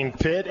between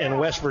Pitt and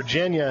West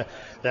Virginia.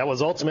 That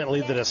was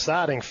ultimately the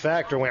deciding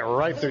factor. Went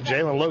right through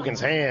Jalen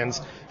Logan's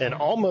hands and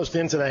almost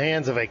into the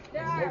hands of a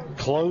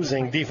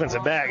closing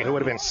defensive back who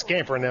would have been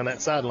scampering down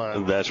that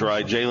sideline. That's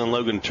right. Jalen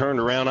Logan turned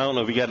around. I don't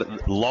know if he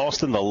got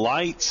lost in the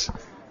lights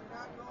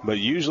but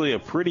usually a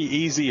pretty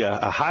easy,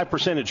 a high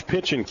percentage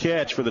pitch and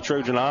catch for the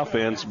Trojan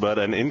offense, but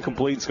an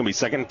incomplete. It's going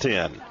to be 2nd and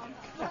 10.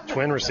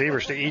 Twin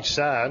receivers to each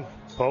side.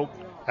 Polk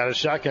out of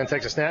shotgun,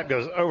 takes a snap,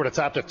 goes over the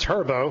top to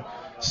Turbo,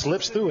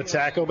 slips through a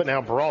tackle, but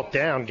now brought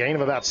down. Gain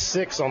of about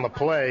 6 on the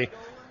play.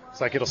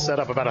 Looks like it'll set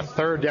up about a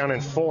 3rd down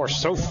and 4.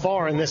 So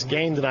far in this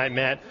game tonight,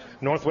 Matt,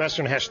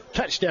 Northwestern has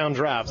touchdown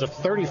drives of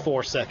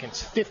 34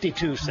 seconds,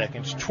 52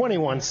 seconds,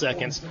 21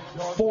 seconds,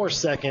 4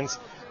 seconds,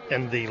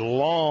 and the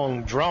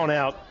long,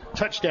 drawn-out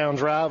touchdown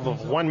drive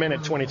of 1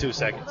 minute, 22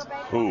 seconds.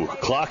 Ooh,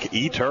 clock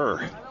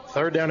eater.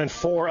 3rd down and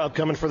 4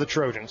 upcoming for the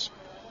Trojans.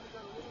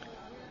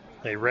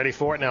 They ready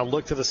for it. Now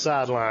look to the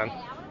sideline.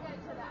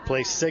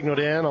 Play signaled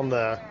in on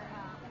the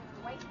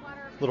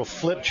little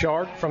flip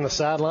chart from the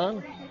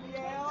sideline.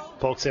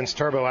 Polk sends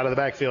Turbo out of the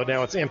backfield.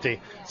 Now it's empty.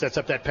 Sets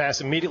up that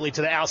pass immediately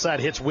to the outside.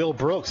 Hits Will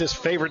Brooks, his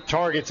favorite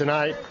target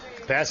tonight.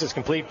 Pass is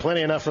complete.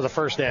 Plenty enough for the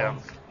 1st down.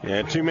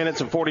 Yeah, 2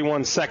 minutes and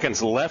 41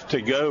 seconds left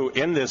to go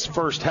in this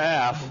first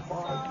half.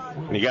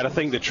 And you got to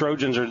think the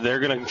Trojans they're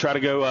going to try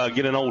to go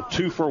get an old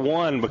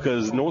 2-for-1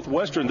 because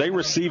Northwestern, they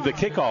received the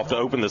kickoff to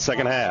open the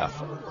second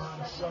half.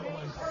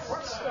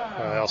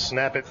 They'll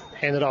snap it,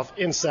 hand it off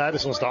inside.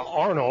 This one's to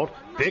Arnold.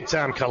 Big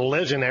time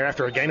collision there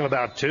after a gain of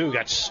about 2.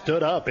 Got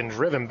stood up and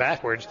driven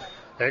backwards.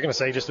 They're going to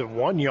say just a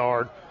 1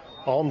 yard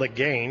on the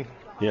gain.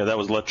 Yeah, that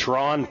was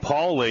Latron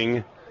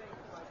Pauling,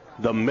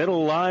 the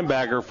middle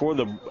linebacker for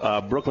the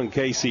Brookland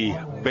Cayce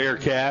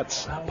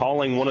Bearcats.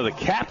 Pauling, one of the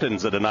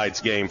captains of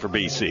tonight's game for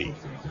BC.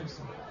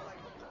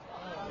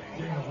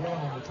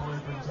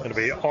 It'll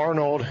be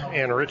Arnold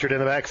and Richard in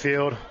the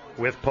backfield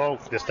with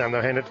Polk. This time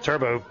they'll hand it to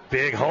Turbo.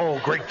 Big hole,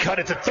 great cut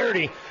at the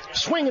 30.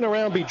 Swinging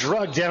around, be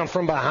drugged down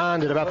from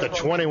behind at about the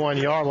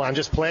 21-yard line.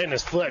 Just planting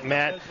his foot,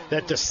 Matt.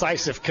 That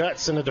decisive cut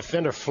sent a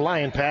defender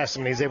flying past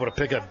him, and he's able to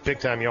pick up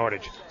big-time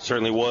yardage.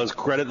 Certainly was.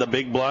 Credit the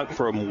big block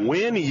from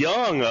Wynn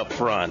Young up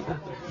front,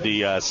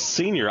 the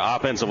senior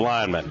offensive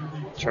lineman.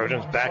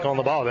 Trojans back on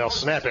the ball. They'll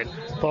snap it.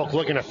 Polk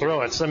looking to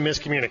throw it. Some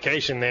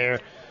miscommunication there.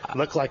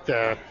 Looked like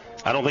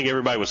I don't think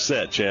everybody was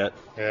set, Chet.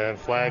 And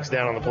flags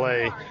down on the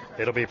play.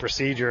 It'll be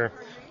procedure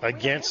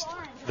against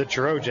the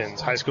Trojans.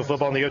 High school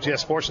football on the OTS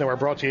Sports Network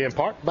brought to you in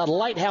part by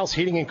Lighthouse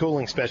Heating and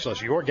Cooling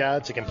Specialists, your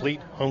guide to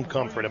complete home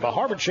comfort. And by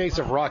Harvard Chase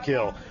of Rock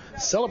Hill,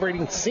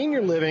 celebrating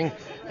senior living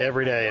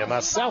every day. And by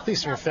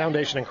Southeastern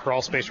Foundation and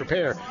Crawl Space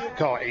Repair.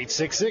 Call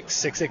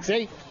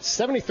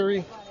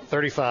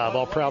 866-668-7335.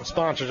 All proud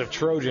sponsors of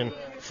Trojan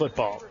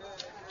football.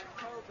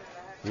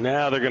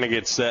 Now they're going to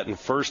get set in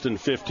 1st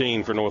and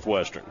 15 for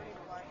Northwestern.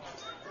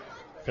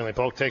 Finley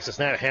Polk takes a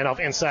snap, handoff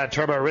inside.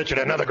 Turbo Richard,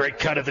 another great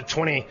cut at the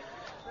 20.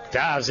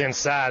 Dives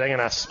inside. They're going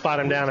to spot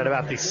him down at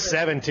about the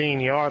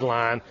 17-yard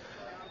line.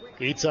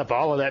 Eats up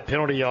all of that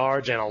penalty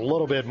yards and a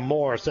little bit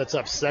more. Sets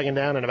up 2nd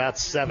down and about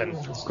 7.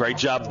 Great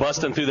job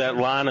busting through that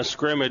line of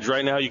scrimmage.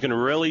 Right now you can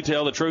really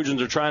tell the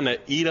Trojans are trying to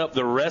eat up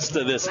the rest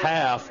of this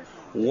half.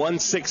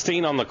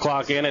 1:16 on the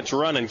clock, and it's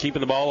running,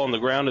 keeping the ball on the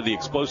ground to the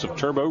explosive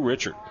Turbo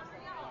Richard.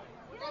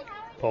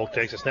 Polk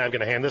takes a snap, going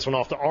to hand this one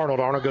off to Arnold.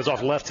 Arnold goes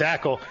off left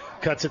tackle,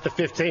 cuts at the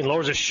 15,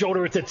 lowers his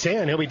shoulder at the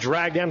 10. He'll be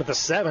dragged down at the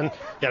 7.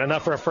 Got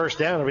enough for a 1st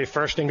down. It'll be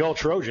 1st and goal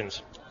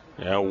Trojans.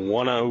 Yeah,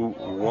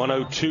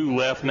 1:02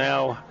 left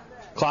now.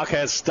 Clock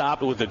has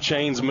stopped with the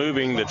chains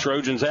moving. The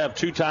Trojans have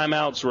 2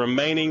 timeouts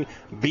remaining.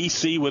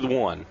 BC with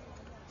 1.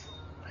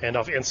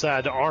 Handoff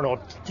inside to Arnold.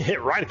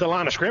 Hit right at the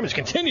line of scrimmage.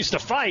 Continues to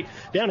fight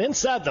down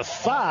inside the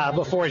 5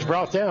 before he's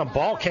brought down.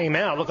 Ball came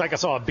out. Looked like I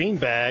saw a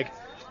beanbag.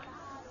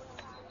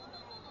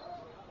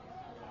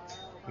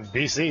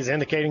 BC's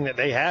indicating that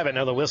they have it.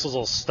 Now the whistles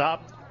will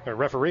stop, or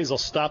referees will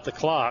stop the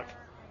clock.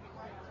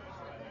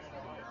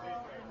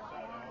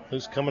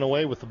 Who's coming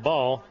away with the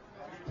ball?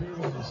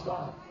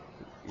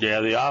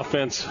 Yeah, the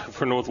offense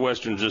for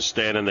Northwestern just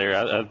standing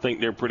there. I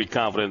think they're pretty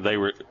confident they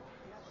were.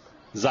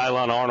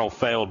 Xylon Arnold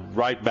failed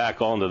right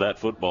back onto that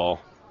football.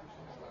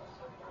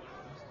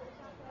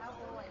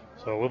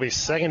 So it will be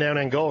 2nd down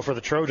and goal for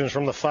the Trojans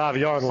from the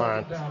 5-yard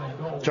line.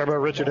 Turbo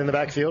Richard in the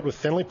backfield with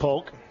Finley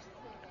Polk.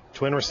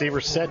 Twin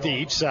receivers set to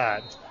each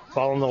side.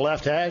 Ball on the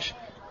left hash.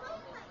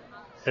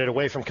 Headed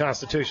away from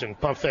Constitution.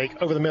 Pump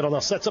fake over the middle. Now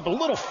sets up a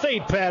little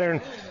fade pattern.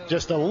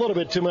 Just a little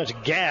bit too much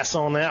gas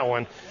on that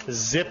one.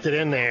 Zipped it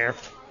in there.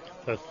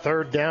 The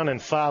 3rd down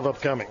and 5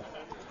 upcoming.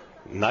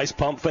 Nice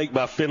pump fake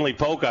by Finley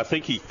Polk. I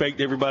think he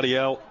faked everybody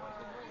out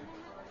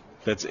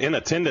that's in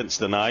attendance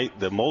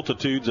tonight. The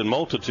multitudes and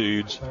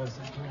multitudes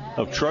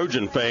of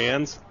Trojan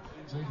fans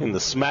and the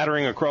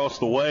smattering across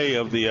the way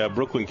of the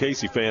Brookland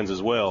Cayce fans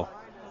as well.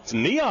 It's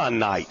neon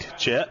night,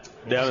 Chet,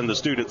 down in the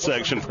student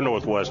section for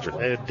Northwestern.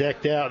 They're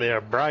decked out. They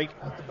are bright.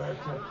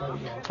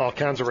 All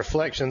kinds of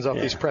reflections off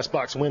these press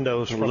box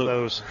windows from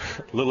those.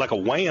 Look like a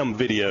Wham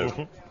video.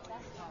 Mm-hmm.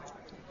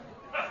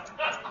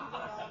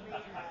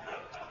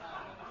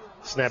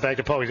 Snap back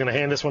to Polk. He's going to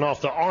hand this one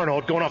off to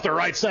Arnold. Going off the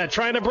right side,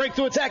 trying to break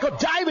through a tackle.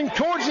 Diving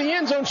towards the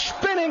end zone,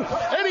 spinning,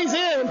 and he's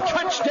in.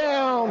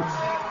 Touchdown,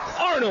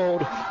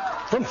 Arnold.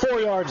 From 4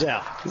 yards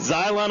out.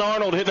 Xylon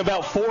Arnold hitting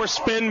about 4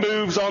 spin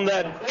moves on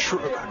that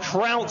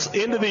trounce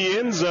into the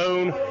end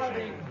zone.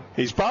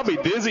 He's probably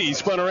dizzy. He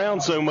spun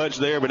around so much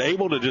there, but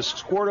able to just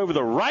squirt over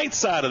the right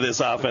side of this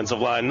offensive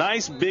line.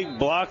 Nice big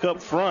block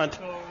up front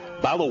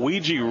by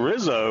Luigi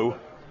Rizzo,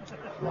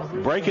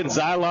 breaking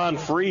Xylon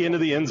free into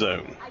the end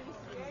zone.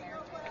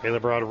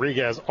 Caleb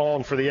Rodriguez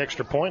on for the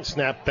extra point.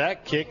 Snap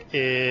back. Kick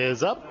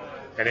is up,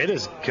 and it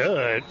is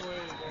good.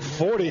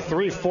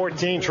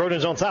 43-14.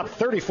 Trojans on top.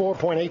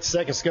 34.8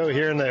 seconds to go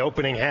here in the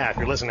opening half.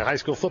 You're listening to high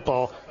school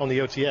football on the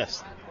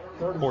OTS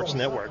Sports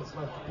Network.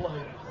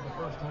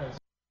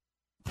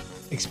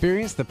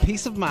 Experience the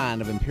peace of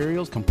mind of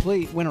Imperial's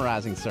complete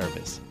winterizing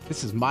service.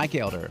 This is Mike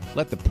Elder.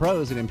 Let the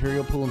pros at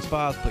Imperial Pool &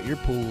 Spas put your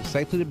pool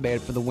safely to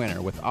bed for the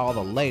winter with all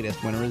the latest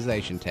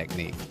winterization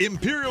techniques.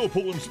 Imperial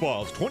Pool &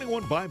 Spas,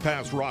 21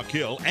 Bypass Rock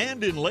Hill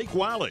and in Lake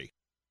Wiley.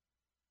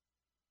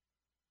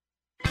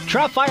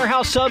 Try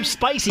Firehouse Sub's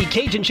Spicy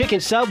Cajun Chicken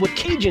Sub with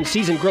Cajun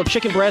seasoned grilled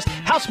chicken breast,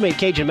 house-made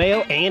Cajun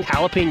mayo, and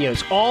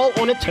jalapenos, all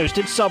on a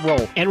toasted sub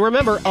roll. And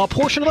remember, a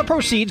portion of the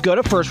proceeds go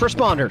to first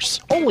responders.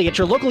 Only at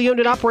your locally owned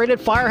and operated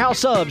Firehouse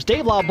Subs,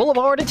 Dave Law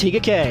Boulevard in Tega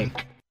Cay.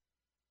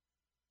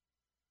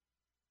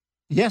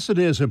 Yes, it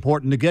is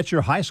important to get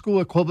your high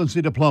school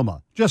equivalency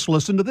diploma. Just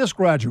listen to this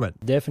graduate.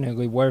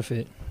 Definitely worth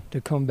it to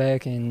come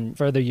back and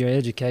further your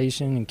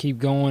education and keep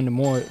going.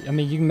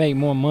 You can make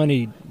more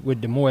money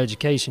with the more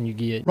education you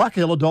get. Rock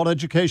Hill Adult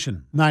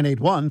Education,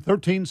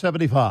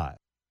 981-1375.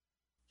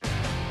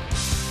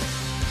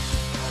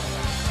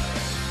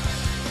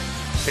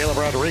 Caleb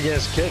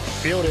Rodriguez kick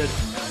fielded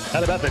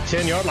at about the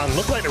 10-yard line.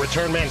 Looked like the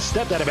return man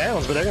stepped out of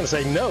bounds, but they're going to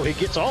say no. He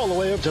gets all the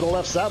way up to the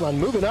left sideline,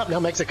 moving up, now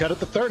makes a cut at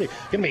the 30.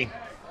 Going to be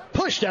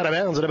pushed out of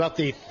bounds at about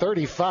the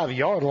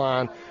 35-yard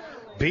line.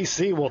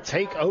 BC will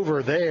take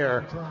over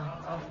there,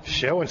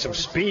 showing some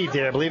speed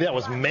there. I believe that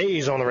was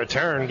Mays on the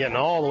return, getting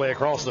all the way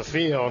across the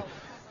field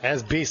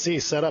as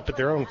BC set up at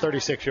their own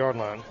 36-yard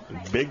line.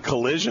 Big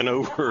collision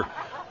over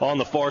on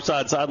the far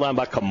sideline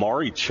by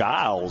Kamari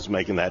Childs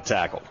making that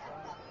tackle.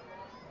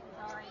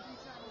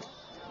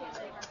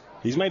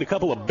 He's made a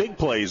couple of big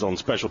plays on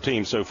special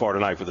teams so far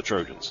tonight for the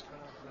Trojans.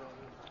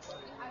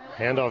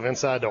 Handoff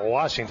inside to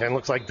Washington.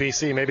 Looks like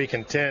BC may be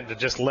content to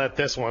just let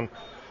this one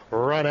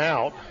run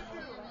out.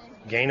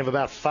 Gain of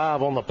about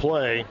 5 on the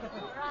play.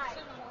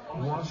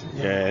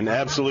 Yeah, and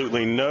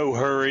absolutely no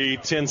hurry.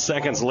 10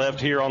 seconds left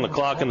here on the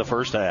clock in the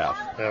first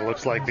half. It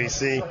looks like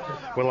BC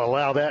will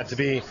allow that to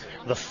be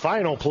the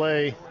final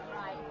play.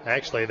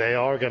 Actually, they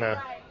are going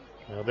to,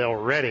 they'll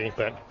ready,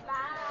 but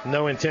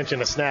no intention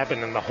of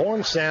snapping. And the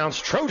horn sounds.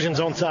 Trojans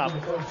on top.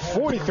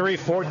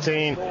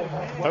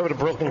 43-14 over the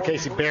Brookland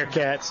Cayce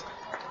Bearcats.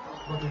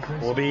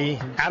 We'll be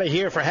out of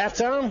here for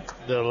halftime.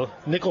 The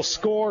Nickel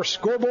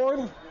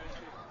scoreboard.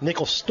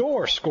 Nickel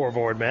Store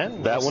scoreboard,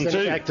 man. That one,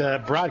 too. Back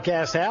to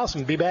Broadcast House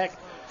and be back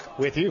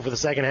with you for the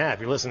second half.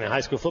 You're listening to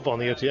high school football on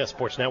the OTS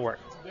Sports Network.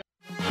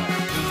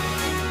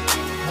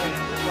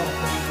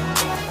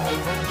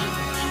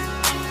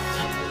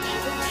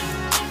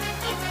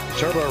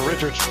 Turbo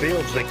Richards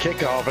fields the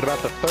kickoff at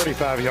about the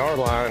 35-yard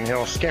line.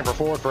 He'll scamper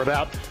forward for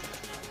about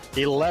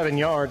 11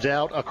 yards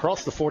out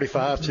across the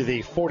 45 to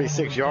the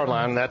 46-yard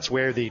line. That's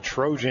where the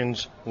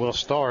Trojans will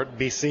start.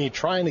 BC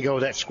trying to go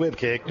with that squib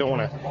kick. Don't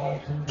want to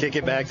kick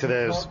it back to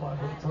those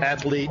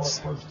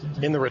athletes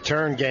in the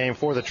return game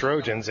for the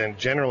Trojans, and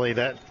generally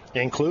that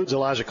includes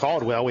Elijah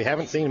Caldwell. We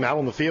haven't seen him out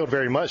on the field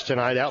very much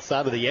tonight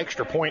outside of the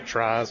extra point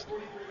tries.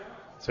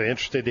 So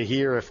interested to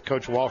hear if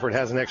Coach Walford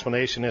has an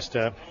explanation as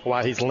to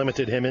why he's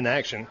limited him in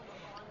action.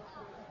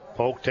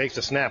 Polk takes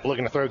the snap,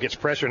 looking to throw, gets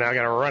pressure, now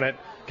going to run it.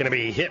 Going to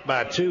be hit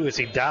by 2 as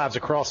he dives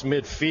across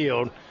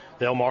midfield.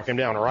 They'll mark him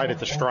down right at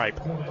the stripe.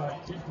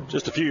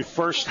 Just a few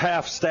first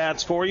half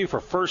stats for you for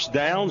first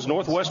downs.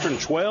 Northwestern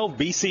 12,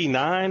 BC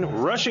 9.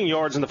 Rushing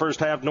yards in the first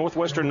half,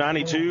 Northwestern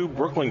 92,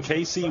 Brookland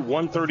Cayce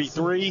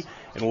 133.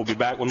 And we'll be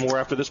back with more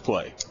after this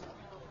play.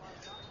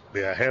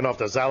 Yeah, handoff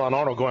to Xylon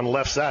Arnold going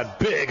left side.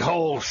 Big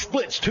hole,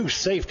 splits 2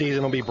 safeties,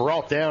 and will be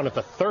brought down at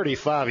the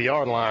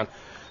 35-yard line.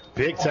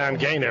 Big time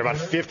gain there, about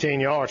 15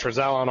 yards for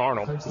Xylon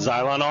Arnold.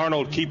 Xylon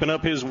Arnold keeping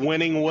up his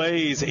winning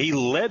ways. He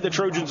led the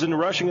Trojans in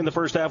rushing in the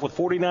first half with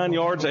 49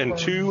 yards and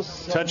 2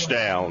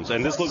 touchdowns.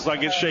 And this looks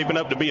like it's shaping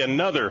up to be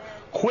another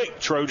quick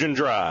Trojan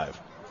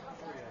drive.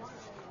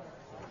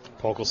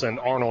 Polk will send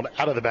Arnold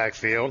out of the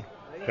backfield.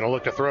 Going to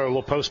look to throw a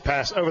little post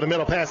pass over the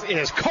middle pass. It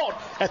is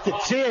caught at the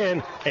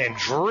 10 and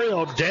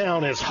drilled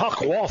down as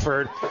Huck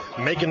Walford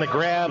making the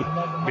grab.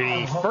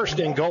 The first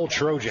and goal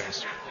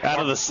Trojans.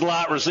 Out of the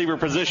slot receiver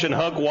position,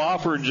 Huck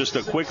Walford just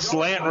a quick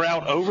slant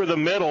route over the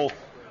middle.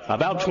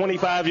 About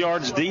 25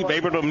 yards deep,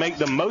 able to make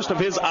the most of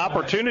his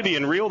opportunity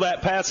and reel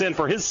that pass in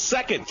for his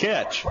second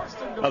catch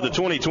of the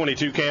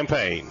 2022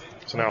 campaign.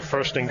 So now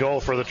first and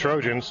goal for the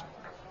Trojans.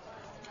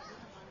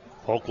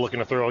 Polk looking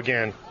to throw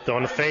again.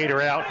 Throwing the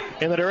fader out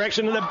in the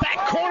direction of the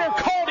back corner.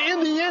 Caught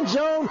in the end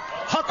zone.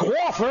 Huck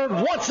Walford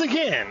once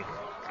again.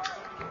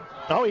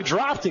 Oh, he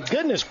dropped it.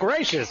 Goodness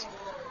gracious.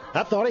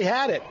 I thought he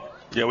had it.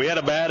 Yeah, we had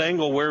a bad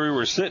angle where we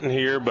were sitting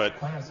here,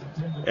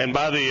 and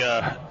by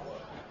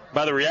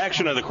the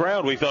reaction of the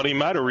crowd, we thought he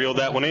might have reeled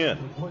that one in.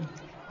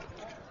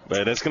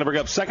 But it's going to bring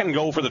up second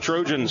goal for the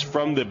Trojans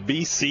from the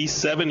BC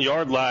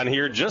 7-yard line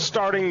here, just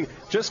getting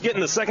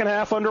the second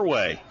half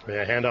underway.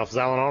 Yeah, handoff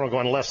Zalon Arnold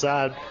going left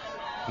side.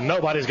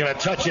 Nobody's going to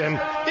touch him.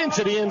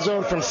 Into the end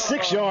zone from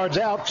 6 yards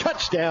out.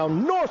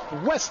 Touchdown,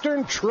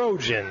 Northwestern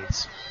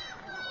Trojans.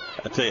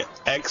 I tell you,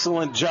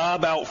 excellent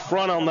job out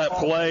front on that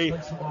play.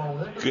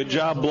 Good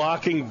job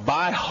blocking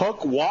by Huck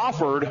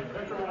Wofford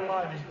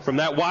from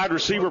that wide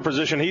receiver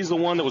position. He's the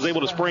one that was able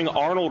to spring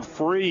Arnold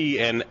free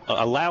and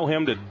allow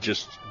him to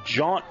just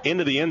jaunt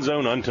into the end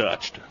zone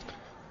untouched.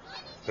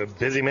 The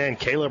busy man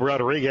Caleb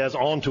Rodriguez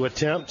on to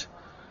attempt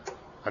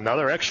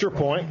another extra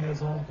point.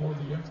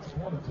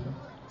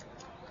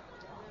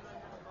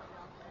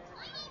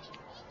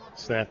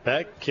 Snap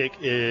back. Kick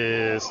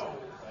is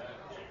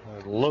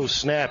a low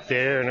snap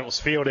there, and it was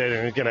fielded,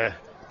 and it's going to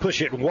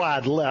push it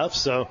wide left.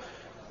 So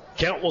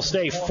count will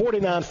stay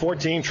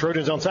 49-14.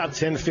 Trojans on top,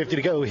 10:50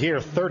 to go here,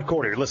 third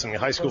quarter. You're listening to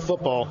high school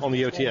football on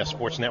the OTS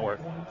Sports Network.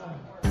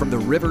 From the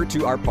river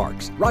to our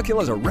parks, Rock Hill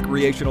is a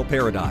recreational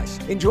paradise.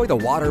 Enjoy the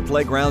water,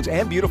 playgrounds,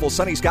 and beautiful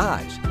sunny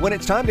skies. When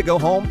it's time to go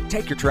home,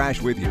 take your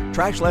trash with you.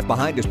 Trash left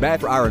behind is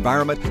bad for our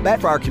environment, bad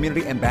for our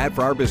community, and bad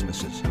for our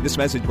businesses. This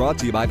message brought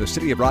to you by the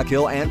City of Rock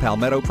Hill and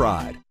Palmetto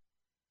Pride.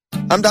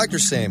 I'm Dr.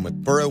 Sam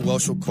with Burrow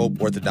Welshel Cope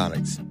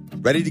Orthodontics.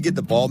 Ready to get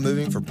the ball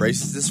moving for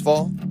braces this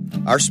fall?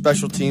 Our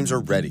special teams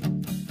are ready.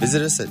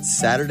 Visit us at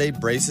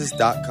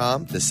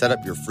SaturdayBraces.com to set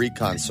up your free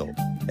consult.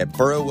 At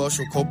Burrow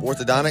Welshel Cope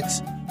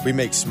Orthodontics, we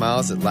make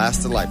smiles that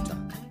last a lifetime.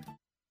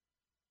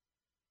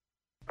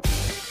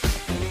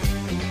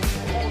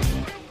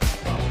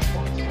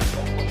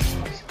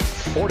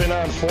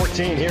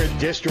 (49-14) here at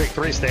District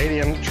 3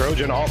 Stadium.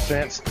 Trojan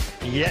offense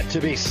yet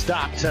to be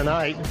stopped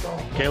tonight.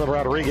 Caleb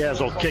Rodriguez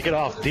will kick it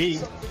off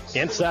deep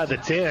inside the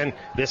 10.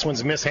 This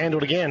one's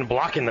mishandled again,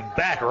 blocking the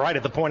back right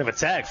at the point of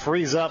attack.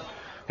 Frees up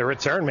the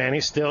return man.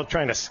 He's still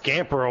trying to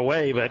scamper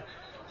away, but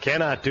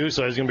cannot do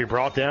so. He's going to be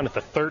brought down at the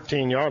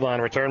 13-yard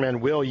line. Return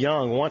man Will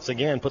Young once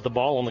again put the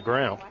ball on the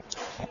ground.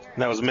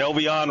 That was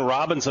Melvion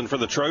Robinson for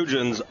the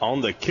Trojans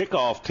on the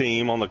kickoff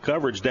team on the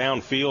coverage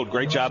downfield.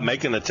 Great job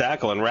making the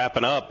tackle and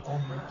wrapping up.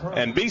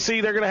 And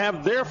BC, they're going to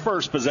have their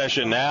first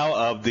possession now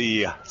of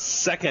the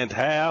second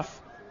half.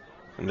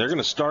 And they're going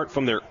to start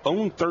from their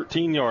own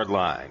 13-yard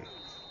line.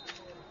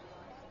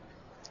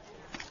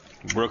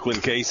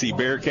 Brookland Cayce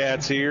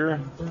Bearcats here.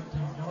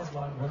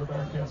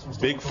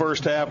 Big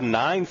first half,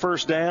 9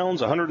 first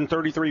downs,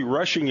 133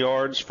 rushing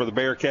yards for the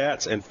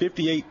Bearcats, and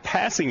 58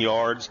 passing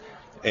yards,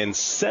 and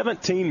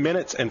 17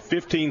 minutes and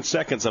 15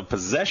 seconds of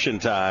possession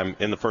time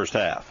in the first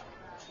half.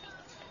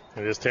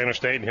 It is Tanner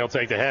State, and he'll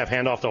take the half.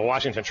 Hand off to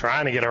Washington,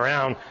 trying to get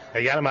around.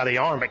 They got him by the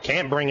arm, but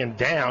can't bring him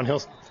down.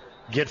 He'll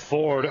get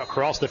forward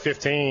across the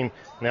 15, and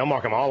they'll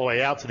mark him all the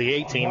way out to the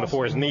 18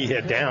 before his knee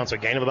hit down, so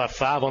gain of about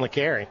 5 on the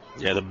carry.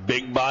 Yeah, the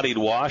big-bodied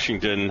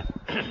Washington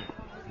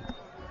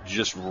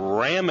just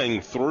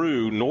ramming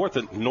through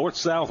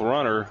north-south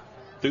runner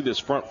through this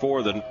front four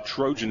of the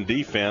Trojan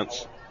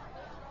defense.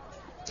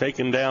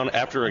 Taken down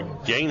after a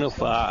gain of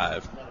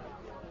 5.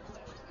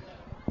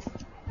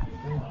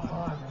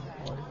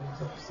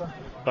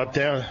 Up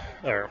down,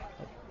 or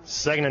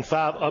 2nd and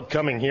 5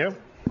 upcoming here.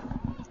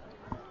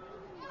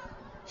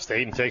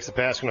 Staten takes the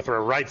pass, going to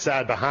throw right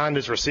side behind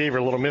his receiver.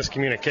 A little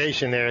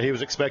miscommunication there. He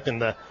was expecting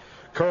the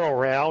curl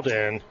route,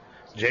 and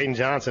Jaden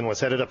Johnson was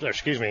headed up there.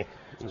 Excuse me.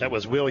 That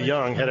was Will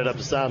Young headed up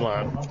the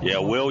sideline. Yeah,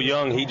 Will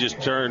Young, he just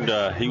turned,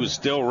 he was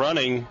still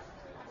running.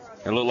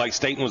 It looked like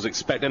Staten was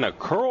expecting a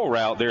curl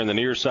route there in the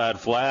near side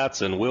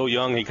flats, and Will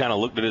Young, he kind of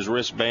looked at his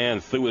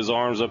wristband, threw his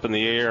arms up in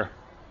the air,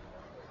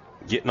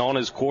 getting on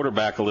his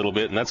quarterback a little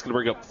bit, and that's going to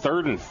bring up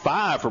 3rd and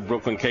 5 for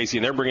Brookland Cayce,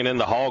 and they're bringing in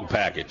the hog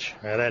package.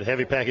 That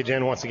heavy package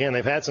in once again.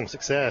 They've had some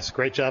success.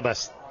 Great job by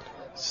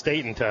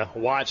Staten to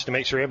watch to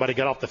make sure everybody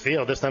got off the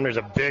field. This time there's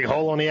a big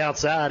hole on the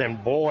outside,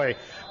 and boy,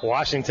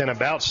 Washington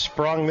about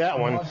sprung that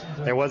one.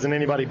 There wasn't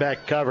anybody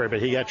back covered,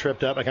 but he got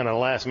tripped up by kind of the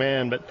last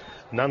man, but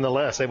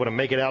nonetheless able to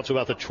make it out to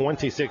about the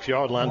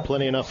 26-yard line,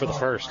 plenty enough for the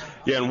first.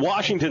 Yeah, and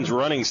Washington's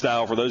running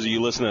style, for those of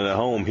you listening at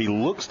home, he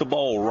looks the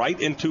ball right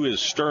into his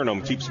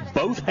sternum, keeps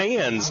both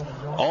hands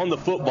on the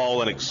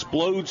football, and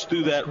explodes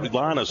through that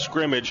line of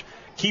scrimmage,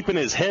 keeping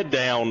his head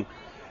down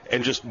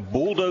and just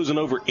bulldozing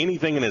over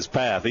anything in his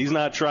path. He's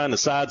not trying to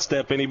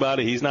sidestep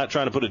anybody. He's not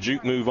trying to put a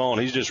juke move on.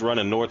 He's just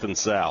running north and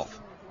south.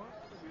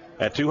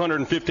 At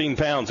 215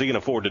 pounds, he can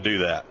afford to do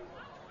that.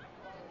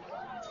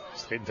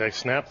 Staten takes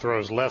snap,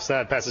 throws left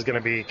side. Pass is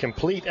going to be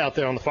complete out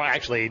there on the far.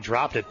 Actually, he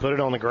dropped it, put it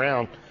on the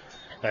ground.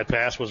 That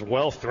pass was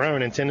well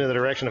thrown, intended in the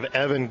direction of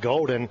Evan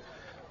Golden.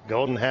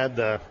 Golden had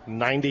the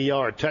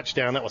 90-yard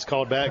touchdown that was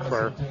called back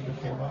for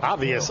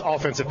obvious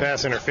offensive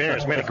pass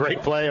interference. Made a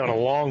great play on a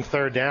long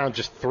 3rd down,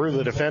 just threw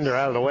the defender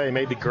out of the way,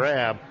 made the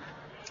grab.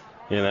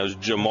 And that was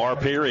Jamar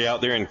Perry out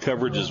there in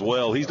coverage as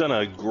well. He's done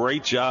a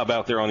great job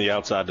out there on the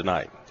outside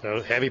tonight. So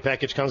heavy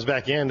package comes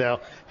back in. They'll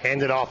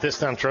hand it off. This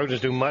time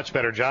Trojans do much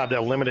better job.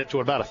 They'll limit it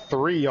to about a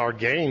 3-yard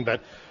gain.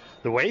 But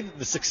the way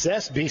the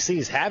success BC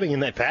is having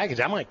in that package,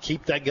 I might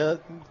keep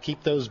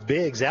those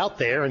bigs out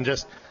there and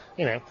just,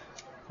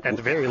 at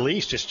the very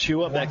least, just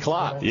chew up that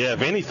clock. Yeah,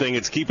 if anything,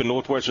 it's keeping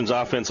Northwestern's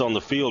offense on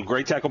the field.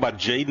 Great tackle by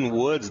Jaden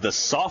Woods, the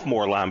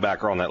sophomore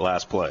linebacker on that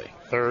last play.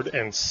 3rd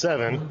and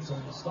 7.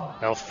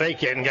 They'll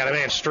fake it and got a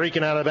man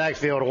streaking out of the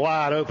backfield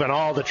wide open.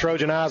 All the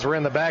Trojan eyes were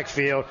in the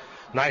backfield.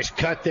 Nice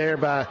cut there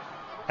by,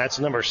 that's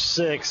number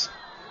 6.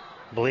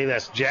 I believe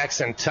that's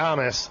Jackson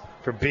Thomas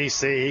for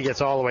BC. He gets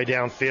all the way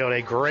downfield.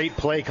 A great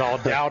play call,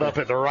 dialed up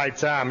at the right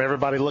time.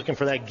 Everybody looking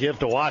for that give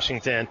to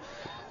Washington.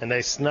 And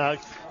they snuck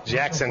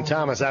Jackson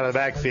Thomas out of the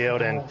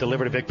backfield and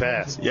delivered a big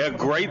pass. Yeah,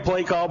 great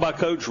play call by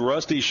Coach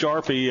Rusty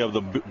Sharpie of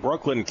the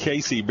Brookland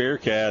Cayce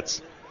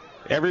Bearcats.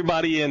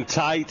 Everybody in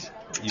tight,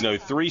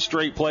 3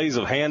 straight plays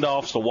of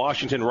handoffs to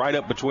Washington right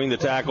up between the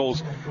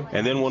tackles,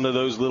 and then one of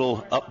those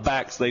little up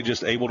backs, they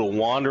just able to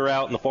wander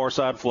out in the far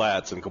side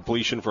flats and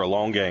completion for a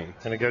long gain.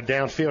 Going to go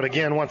downfield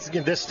again. Once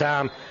again, this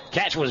time,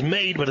 catch was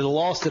made, but it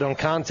lost it on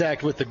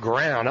contact with the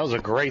ground. That was a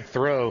great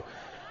throw.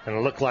 And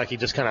it looked like he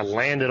just kind of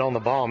landed on the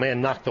ball.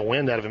 Man, knocked the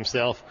wind out of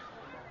himself.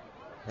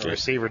 The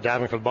receiver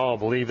diving for the ball. I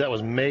believe that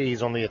was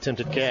Mays on the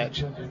attempted catch.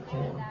 And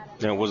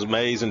it was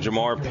Mays and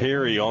Jamar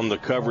Perry on the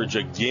coverage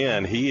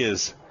again. He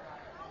is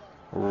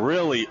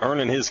really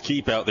earning his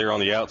keep out there on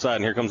the outside.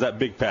 And here comes that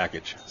big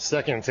package.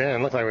 2nd and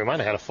 10. Looked like we might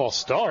have had a false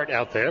start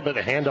out there, but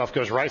the handoff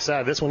goes right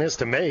side. This one is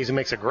to Mays. He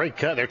makes a great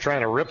cut. They're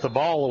trying to rip the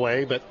ball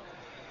away, but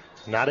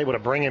not able to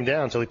bring him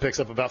down until he picks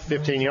up about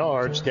 15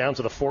 yards down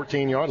to the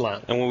 14-yard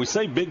line. And when we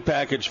say big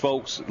package,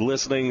 folks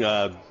listening,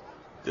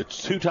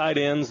 it's 2 tight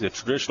ends, the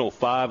traditional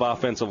 5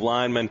 offensive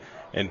linemen,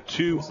 and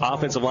 2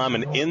 offensive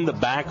linemen in the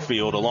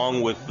backfield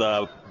along with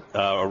a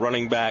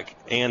running back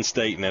and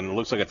Staten. And it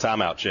looks like a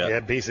timeout, Chet.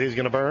 Yeah, BC's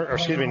going to burn,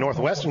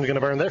 Northwestern's going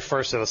to burn their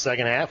first of the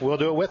second half. We'll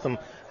do it with them.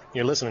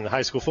 You're listening to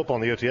High School Football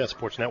on the OTS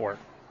Sports Network.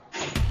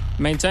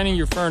 Maintaining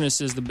your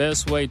furnace is the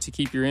best way to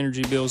keep your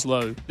energy bills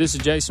low. This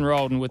is Jason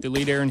Rawdon with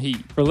Elite Air and Heat.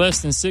 For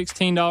less than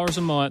 $16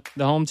 a month,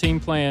 the home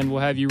team plan will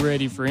have you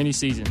ready for any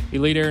season.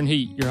 Elite Air and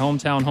Heat, your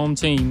hometown home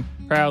team,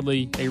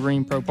 proudly a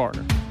Ream Pro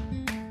partner.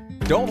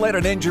 Don't let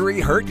an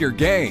injury hurt your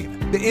game.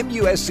 The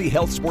MUSC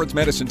Health Sports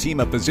Medicine team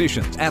of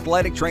physicians,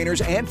 athletic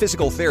trainers, and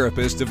physical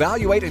therapists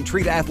evaluate and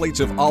treat athletes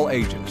of all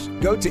ages.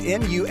 Go to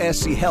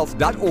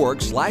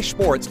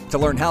muschealth.org/sports to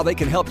learn how they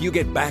can help you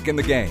get back in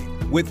the game.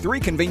 With 3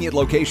 convenient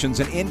locations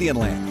in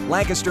Indianland,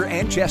 Lancaster,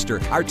 and Chester,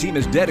 our team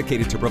is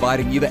dedicated to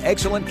providing you the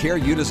excellent care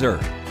you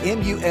deserve.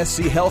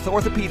 MUSC Health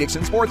Orthopedics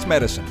and Sports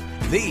Medicine,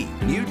 the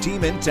new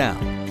team in town.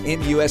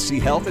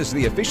 MUSC Health is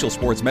the official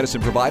sports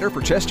medicine provider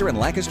for Chester and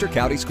Lancaster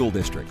County School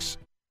Districts.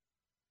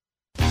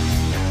 8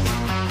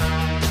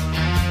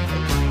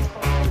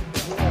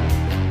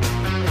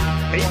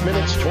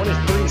 minutes,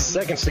 23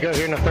 seconds to go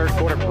here in the third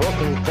quarter.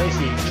 Brookland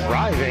Cayce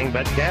driving,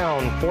 but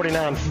down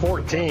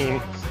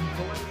 49-14.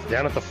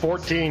 Down at the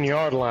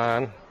 14-yard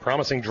line.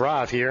 Promising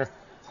drive here.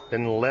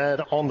 Been led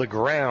on the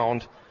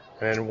ground.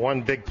 And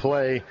one big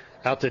play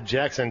out to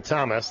Jackson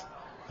Thomas.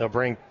 They'll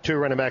bring 2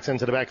 running backs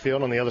into the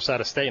backfield on the other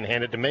side of State and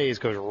hand it to Mays.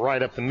 Goes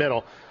right up the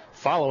middle.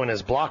 Following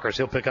his blockers,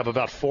 he'll pick up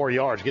about 4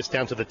 yards. Gets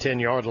down to the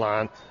 10-yard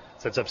line.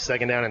 Sets up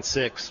 2nd down and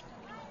 6.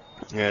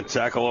 And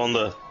tackle on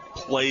the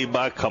play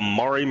by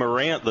Kamari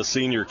Morant, the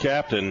senior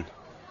captain.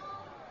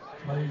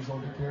 Mays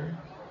on the carry.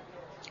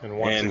 And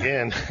once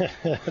again,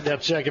 they'll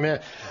check him in.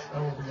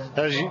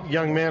 Those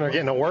young men are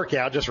getting a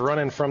workout just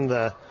running from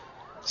the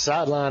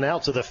sideline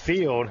out to the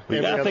field.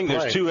 I think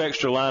there's 2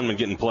 extra linemen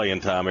getting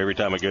playing time every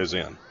time it goes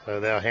in. So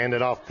they'll hand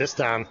it off. This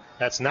time,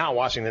 that's not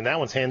Washington. That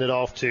one's handed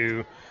off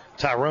to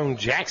Tyrone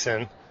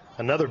Jackson,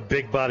 another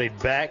big-bodied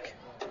back.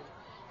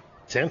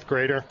 10th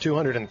grader,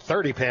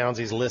 230 pounds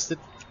he's listed.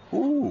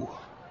 Ooh.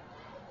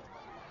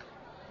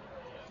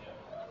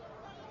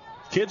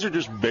 Kids are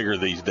just bigger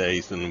these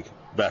days than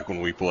back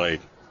when we played.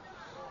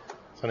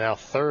 So now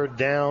 3rd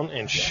down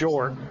and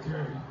short.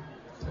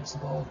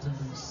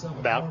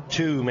 About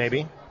 2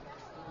 maybe.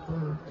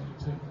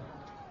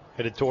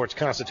 Headed towards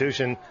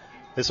Constitution.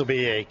 This will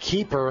be a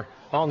keeper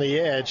on the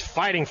edge,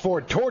 fighting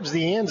forward towards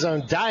the end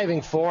zone,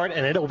 diving for it,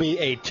 and it'll be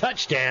a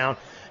touchdown.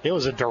 It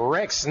was a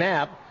direct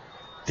snap.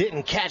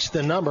 Didn't catch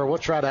the number. We'll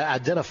try to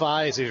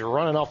identify as he's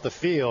running off the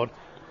field.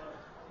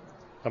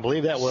 I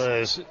believe that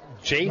was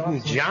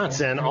Jaden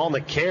Johnson on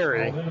the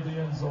carry.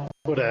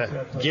 Able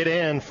to get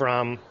in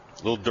from a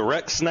little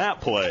direct snap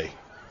play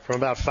from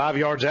about 5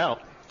 yards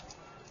out.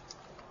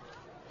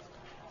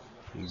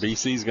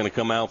 BC's going to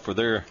come out for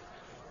their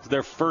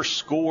first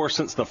score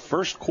since the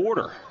first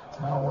quarter.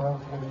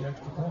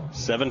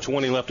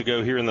 7:20 left to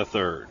go here in the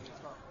third.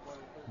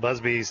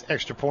 Busby's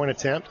extra point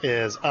attempt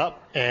is up,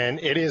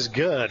 and it is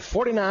good.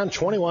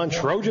 49-21,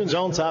 Trojans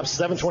on top,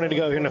 7:20 to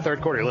go here in the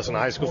third quarter. You're listening to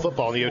High School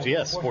Football on the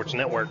OTS Sports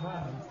Network.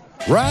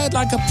 Ride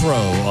like a pro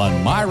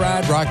on My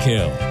Ride Rock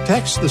Hill.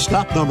 Text the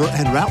stop number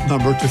and route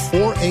number to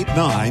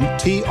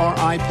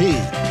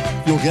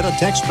 489-TRIP. You'll get a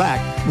text back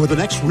with the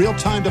next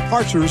real-time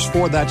departures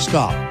for that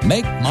stop.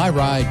 Make My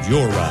Ride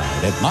your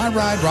ride at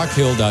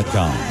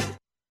myriderockill.com.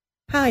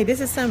 Hi,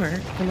 this is Summer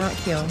from Rock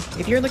Hill.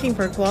 If you're looking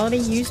for a quality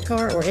used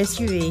car or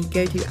SUV,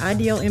 go to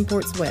Ideal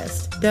Imports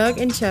West. Doug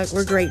and Chuck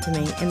were great to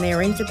me, and they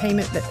arranged a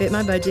payment that fit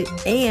my budget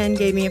and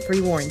gave me a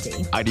free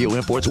warranty. Ideal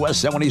Imports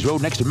West, 70s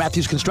Road next to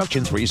Matthews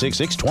Construction,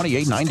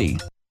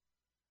 366-2890.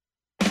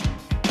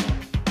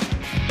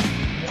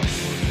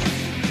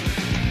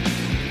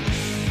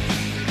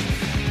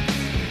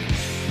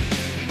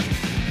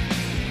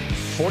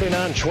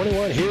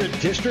 49-21 here at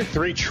District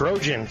 3.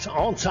 Trojans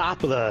on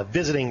top of the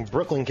visiting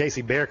Brookland Cayce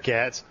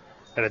Bearcats.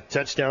 Had a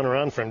touchdown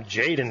run from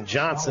Jaden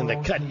Johnson to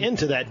cut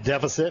into that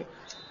deficit.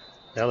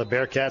 Now the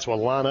Bearcats will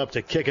line up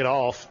to kick it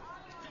off.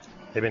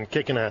 They've been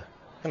kicking a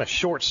kind of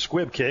short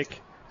squib kick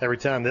every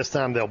time. This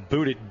time they'll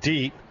boot it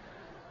deep.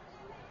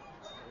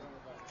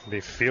 It'll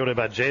be fielded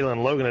by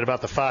Jalen Logan at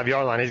about the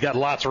 5-yard line. He's got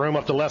lots of room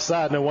up the left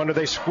side. No wonder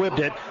they squibbed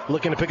it,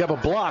 looking to pick up a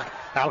block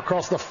out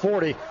across the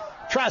 40.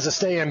 Tries to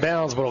stay in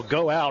bounds, but will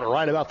go out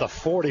right about the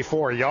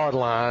 44-yard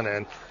line,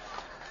 and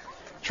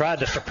tried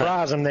to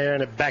surprise him there,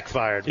 and it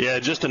backfired. Yeah,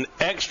 just an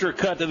extra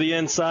cut to the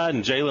inside,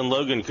 and Jalen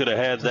Logan could have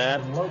had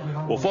that.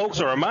 Well, folks,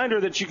 a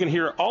reminder that you can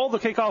hear all the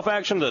kickoff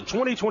action of the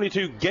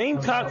 2022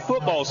 Gamecock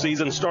football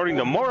season starting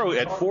tomorrow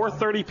at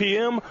 4:30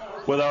 p.m.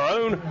 with our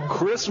own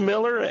Chris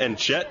Miller and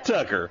Chet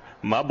Tucker,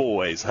 my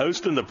boys,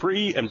 hosting the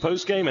pre- and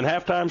post-game and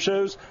halftime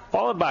shows,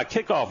 followed by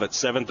kickoff at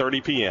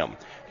 7:30 p.m.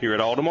 Hear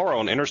it all tomorrow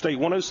on Interstate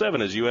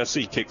 107 as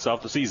USC kicks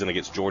off the season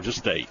against Georgia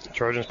State.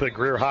 Trojans put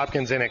Greer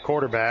Hopkins in at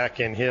quarterback,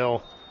 and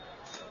he'll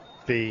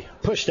be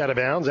pushed out of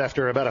bounds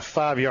after about a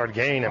 5-yard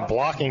gain, and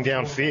blocking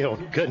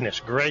downfield, goodness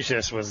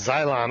gracious, was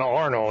Xylon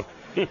Arnold.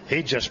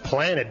 He just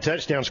planted,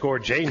 touchdown score,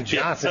 Jaden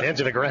Johnson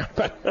into the ground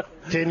about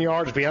 10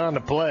 yards beyond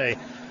the play.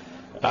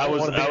 I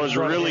was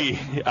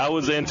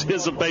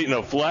anticipating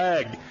a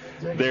flag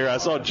there. I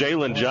saw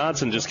Jalen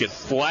Johnson just get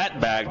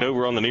flat backed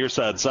over on the near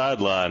side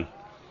sideline.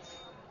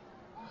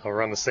 I'll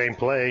run the same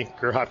play.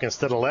 Greer Hopkins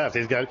to the left.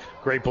 He's got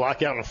great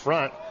block out in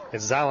front.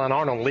 It's Xylon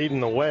Arnold leading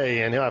the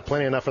way, and he'll have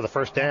plenty enough for the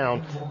first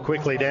down.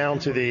 Quickly down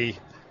to the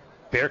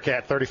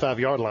Bearcat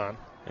 35-yard line.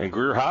 And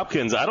Greer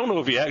Hopkins, I don't know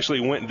if he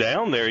actually went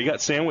down there. He got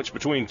sandwiched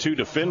between two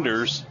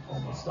defenders,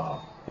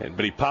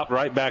 but he popped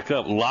right back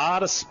up. A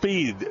lot of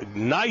speed.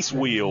 Nice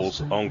wheels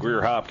on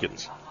Greer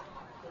Hopkins.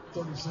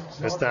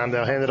 This time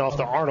they'll hand it off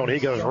to Arnold. He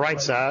goes right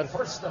side.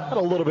 Got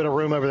a little bit of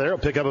room over there. He'll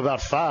pick up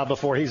about 5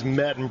 before he's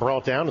met and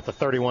brought down at the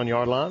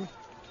 31-yard line.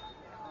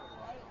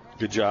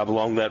 Good job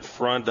along that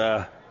front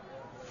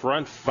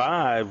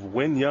 5.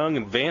 Win Young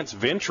and Vance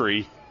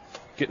Ventry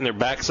getting their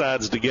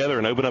backsides together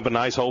and open up a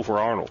nice hole for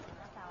Arnold.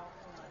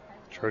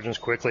 Trojans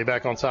quickly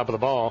back on top of the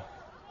ball.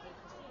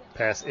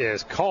 Pass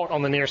is caught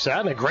on the near side,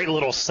 and a great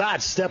little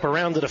side step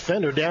around the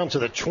defender down to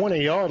the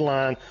 20-yard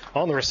line.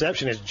 On the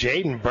reception is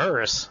Jaden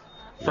Burris.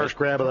 First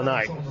grab of the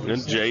night.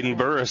 And Jaden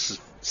Burris,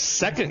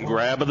 second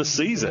grab of the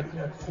season.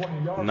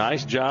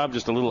 Nice job,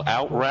 just a little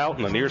out route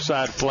in the near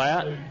side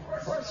flat.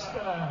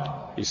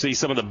 You see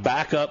some of the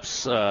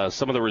backups,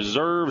 some of the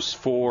reserves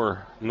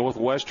for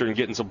Northwestern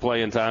getting some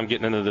playing time,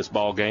 getting into this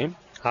ball game.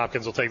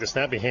 Hopkins will take the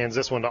snap. He hands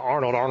this one to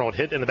Arnold. Arnold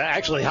hit in the back.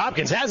 Actually,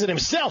 Hopkins has it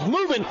himself.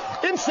 Moving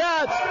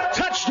inside.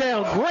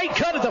 Touchdown. Great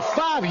cut at the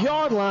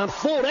 5-yard line.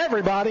 Fooled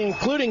everybody,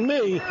 including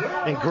me.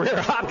 And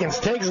Greer Hopkins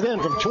takes it in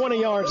from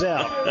 20 yards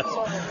out.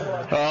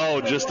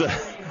 Oh, just a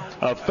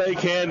fake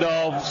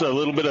handoff. So a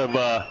little bit of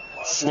a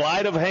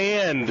sleight of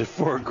hand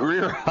for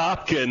Greer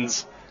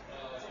Hopkins.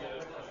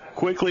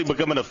 Quickly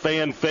becoming a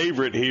fan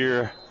favorite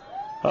here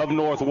of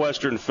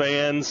Northwestern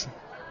fans.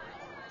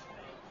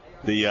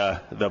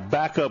 The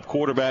backup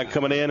quarterback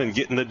coming in and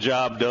getting the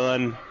job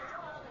done.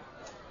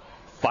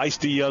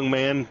 Feisty young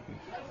man,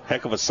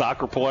 heck of a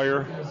soccer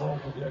player.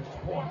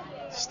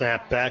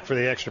 Snap back for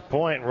the extra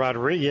point.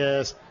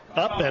 Rodriguez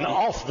up and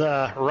off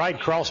the right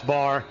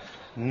crossbar.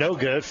 No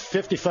good.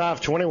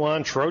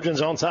 55-21.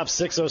 Trojans on top.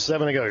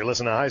 6:07 to go. You're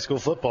listening to high school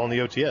football on the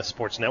OTS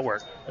Sports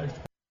Network.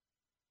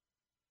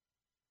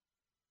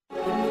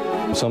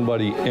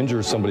 Somebody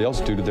injures somebody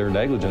else due to their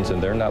negligence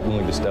and they're not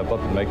willing to step up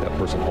and make that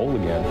person whole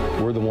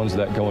again, we're the ones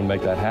that go and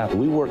make that happen.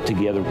 We work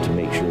together to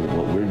make sure that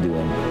what we're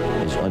doing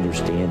is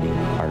understanding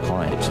our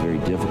client. It's very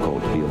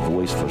difficult to be a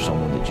voice for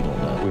someone that you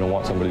don't know. We don't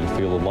want somebody to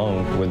feel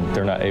alone when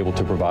they're not able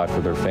to provide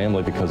for their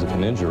family because of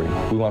an injury.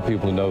 We want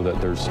people to know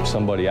that there's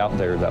somebody out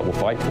there that will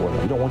fight for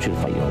them. We don't want you to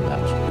fight your own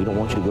battles. We don't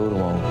want you to go it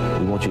alone.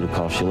 We want you to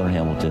call Schiller &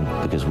 Hamilton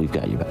because we've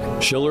got your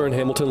back. Schiller &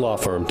 Hamilton Law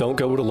Firm. Don't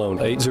go it alone.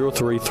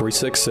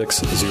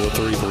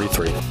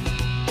 803-366-0333.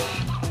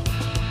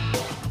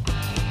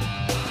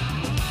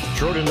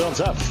 Trojans on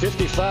top,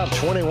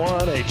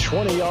 55-21. A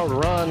 20-yard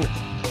run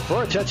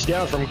for a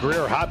touchdown from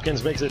Greer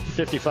Hopkins makes it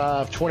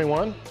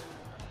 55-21.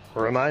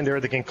 A reminder,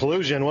 at the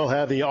conclusion, we'll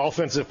have the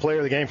offensive player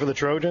of the game for the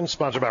Trojans,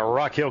 sponsored by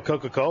Rock Hill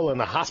Coca-Cola, and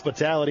the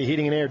Hospitality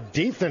Heating and Air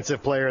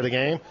defensive player of the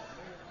game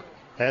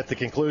at the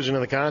conclusion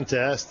of the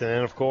contest.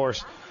 And, of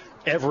course,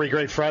 every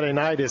great Friday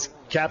night is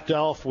capped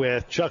off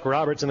with Chuck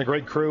Roberts and the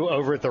great crew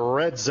over at the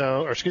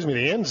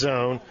the end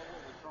zone,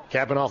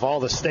 capping off all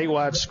the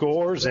statewide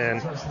scores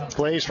and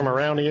plays from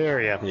around the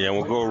area. Yeah,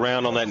 we'll go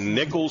around on that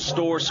Nichols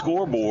Store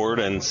scoreboard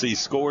and see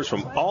scores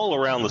from all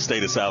around the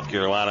state of South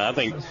Carolina. I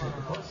think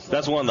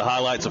that's one of the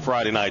highlights of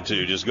Friday night,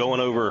 too, just going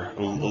over,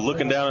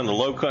 looking down in the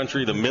low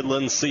country, the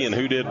Midlands, seeing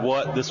who did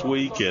what this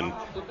week, and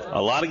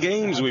a lot of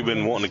games we've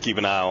been wanting to keep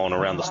an eye on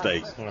around the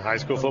state. High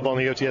school football on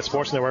the OTS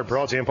Sports Network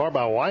brought to you in part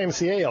by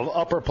YMCA of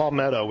Upper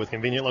Palmetto with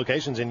convenient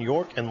locations in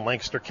York and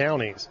Lancaster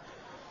counties.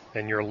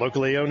 And your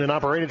locally owned and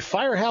operated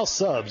Firehouse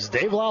Subs,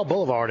 Dave Lyle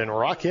Boulevard in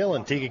Rock Hill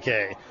and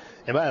TKK.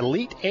 And by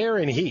Elite Air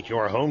and Heat,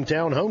 your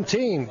hometown home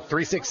team,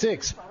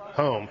 366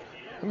 home.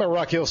 And by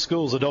Rock Hill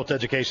Schools Adult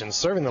Education,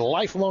 serving the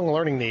lifelong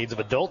learning needs of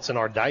adults in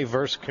our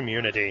diverse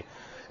community.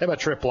 And by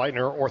Tripp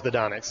Leitner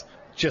Orthodontics,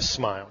 just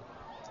smile.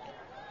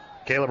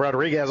 Caleb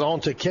Rodriguez on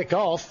to kick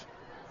off.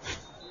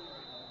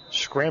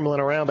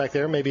 Scrambling around back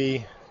there,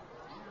 maybe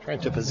trying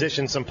to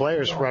position some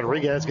players.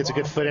 Rodriguez gets a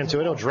good foot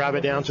into it. He'll drive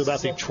it down to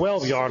about the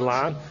 12-yard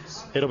line.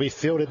 It'll be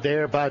fielded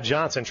there by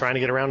Johnson, trying to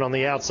get around on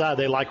the outside.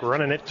 They like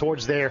running it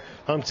towards their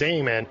home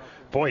team. And,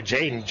 boy,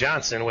 Jaden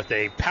Johnson with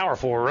a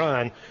powerful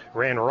run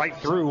ran right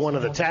through one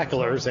of the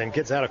tacklers and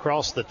gets out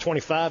across the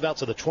 25 out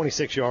to the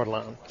 26-yard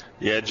line.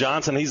 Yeah,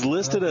 Johnson, he's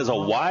listed as a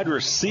wide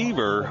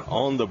receiver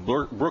on the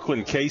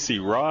Brookland Cayce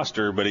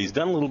roster, but he's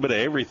done a little bit of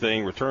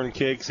everything. Return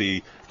kicks.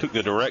 He took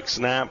the direct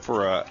snap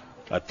for a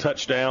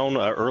touchdown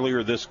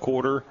earlier this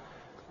quarter.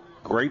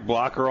 Great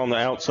blocker on the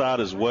outside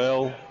as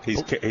well.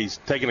 He's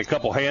taking a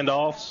couple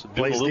handoffs,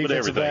 doing a little bit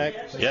of everything.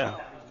 Back. Yeah,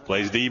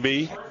 plays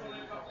DB.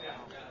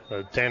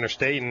 Tanner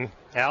Staten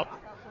out,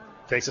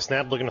 takes a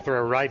snap, looking to throw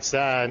a right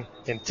side,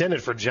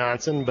 intended for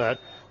Johnson, but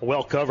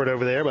well covered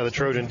over there by the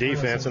Trojan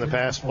defense, and the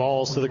pass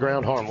falls to the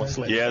ground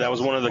harmlessly. Yeah, that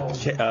was one of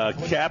the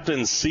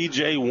captains,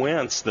 C.J.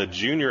 Wentz, the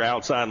junior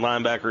outside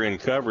linebacker in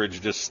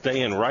coverage, just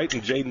staying right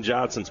in Jaden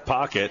Johnson's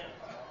pocket,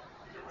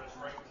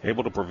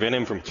 able to prevent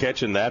him from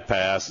catching that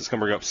pass. It's going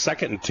to bring up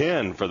 2nd and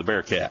 10 for the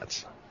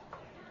Bearcats.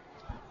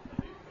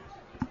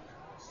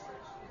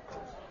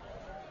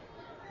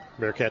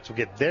 Bearcats will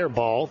get their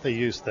ball. They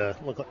used the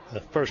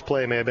first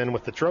play may have been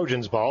with the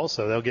Trojans' ball,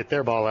 so they'll get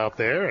their ball out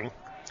there and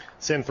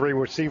send 3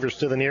 receivers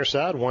to the near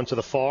side, 1 to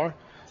the far.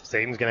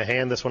 Staten's going to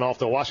hand this one off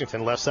to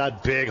Washington. Left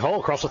side, big hole,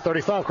 across the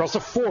 35, across the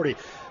 40.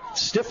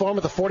 Stiff arm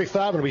at the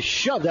 45 and be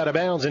shoved out of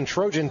bounds in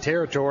Trojan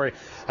territory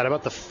at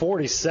about the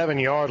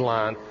 47-yard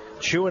line.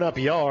 Chewing up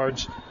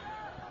yards.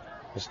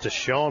 It's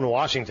Deshaun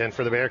Washington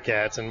for the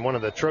Bearcats, and one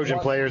of the Trojan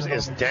players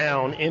is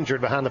down, injured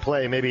behind the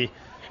play, maybe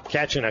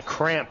catching a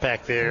cramp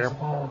back there.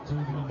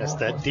 As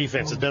that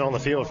defense has been on the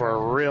field for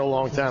a real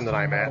long time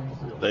tonight, Matt.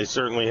 They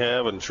certainly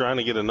have, and trying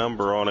to get a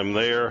number on him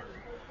there.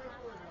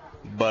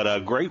 But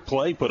a great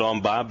play put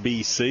on by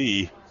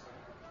BC,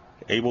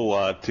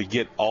 able to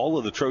get all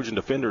of the Trojan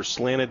defenders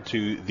slanted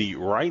to the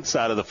right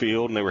side of the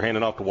field, and they were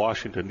handing off to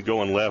Washington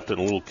going left in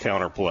a little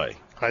counter play.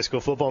 High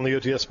school football on the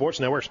OTS Sports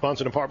Network,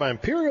 sponsored in part by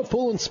Imperial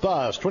Pool and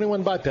Spas,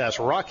 21 Bypass,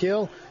 Rock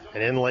Hill,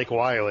 and in Lake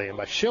Wiley, and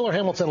by Schiller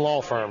Hamilton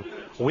Law Firm.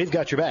 We've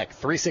got your back,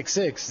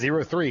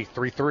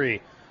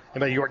 366-0333. And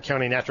by York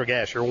County Natural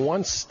Gas, your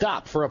one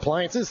stop for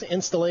appliances,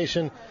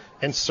 installation,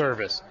 and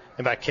service.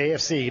 And by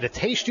KFC, the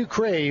taste you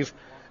crave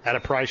at a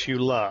price you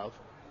love.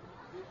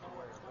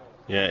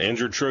 Yeah,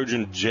 injured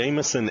Trojan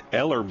Jamison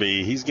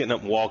Ellerby. He's getting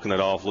up and walking it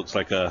off. Looks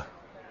like one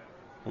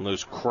of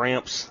those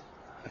cramps,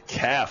 a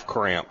calf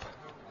cramp.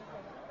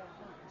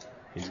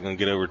 He's going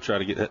to get over, try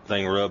to get that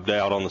thing rubbed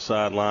out on the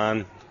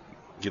sideline,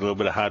 get a little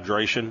bit of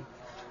hydration.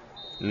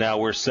 Now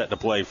we're set to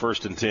play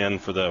 1st and 10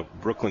 for the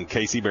Brookland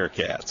Cayce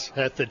Bearcats.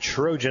 At the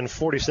Trojan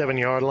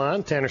 47-yard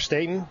line, Tanner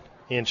Staten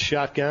in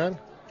shotgun.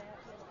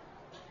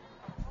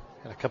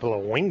 Got a couple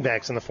of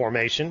wingbacks in the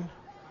formation.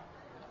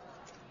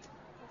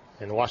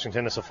 And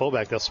Washington is a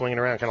fullback. They'll swing it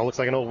around. Kind of looks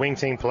like an old wing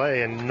team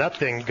play, and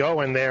nothing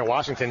going there.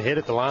 Washington hit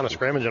at the line of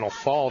scrimmage and will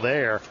fall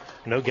there.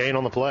 No gain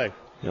on the play.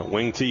 You know,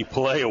 wing T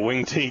play, a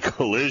wing T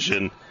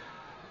collision.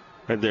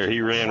 Right there,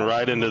 he ran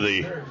right into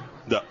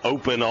the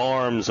open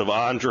arms of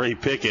Andre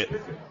Pickett,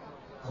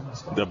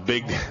 the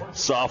big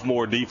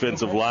sophomore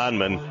defensive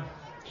lineman.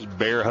 Just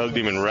bear hugged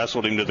him and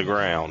wrestled him to the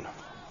ground.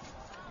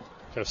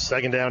 So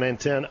 2nd down and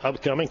 10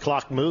 upcoming.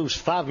 Clock moves.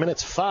 5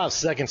 minutes, 5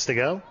 seconds to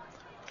go.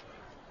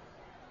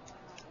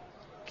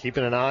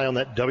 Keeping an eye on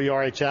that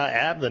WRHI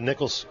app, the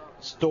Nichols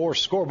Store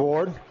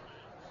scoreboard.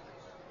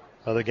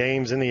 Other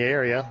games in the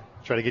area.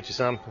 Try to get you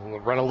some. We'll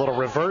run a little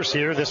reverse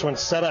here. This one's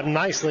set up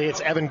nicely.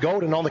 It's Evan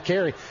Golden on the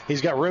carry. He's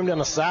got room down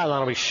the sideline.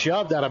 He'll be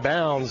shoved out of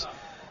bounds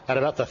at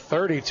about the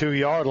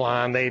 32-yard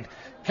line. They'd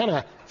kind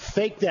of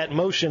fake that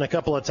motion a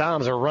couple of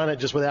times or run it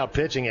just without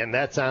pitching it. And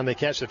that time they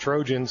catch the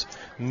Trojans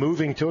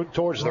moving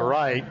towards the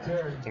right,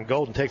 and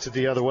Golden takes it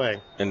the other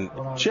way. And,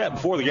 Chet,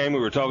 before the game we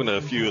were talking to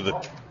a few of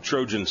the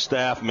Trojan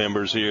staff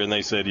members here, and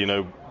they said, you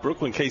know,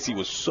 Brookland Cayce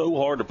was so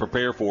hard to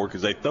prepare for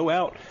because they throw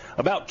out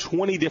about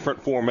 20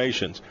 different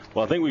formations.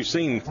 Well, I think we've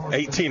seen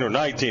 18 or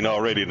 19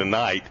 already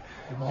tonight,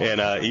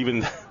 and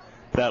even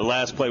that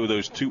last play with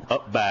those 2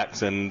 up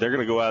backs, and they're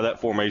going to go out of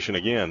that formation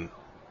again.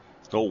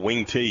 Old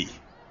wing T.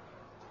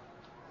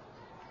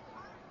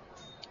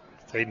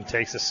 Hayden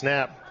takes a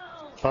snap,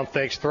 Pump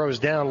fakes, throws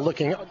down,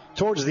 looking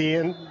towards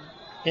the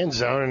end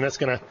zone, and that's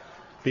going to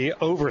be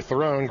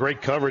overthrown.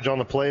 Great coverage on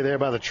the play there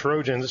by the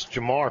Trojans.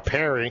 Jamar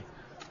Perry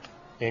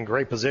in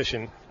great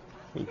position.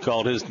 We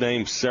called his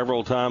name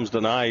several times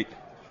tonight,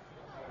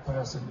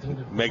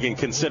 making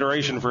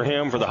consideration for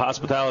him for the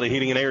Hospitality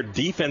Heating and Air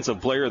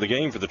Defensive Player of the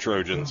Game for the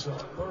Trojans.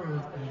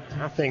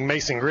 I think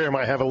Mason Greer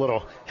might have a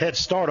little head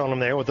start on him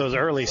there with those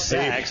early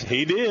sacks.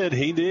 He did.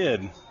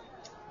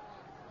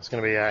 It's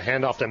going to be a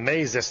handoff to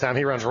Mays this time.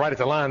 He runs right at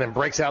the line, then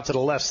breaks out to the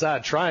left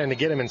side, trying to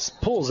get him and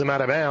pulls him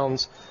out of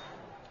bounds.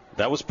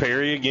 That was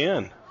Perry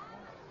again.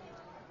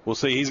 We'll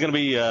see. He's going to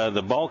be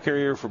the ball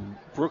carrier for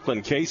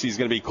Brookland Cayce. He's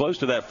going to be close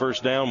to that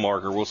first down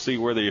marker. We'll see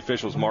where the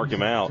officials mark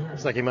him out.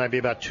 Looks like he might be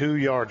about 2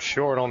 yards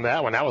short on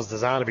that one. That was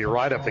designed to be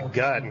right up the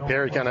gut. And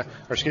Perry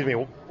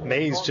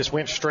Mays just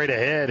went straight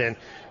ahead and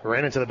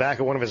ran into the back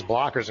of one of his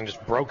blockers and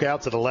just broke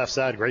out to the left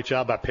side. Great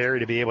job by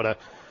Perry to be able to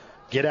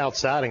get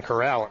outside and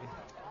corral him.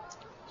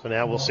 So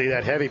now we'll see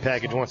that heavy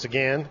package once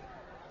again.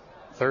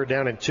 3rd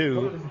down and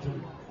 2.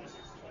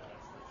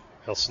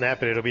 He'll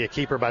snap it. It'll be a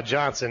keeper by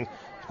Johnson.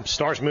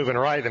 Starts moving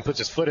right, then puts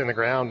his foot in the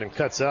ground and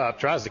cuts up.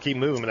 Tries to keep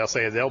moving, but they'll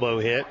say his elbow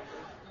hit.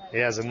 He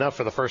has enough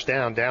for the first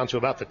down to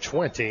about the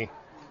 20.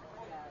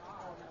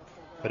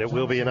 But it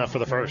will be enough for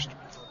the first.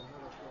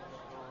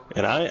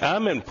 And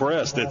I'm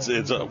impressed.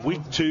 It's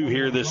week 2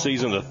 here this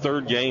season, the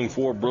 3rd game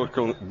for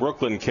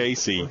Brookland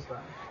Cayce.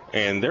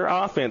 And their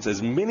offense,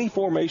 as many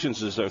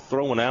formations as they're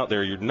throwing out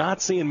there, you're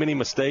not seeing many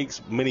mistakes,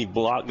 many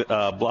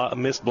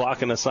missed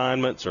blocking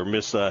assignments or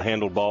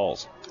mishandled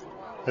balls.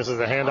 This is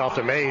a handoff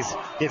to Mays.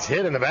 Gets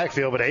hit in the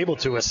backfield, but able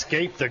to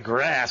escape the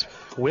grasp.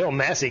 Will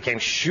Massey came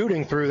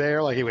shooting through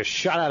there like he was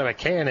shot out of a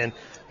cannon,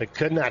 but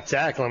could not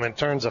tackle him, and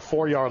turns a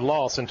 4-yard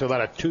loss into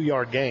about a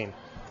 2-yard gain.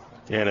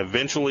 And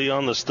eventually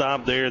on the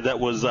stop there, that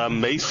was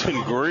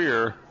Mason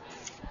Greer.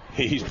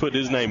 He's put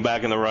his name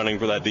back in the running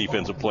for that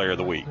Defensive Player of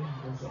the Week.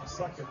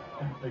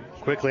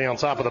 Quickly on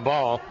top of the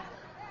ball.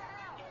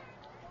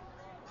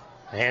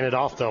 Handed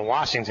off to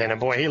Washington, and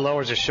boy, he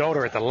lowers his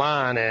shoulder at the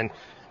line and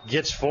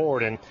gets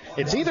forward, and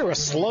it's either a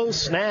slow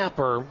snap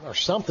or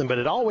something, but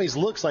it always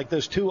looks like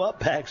those 2 up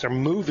backs are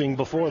moving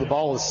before the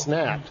ball is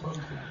snapped.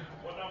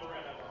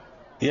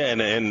 Yeah,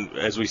 and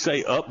as we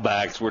say up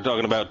backs, we're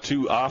talking about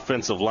 2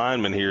 offensive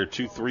linemen here,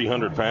 2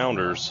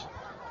 300-pounders.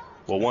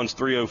 Well, one's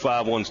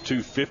 305, one's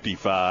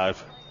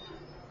 255.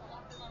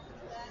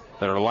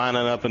 That are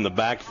lining up in the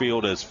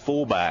backfield as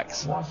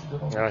fullbacks.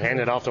 Hand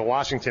it off to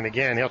Washington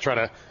again. He'll try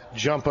to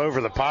jump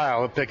over the pile.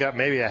 He'll pick up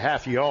maybe a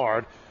half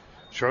yard.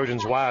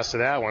 Trojans wise to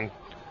that one.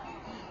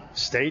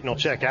 Staten will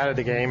check out of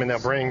the game, and they'll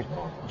bring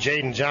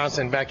Jaden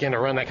Johnson back in to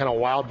run that kind of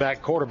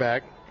wildcat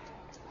quarterback.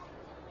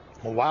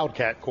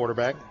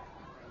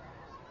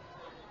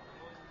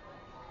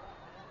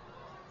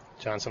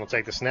 Johnson will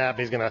take the snap.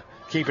 He's going to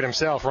keep it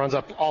himself. Runs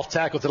up off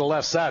tackle to the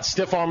left side.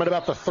 Stiff arm at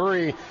about the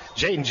 3.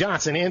 Jaden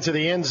Johnson into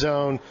the end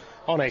zone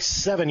on a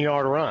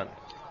 7-yard run.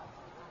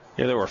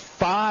 Yeah, there were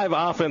 5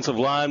 offensive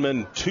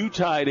linemen, 2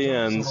 tight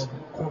ends,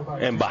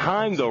 and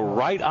behind the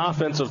right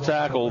offensive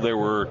tackle there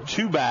were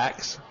 2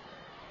 backs.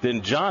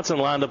 Then Johnson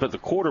lined up at the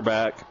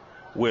quarterback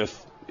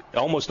with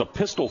almost a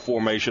pistol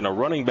formation, a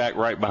running back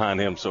right behind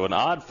him. So an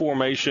odd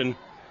formation,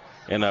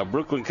 and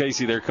Brookland Cayce,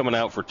 they're coming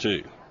out for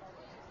 2.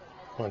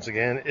 Once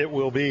again, it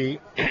will be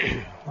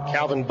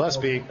Calvin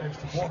Busby.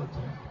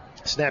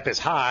 Snap is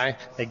high.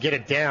 They get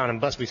it down,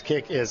 and Busby's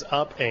kick is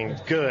up and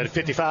good.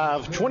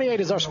 55-28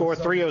 is our score.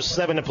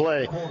 3:07 to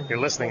play. You're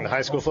listening to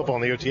High School Football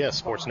on the OTS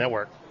Sports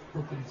Network.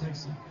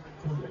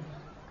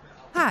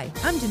 Hi,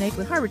 I'm Janae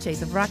with Harbor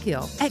Chase of Rock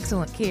Hill.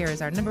 Excellent care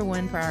is our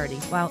 #1 priority,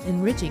 while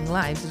enriching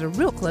lives is a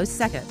real close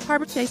second.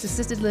 Harbor Chase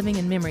Assisted Living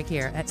and Memory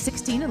Care at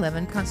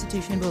 1611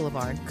 Constitution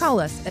Boulevard. Call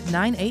us at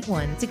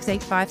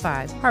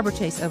 981-6855. Harbor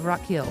Chase of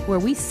Rock Hill, where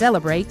we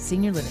celebrate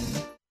senior living.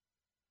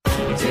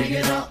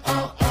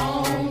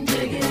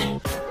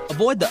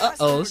 Avoid the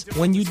uh-ohs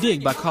when you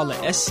dig by calling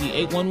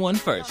SC811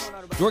 first.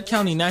 York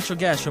County Natural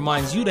Gas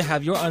reminds you to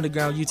have your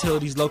underground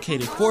utilities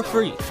located for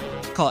free.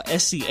 Call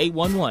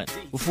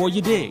SC811 before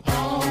you dig.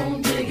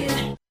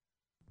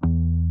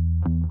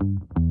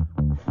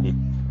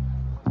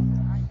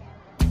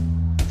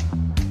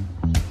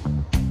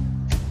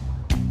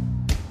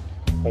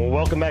 Well,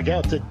 welcome back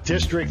out to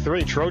District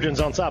 3. Trojans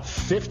on top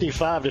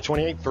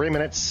 55-28. 3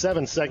 minutes,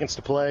 7 seconds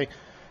to play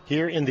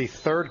here in the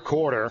 3rd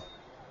quarter.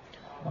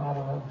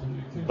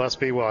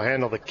 Busby will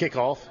handle the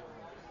kickoff.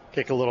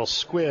 Kick a little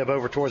squib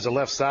over towards the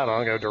left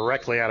sideline. Go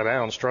directly out of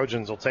bounds.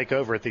 Trojans will take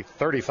over at the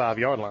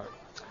 35-yard line.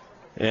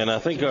 And I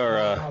think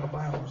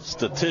our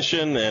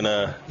statistician and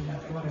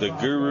the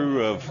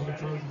guru of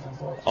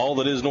all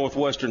that is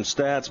Northwestern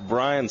stats,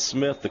 Brian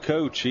Smith, the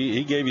coach,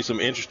 he gave you some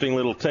interesting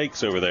little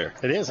takes over there.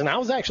 It is, and I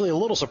was actually a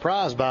little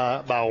surprised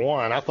by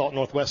one. I thought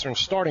Northwestern's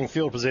starting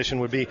field position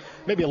would be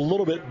maybe a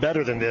little bit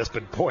better than this,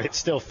 but boy, it's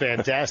still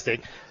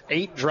fantastic.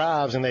 8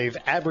 drives, and they've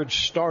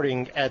averaged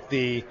starting at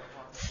the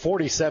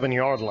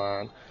 47-yard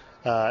line.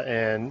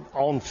 And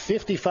on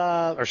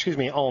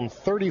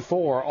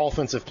 34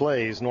 offensive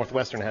plays,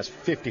 Northwestern has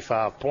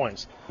 55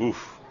 points.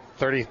 Oof.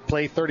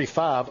 Play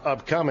 35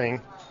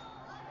 upcoming.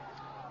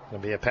 It'll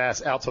be a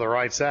pass out to the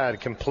right side.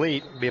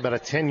 Complete. Be about a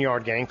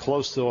 10-yard gain,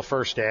 close to a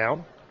first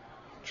down.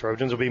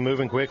 Trojans will be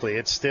moving quickly.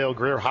 It's still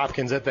Greer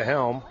Hopkins at the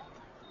helm.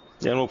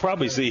 Yeah, and we'll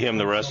probably see him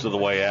the rest of the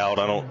way out.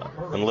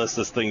 Unless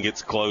this thing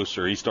gets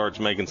closer, he starts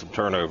making some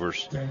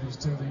turnovers.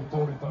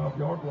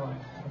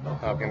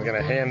 Hopkins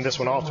going to hand this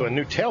one off to a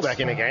new tailback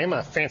in the game.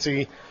 A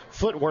fancy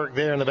footwork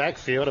there in the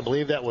backfield. I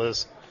believe that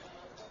was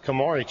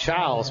Kamari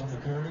Childs.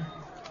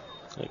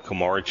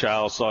 Kamari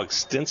Childs saw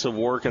extensive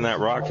work in that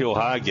Rock Hill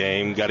High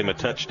game. Got him a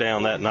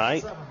touchdown that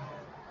night.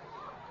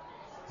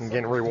 And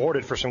getting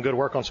rewarded for some good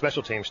work on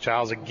special teams.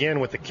 Childs again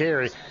with the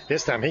carry.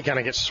 This time he kind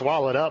of gets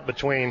swallowed up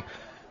between.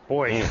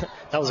 Boy,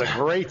 that was a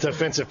great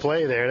defensive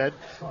play there.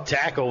 That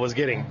tackle was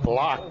getting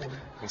blocked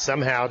and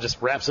somehow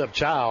just wraps up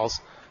Childs.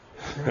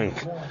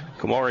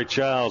 Kamari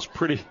Childs,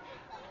 pretty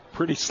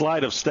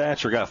slight of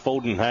stature, got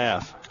folded in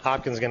half.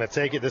 Hopkins going to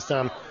take it this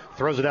time,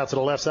 throws it out to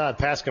the left side,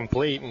 pass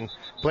complete, and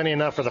plenty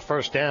enough for the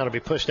first down. It'll be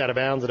pushed out of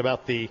bounds at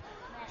about the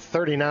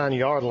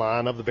 39-yard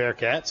line of the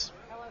Bearcats.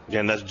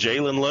 Again, that's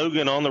Jalen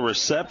Logan on the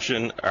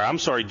reception.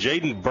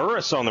 Jaden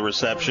Burris on the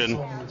reception.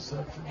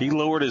 He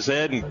lowered his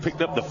head and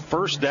picked up the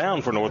first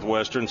down for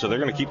Northwestern, so they're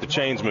going to keep the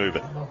chains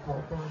moving.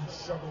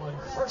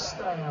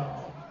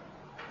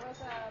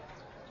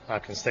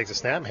 Hopkins takes a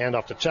snap, hand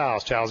off to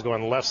Childs. Childs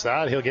going left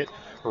side. He'll get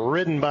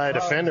ridden by a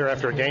defender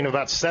after a gain of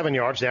about 7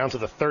 yards down to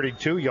the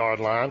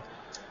 32-yard line.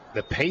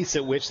 The pace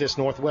at which this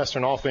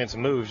Northwestern offense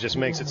moves just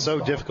makes it so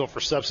difficult for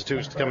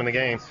substitutes to come in the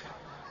game.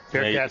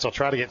 Bearcats will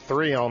try to get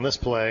 3 on this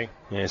play.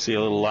 Yeah, see a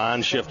little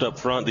line shift up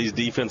front. These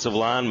defensive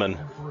linemen,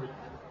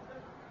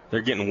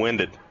 they're getting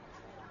winded.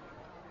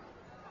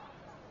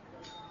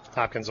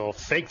 Hopkins will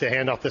fake the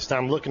handoff this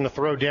time, looking to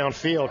throw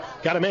downfield.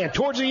 Got a man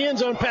towards the end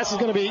zone. Pass is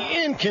going to be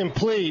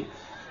incomplete.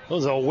 It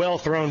was a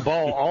well-thrown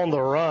ball on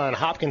the run.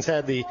 Hopkins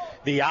had the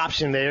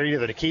option there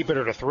either to keep it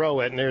or to throw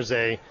it, and there's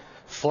a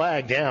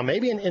flag down.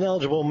 Maybe an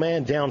ineligible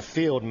man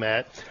downfield,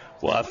 Matt.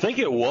 Well, I think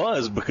it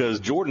was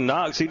because Jordan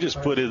Knox, he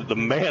just put the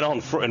man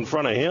in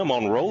front of him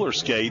on roller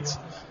skates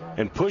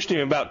and pushed him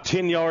about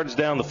 10 yards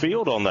down the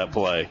field on that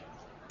play.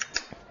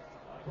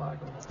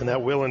 And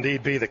that will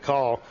indeed be the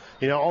call.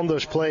 You know, on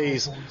those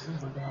plays,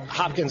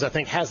 Hopkins, I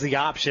think, has the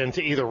option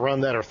to either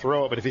run that or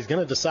throw it. But if he's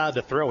going to decide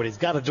to throw it, he's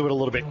got to do it a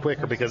little bit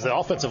quicker because the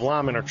offensive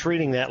linemen are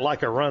treating that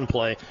like a run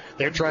play.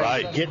 They're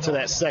trying to get to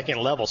that second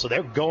level. So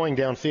they're going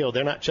downfield.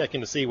 They're not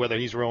checking to see whether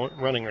he's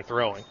running or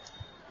throwing.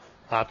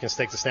 Hopkins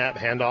takes a snap,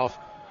 handoff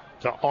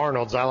to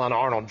Arnold. Zylon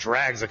Arnold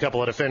drags a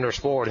couple of defenders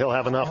forward. He'll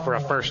have enough for a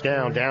first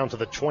down to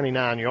the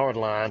 29-yard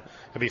line.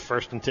 It'll be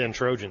 1st and 10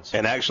 Trojans.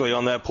 And actually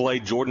on that play,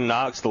 Jordan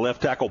Knox, the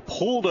left tackle,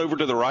 pulled over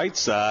to the right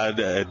side.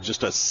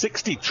 Just a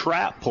 60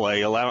 trap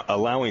play,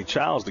 allowing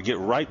Childs to get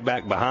right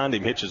back behind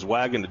him, hitch his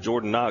wagon to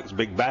Jordan Knox,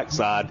 big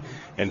backside,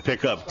 and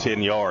pick up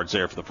 10 yards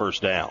there for the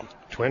first down.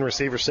 Twin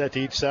receivers set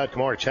to each side.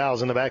 Kamari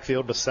Childs in the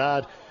backfield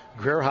beside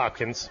Greer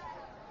Hopkins.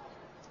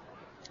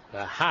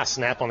 A high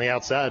snap on the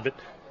outside, but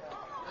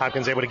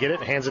Hopkins able to get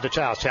it and hands it to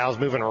Childs. Childs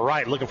moving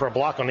right, looking for a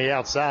block on the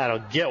outside.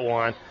 He'll get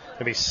one.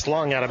 He'll be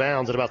slung out of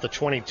bounds at about the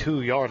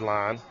 22-yard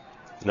line.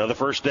 Another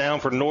first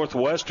down for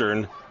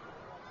Northwestern.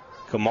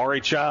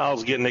 Kamari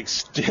Childs getting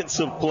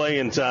extensive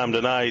playing time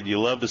tonight. You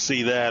love to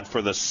see that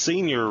for the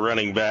senior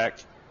running back.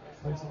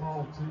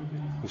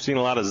 We've seen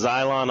a lot of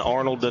Zylon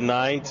Arnold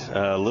tonight.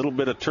 A little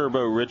bit of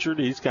Turbo Richard.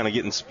 He's kind of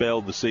getting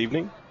spelled this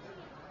evening.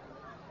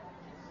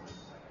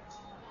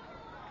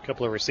 A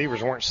couple of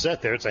receivers weren't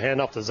set there. It's a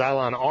handoff to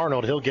Zylon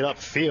Arnold. He'll get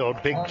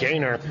upfield. Big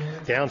gainer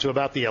down to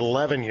about the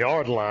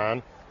 11-yard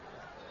line.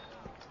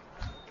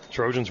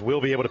 Trojans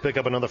will be able to pick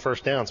up another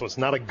first down, so it's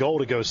not a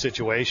goal-to-go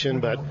situation,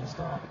 but...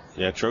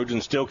 Yeah,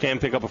 Trojans still can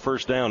pick up a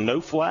first down.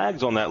 No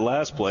flags on that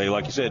last play.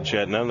 Like you said,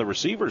 Chet, none of the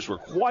receivers were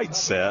quite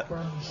set. I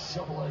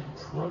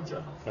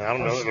don't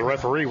know that the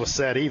referee was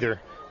set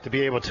either to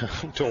be able to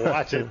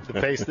watch it, the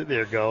pace that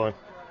they're going.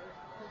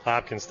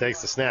 Hopkins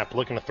takes the snap,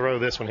 looking to throw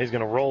this one. He's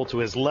going to roll to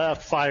his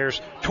left, fires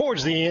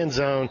towards the end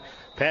zone.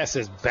 Pass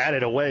is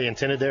batted away,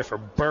 intended there for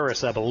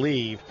Burris, I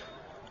believe.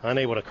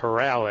 Unable to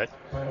corral it.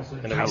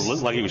 And it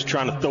looked like he was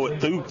trying to throw it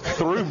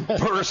through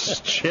Burris'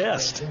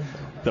 chest.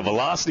 The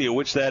velocity at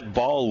which that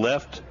ball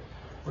left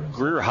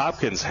Greer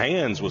Hopkins'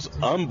 hands was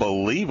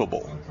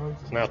unbelievable.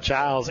 Now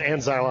Childs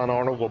and Zylon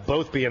Arnold will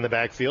both be in the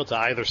backfield to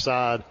either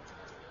side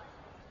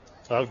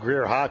of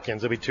Greer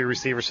Hopkins. There'll be 2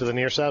 receivers to the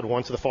near side,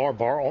 1 to the far.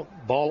 Ball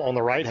on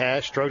the right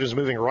hash. Trojans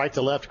moving right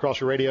to left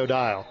across your radio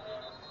dial.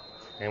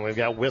 And we've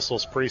got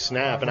whistles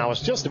pre-snap. And I was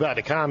just about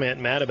to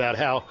comment, Matt, about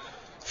how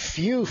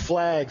few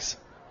flags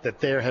that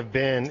there have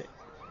been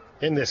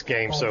in this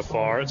game so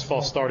far. It's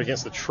false start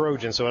against the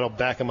Trojans, so it'll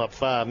back them up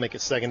 5, make it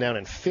 2nd down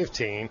and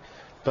 15.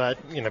 But,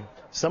 you know,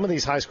 some of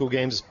these high school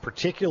games,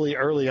 particularly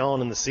early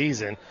on in the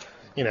season,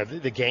 you know,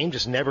 the game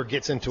just never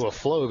gets into a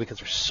flow because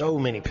there's so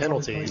many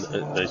penalties.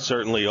 They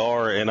certainly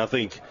are, and I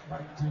think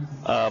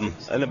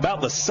in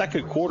about the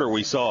second quarter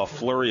we saw a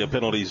flurry of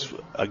penalties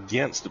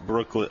against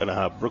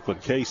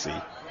Brookland Cayce.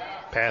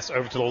 Pass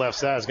over to the left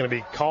side is going to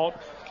be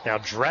caught, now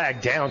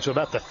dragged down to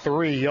about the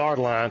 3-yard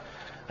line.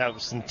 That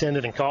was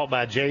intended and caught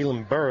by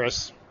Jalen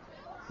Burris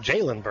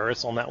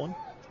on that one.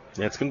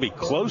 Yeah, it's going to be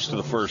close to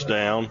the first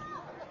down.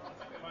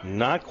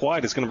 Not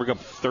quite. It's going to bring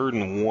up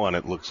 3rd and 1,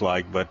 it looks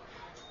like. But,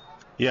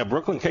 yeah,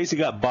 Brookland Cayce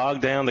got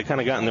bogged down. They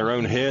kind of got in their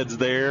own heads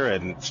there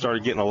and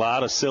started getting a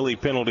lot of silly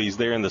penalties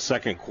there in the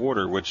second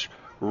quarter, which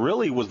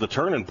really was the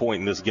turning point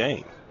in this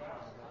game.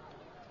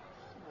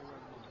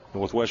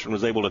 Northwestern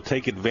was able to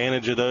take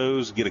advantage of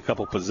those, get a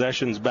couple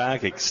possessions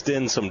back,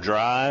 extend some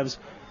drives,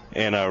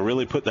 and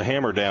really put the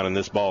hammer down in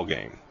this ball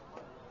game.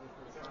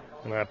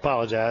 And I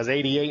apologize.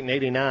 88 and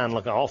 89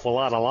 look an awful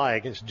lot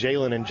alike. It's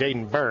Jalen and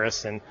Jaden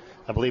Burris, and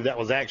I believe that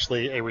was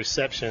actually a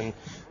reception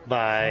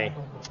by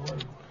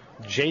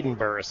Jaden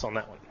Burris on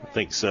that one. I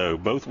think so.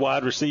 Both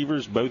wide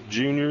receivers, both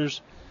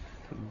juniors.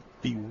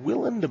 Be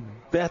willing to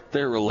bet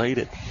they're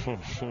related.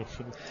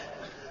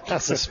 I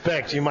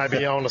suspect you might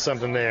be on to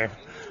something there.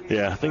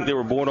 Yeah, I think they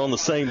were born on the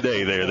same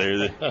day there.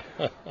 They're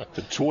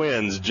the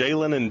twins,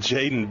 Jalen and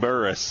Jaden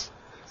Burris.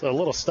 So a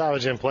little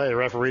stoppage in play. The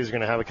referees are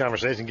going to have a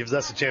conversation. Gives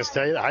us a chance to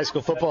tell you that high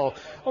school football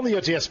on the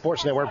OTS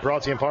Sports Network,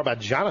 brought to you in part by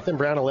Jonathan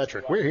Brown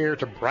Electric. We're here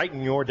to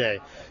brighten your day.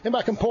 And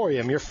by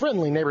Comporium, your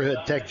friendly neighborhood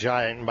tech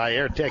giant, and by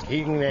AirTech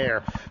Heating and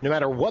Air. No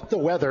matter what the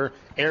weather,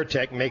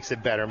 AirTech makes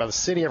it better. And by the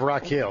City of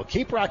Rock Hill.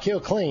 Keep Rock Hill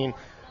clean.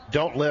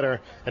 Don't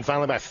litter. And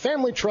finally, by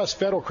Family Trust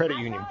Federal Credit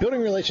Union,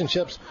 building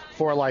relationships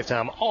for a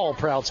lifetime. All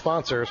proud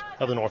sponsors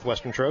of the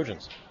Northwestern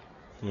Trojans.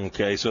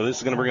 Okay, so this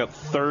is going to bring up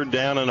 3rd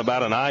down and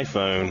about an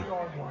iPhone.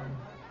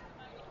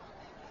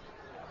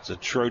 So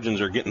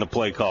Trojans are getting the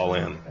play call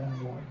in.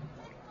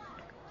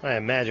 I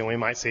imagine we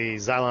might see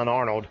Xylon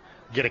Arnold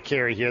get a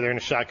carry here. They're in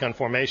a shotgun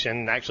formation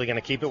and actually going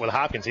to keep it with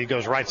Hopkins. He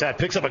goes right side,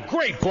 picks up a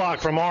great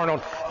block from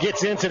Arnold,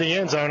 gets into the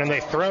end zone, and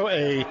they throw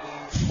a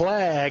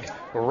flag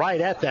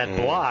right at that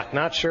block.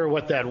 Not sure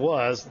what that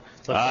was.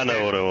 I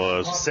know what it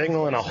was.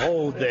 Signaling a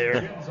hold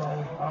there.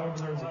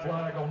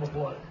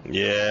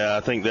 Yeah, I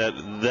think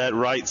that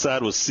right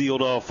side was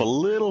sealed off a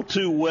little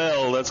too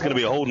well. That's going to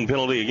be a holding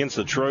penalty against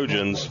the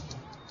Trojans.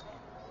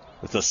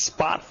 It's a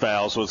spot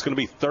foul, so it's going to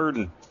be 3rd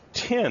and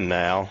 10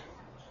 now.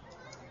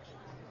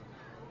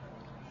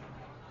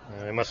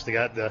 They must have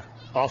got the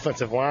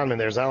offensive lineman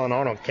there. Xylon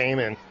Arnold came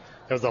in.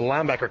 There was the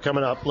linebacker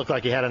coming up. Looked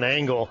like he had an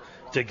angle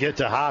to get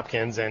to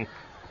Hopkins, and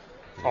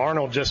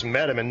Arnold just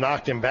met him and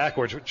knocked him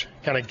backwards, which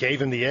kind of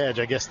gave him the edge.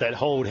 I guess that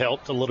hold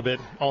helped a little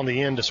bit on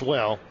the end as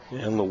well.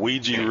 And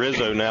Luigi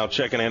Rizzo now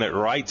checking in at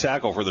right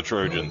tackle for the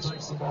Trojans.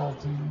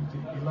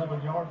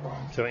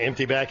 So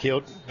empty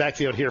backfield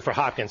here for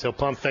Hopkins. He'll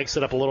pump fake,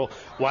 set up a little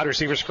wide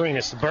receiver screen.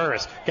 It's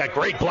Burris. Got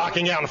great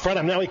blocking out in front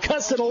of him. Now he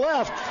cuts to the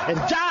left and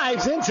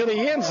dives into the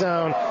end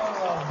zone.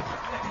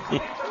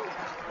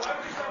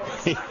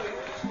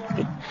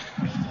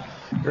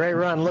 Great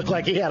run. Looked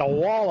like he had a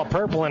wall of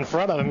purple in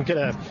front of him. Could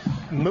have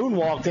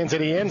moonwalked into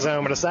the end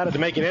zone, but decided to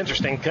make it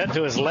interesting. Cut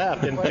to his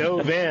left and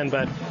dove in.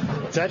 But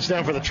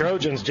touchdown for the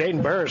Trojans.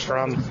 Jaden Burris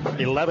from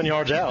 11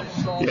 yards out.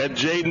 Yeah,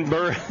 Jaden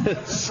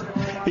Burris.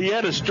 He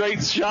had a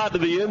straight shot to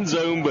the end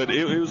zone, but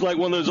it was like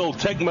one of those old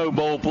Tecmo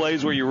Bowl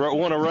plays where you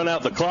want to run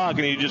out the clock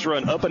and you just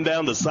run up and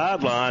down the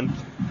sideline.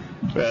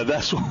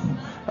 Against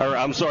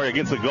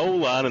the goal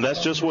line, and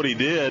that's just what he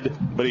did.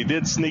 But he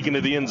did sneak into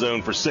the end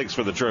zone for 6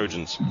 for the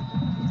Trojans.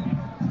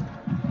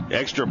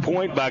 Extra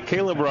point by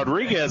Caleb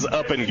Rodriguez,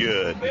 up and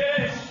good.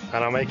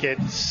 And I'll make it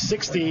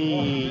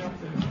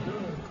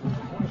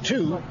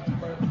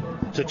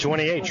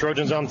 62-28.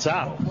 Trojans on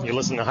top. You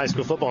listen to high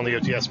school football on the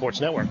OTS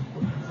Sports Network.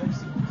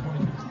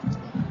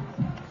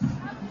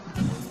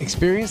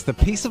 Experience the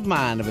peace of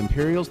mind of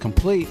Imperial's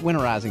complete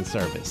winterizing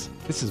service.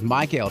 This is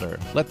Mike Elder.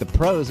 Let the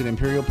pros at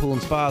Imperial Pool &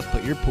 Spas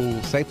put your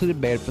pool safely to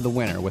bed for the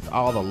winter with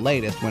all the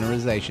latest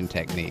winterization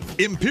techniques.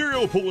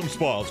 Imperial Pool &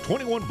 Spas,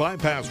 21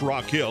 Bypass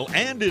Rock Hill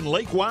and in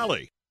Lake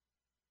Wiley.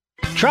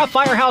 Try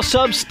Firehouse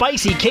Sub's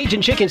spicy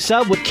Cajun chicken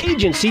sub with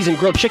Cajun seasoned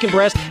grilled chicken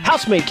breast,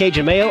 house-made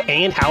Cajun mayo,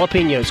 and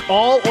jalapenos,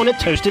 all on a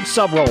toasted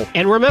sub roll.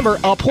 And remember,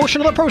 a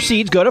portion of the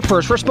proceeds go to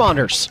first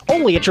responders.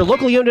 Only at your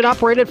locally owned and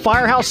operated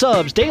Firehouse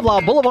Subs, Dave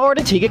Law Boulevard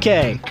in Tega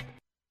Cay.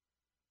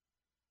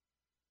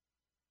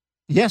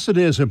 Yes, it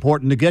is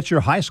important to get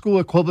your high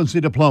school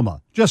equivalency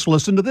diploma. Just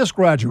listen to this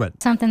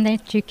graduate. Something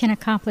that you can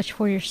accomplish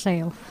for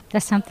yourself.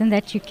 That's something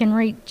that you can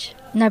reach.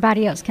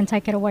 Nobody else can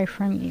take it away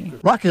from you.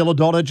 Rock Hill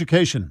Adult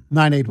Education,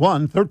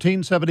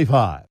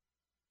 981-1375.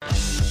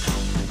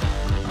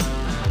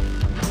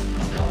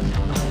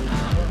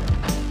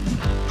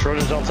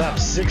 Trojans on top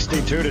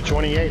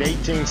 62-28,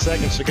 18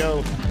 seconds to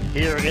go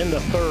here in the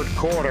third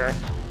quarter.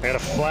 They got a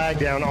flag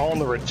down on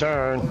the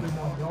return.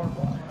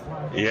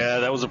 Yeah,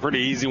 that was a pretty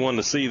easy one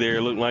to see there.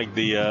 It looked like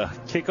the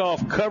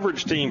kickoff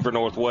coverage team for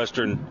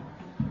Northwestern.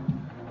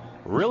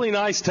 Really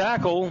nice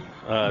tackle.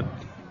 A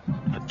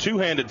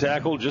two-handed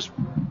tackle just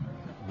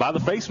by the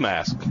face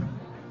mask.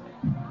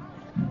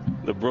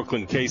 The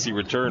Brookland Cayce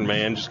return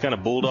man just kind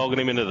of bulldogging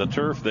him into the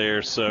turf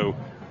there. So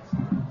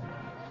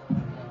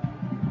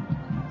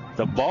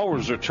The ball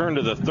was returned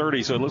to the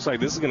 30, so it looks like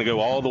this is going to go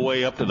all the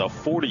way up to the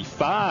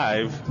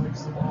 45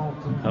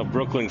 of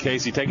Brookland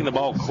Cayce, taking the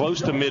ball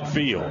close to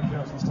midfield.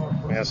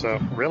 Yeah, so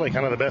really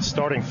kind of the best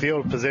starting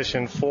field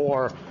position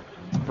for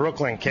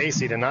Brookland Cayce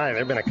tonight. There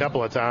have been a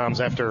couple of times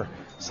after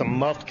some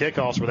muffed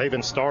kickoffs where they've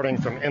been starting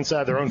from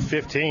inside their own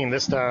 15.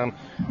 This time,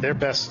 their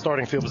best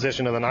starting field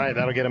position of the night.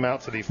 That'll get them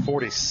out to the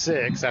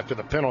 46 after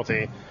the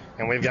penalty.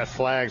 And we've got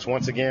flags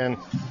once again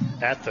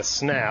at the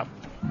snap.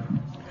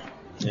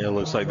 Yeah, it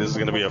looks like this is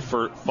going to be a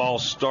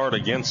false start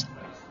against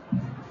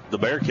the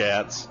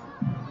Bearcats.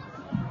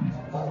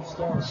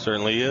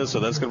 Certainly is. So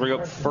that's going to bring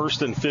up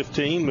 1st and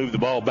 15. Move the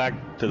ball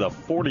back to the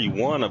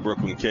 41 of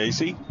Brookland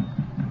Cayce.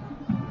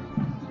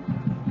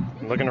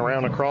 Looking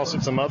around across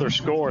at some other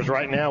scores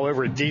right now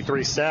over at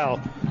D3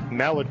 South,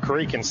 Mallard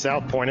Creek and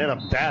South Point in a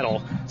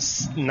battle.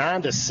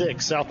 9-6,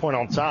 South Point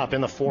on top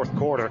in the fourth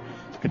quarter.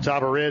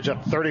 Catawba Ridge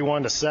up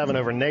 31-7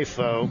 over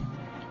NAFO.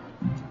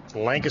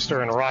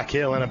 Lancaster and Rock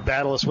Hill in a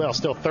battle as well.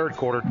 Still third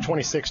quarter,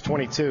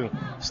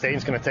 26-22.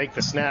 Staten's going to take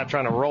the snap,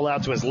 trying to roll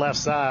out to his left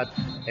side,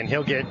 and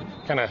he'll get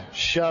kind of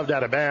shoved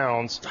out of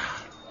bounds.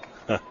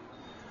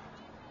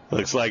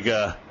 Looks like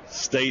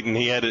Staten,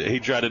 he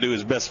tried to do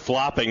his best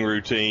flopping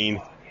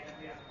routine.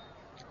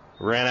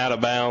 Ran out of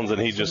bounds, and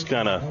he just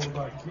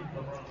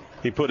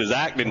he put his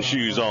acting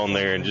shoes on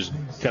there and just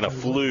kind of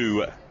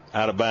flew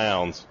out of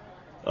bounds,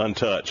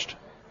 untouched.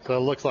 So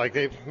it looks like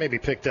they've maybe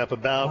picked up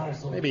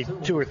about maybe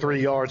 2 or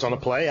 3 yards on the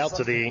play out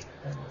to the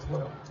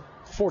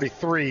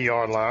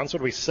 43-yard line. So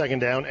it'll be 2nd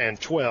down and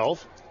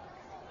 12.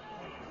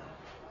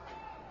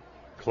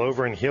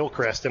 Clover and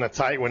Hillcrest in a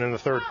tight one in the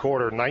third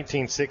quarter.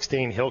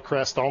 19-16,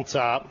 Hillcrest on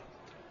top.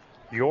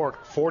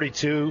 York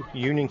 42,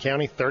 Union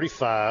County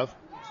 35.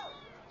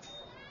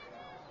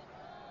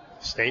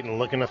 Staten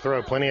looking to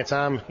throw. Plenty of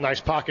time. Nice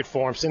pocket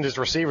for him. Sends his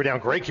receiver down.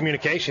 Great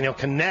communication. He'll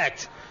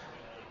connect.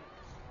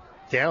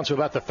 Down to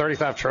about the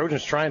 35.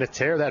 Trojans trying to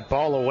tear that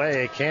ball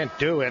away. Can't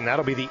do it, and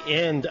that'll be the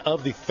end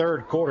of the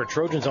third quarter.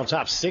 Trojans on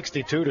top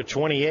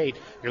 62-28.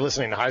 You're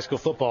listening to High School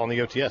Football on the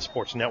OTS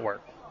Sports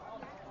Network.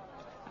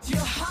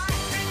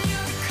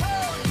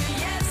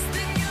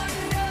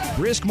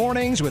 Brisk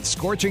mornings with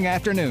scorching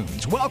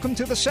afternoons. Welcome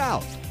to the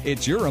South.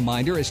 It's your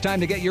reminder it's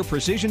time to get your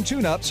precision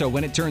tune-up so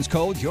when it turns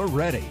cold, you're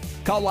ready.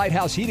 Call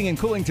Lighthouse Heating and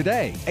Cooling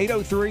today,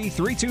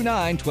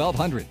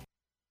 803-329-1200.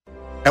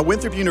 At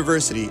Winthrop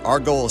University, our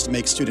goal is to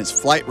make students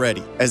flight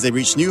ready as they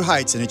reach new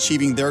heights in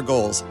achieving their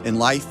goals in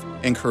life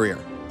and career.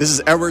 This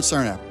is Edward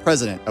Cerna,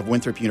 president of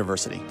Winthrop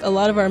University. A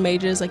lot of our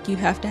majors, you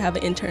have to have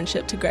an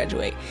internship to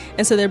graduate.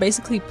 And so they're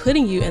basically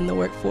putting you in the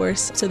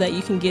workforce so that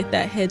you can get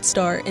that head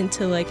start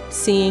into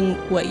seeing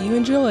what you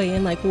enjoy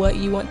and what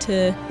you want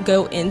to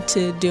go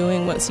into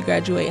doing once you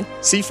graduate.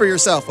 See for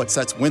yourself what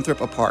sets Winthrop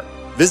apart.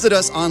 Visit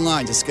us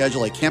online to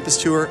schedule a campus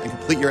tour and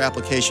complete your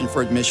application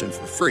for admission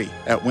for free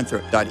at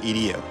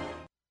winthrop.edu.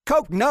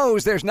 Coke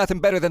knows there's nothing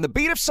better than the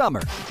beat of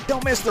summer.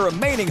 Don't miss the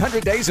remaining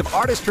 100 days of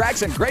artist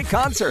tracks and great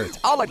concerts,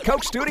 all at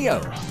Coke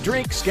Studio.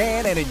 Drink,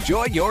 scan, and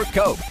enjoy your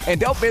Coke.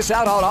 And don't miss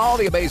out on all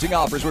the amazing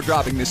offers we're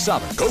dropping this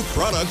summer. Coke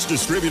products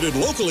distributed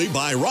locally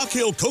by Rock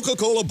Hill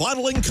Coca-Cola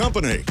Bottling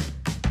Company.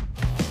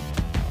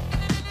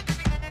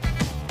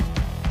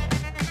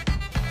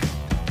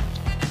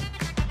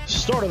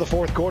 Start of the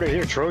fourth quarter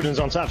here. Trojans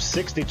on top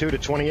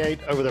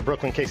 62-28 over the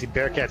Brookland Cayce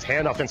Bearcats.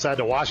 Handoff inside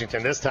to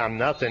Washington. This time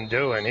nothing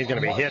doing. He's going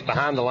to be hit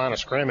behind the line of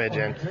scrimmage,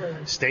 and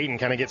Staten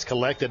kind of gets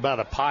collected by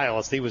the pile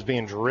as he was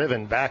being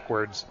driven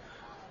backwards.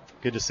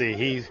 Good to see.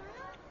 He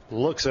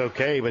looks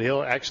okay, but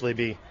he'll actually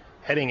be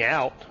heading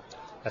out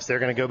as they're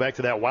going to go back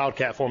to that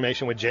Wildcat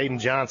formation with Jaden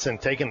Johnson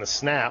taking the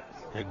snap.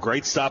 A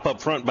great stop up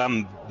front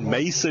by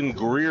Mason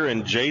Greer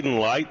and Jaden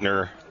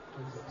Leitner.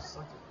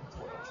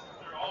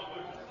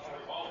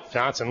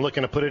 Johnson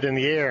looking to put it in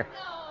the air.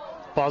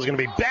 Ball's going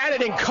to be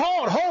batted and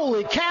caught.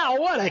 Holy cow,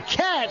 what a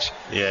catch.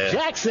 Yeah.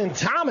 Jackson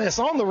Thomas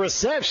on the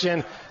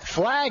reception.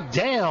 Flag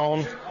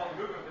down.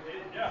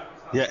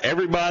 Yeah,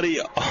 everybody,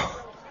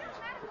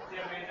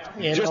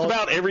 just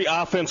about every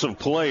offensive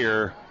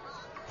player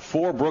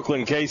for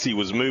Brookland Cayce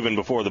was moving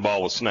before the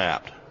ball was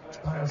snapped.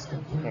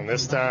 And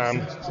this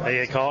time they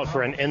get called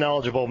for an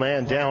ineligible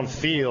man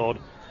downfield.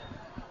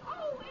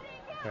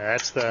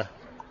 That's the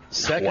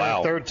second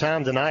or third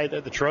time tonight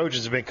that the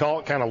Trojans have been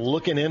caught kind of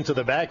looking into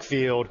the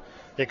backfield,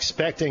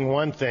 expecting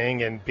one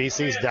thing, and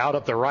BC's dialed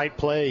up the right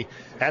play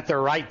at the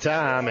right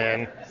time,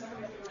 and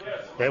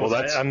it was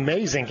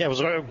amazing. It was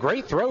a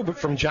great throw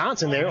from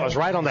Johnson there. It was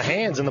right on the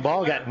hands, and the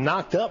ball got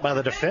knocked up by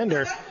the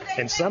defender,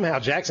 and somehow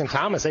Jackson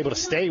Thomas able to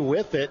stay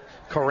with it,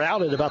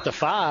 corralled it about the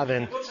 5,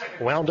 and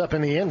wound up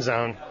in the end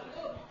zone.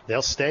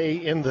 They'll stay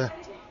in the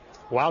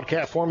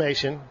Wildcat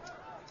formation.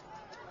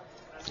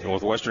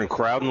 Northwestern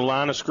crowding the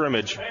line of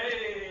scrimmage.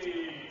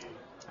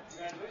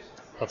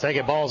 They'll take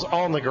it. Ball's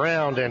on the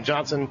ground, and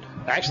Johnson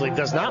actually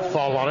does not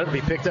fall on it. It'll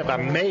be picked up by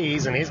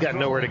Mays, and he's got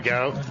nowhere to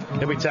go.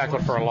 He'll be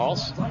tackled for a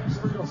loss.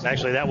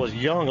 Actually, that was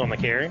Young on the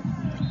carry.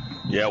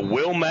 Yeah,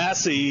 Will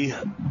Massey,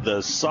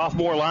 the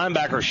sophomore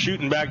linebacker,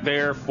 shooting back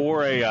there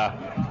for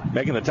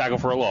making the tackle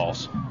for a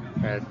loss.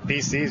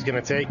 BC is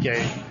going to take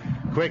a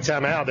quick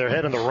timeout. They're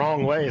heading the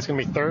wrong way. It's going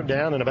to be third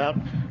down and about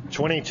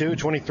 22,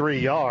 23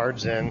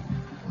 yards. And,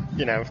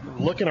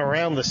 looking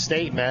around the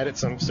state, Matt, it's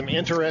some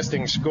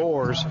interesting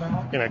scores,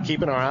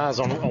 keeping our eyes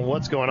on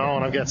what's going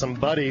on. I've got some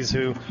buddies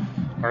who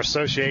are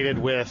associated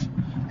with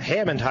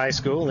Hammond High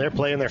School, and they're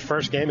playing their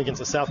first game against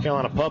the South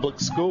Carolina Public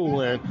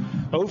School in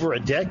over a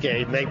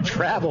decade, and they've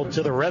traveled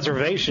to the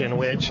reservation,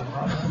 which,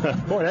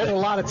 boy, there's a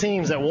lot of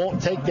teams that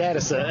won't take that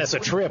as a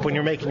trip when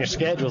you're making your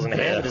schedules, and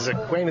Hammond has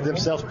acquainted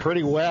themselves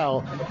pretty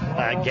well.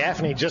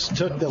 Gaffney just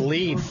took the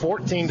lead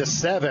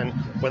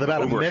 14-7 with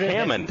about over a minute.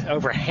 Hammond.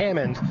 Over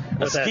Hammond.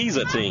 A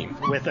Skeeza team.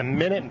 With a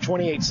minute and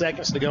 28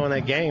 seconds to go in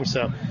that game,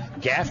 so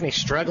Gaffney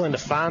struggling to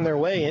find their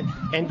way in,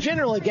 and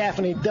generally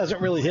Gaffney doesn't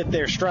really hit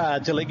their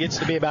stride till it gets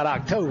to be about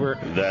October.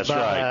 That's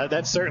right.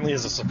 That certainly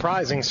is a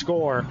surprising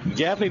score.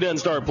 Gaffney doesn't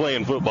start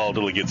playing football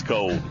till it gets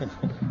cold.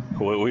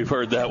 We've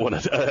heard that one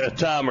a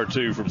time or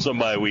two from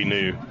somebody we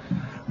knew.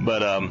 But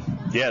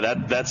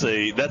that's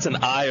an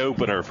eye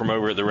opener from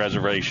over at the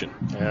reservation.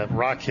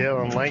 Rock Hill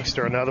and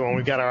Lancaster, another one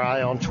we've got our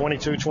eye on.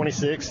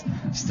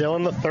 22-26, still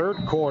in the third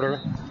quarter.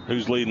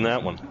 Who's leading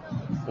that one?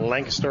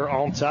 Lancaster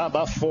on top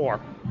by 4.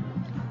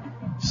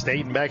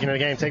 Staten back into the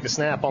game, take the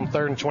snap on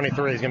 3rd and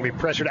 23. He's going to be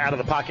pressured out of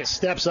the pocket,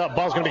 steps up,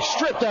 ball's going to be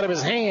stripped out of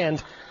his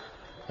hand.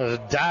 It was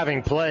a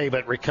diving play,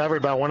 but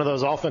recovered by one of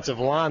those offensive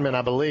linemen,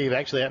 I believe.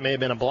 Actually, that may have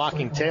been a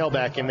blocking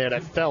tailback in there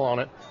that fell on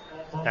it.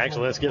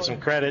 Actually, let's give some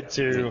credit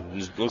to...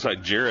 Looks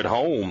like Jared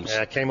Holmes.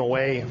 Came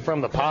away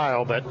from the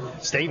pile, but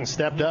Staten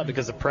stepped up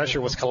because the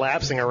pressure was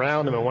collapsing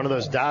around him, and one of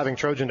those diving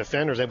Trojan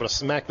defenders able to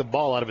smack the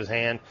ball out of his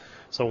hand.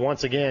 So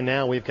once again,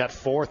 now we've got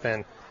 4th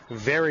and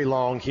very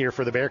long here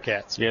for the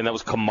Bearcats. Yeah, and that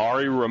was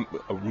Kamari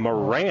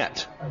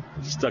Morant.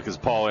 Stuck his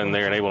paw in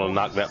there and able to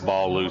knock that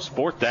ball loose.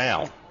 4th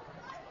down.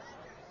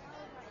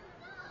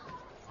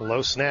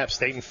 Low snap.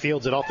 Staten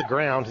fields it off the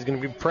ground. He's going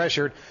to be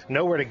pressured.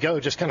 Nowhere to go.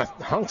 Just kind of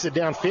hunks it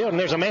downfield. And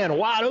there's a man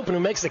wide open who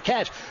makes the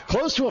catch.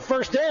 Close to a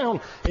first down.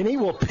 And he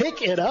will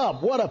pick it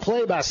up. What a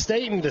play by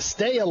Staten to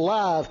stay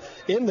alive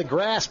in the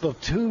grasp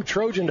of 2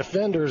 Trojan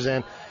defenders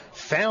and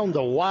found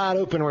the wide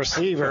open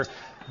receiver.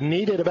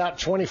 Needed about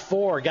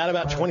 24. Got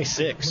about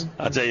 26.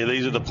 I tell you,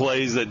 these are the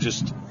plays that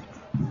just,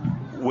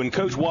 when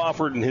Coach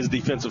Wofford and his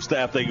defensive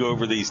staff, they go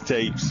over these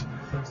tapes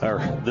or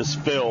this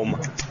film,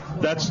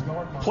 that's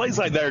plays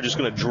like that are just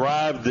going to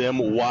drive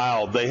them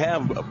wild. They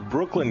have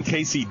Brookland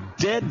Cayce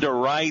dead to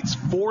rights,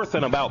 4th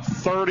and about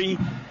 30,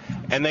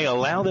 and they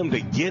allow them to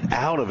get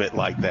out of it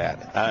like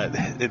that.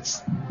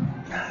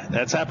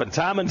 That's happened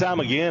time and time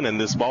again in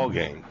this ball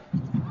game.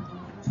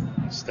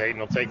 Staten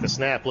will take the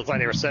snap. Looked like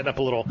they were setting up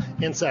a little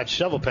inside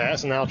shovel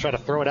pass, and now try to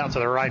throw it out to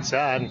the right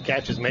side. And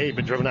catch is made,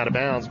 but driven out of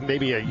bounds.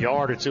 Maybe a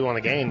yard or 2 on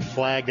the gain.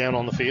 Flag down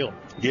on the field.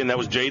 Again, that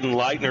was Jaden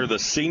Leitner, the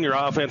senior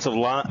offensive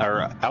line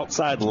or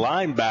outside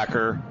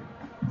linebacker,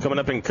 coming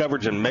up in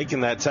coverage and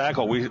making that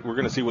tackle. We're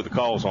going to see what the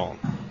call's on.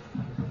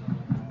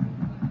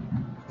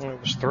 Well,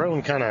 it was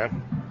thrown kind of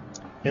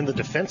in the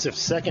defensive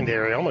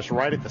secondary, almost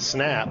right at the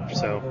snap.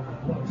 So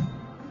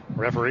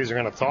referees are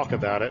going to talk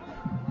about it.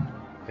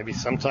 Maybe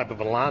some type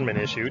of alignment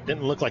issue. It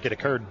didn't look like it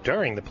occurred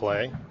during the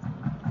play.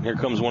 Here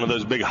comes one of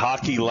those big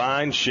hockey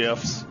line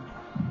shifts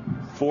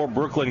for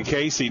Brookland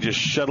Cayce, just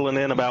shuttling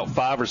in about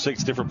 5 or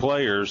 6 different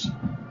players.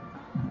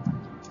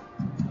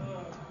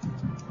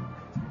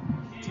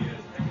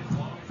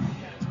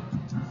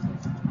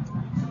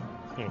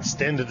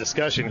 Extended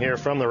discussion here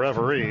from the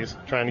referees,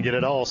 trying to get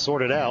it all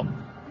sorted out.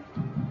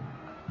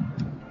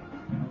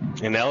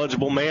 An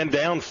eligible man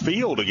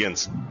downfield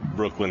against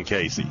Brookland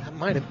Cayce.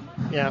 Might have,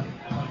 yeah.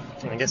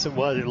 I guess it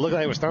was. It looked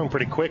like it was thrown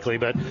pretty quickly,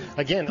 but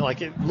again,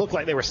 like it looked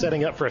like they were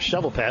setting up for a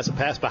shovel pass, a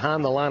pass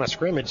behind the line of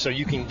scrimmage, so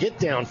you can get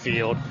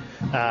downfield.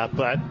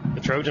 But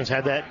the Trojans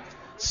had that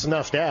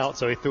snuffed out,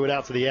 so he threw it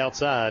out to the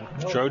outside.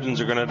 Trojans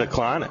are going to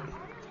decline it.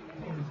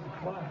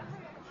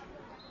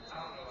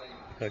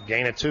 A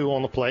gain of 2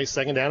 on the play,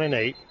 2nd down and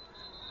 8.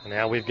 And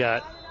now we've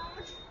got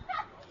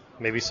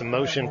maybe some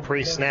motion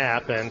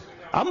pre-snap, and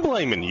I'm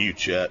blaming you,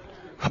 Chet.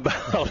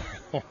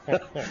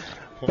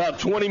 About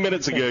 20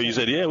 minutes ago, you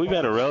said, yeah, we've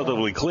had a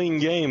relatively clean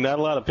game, not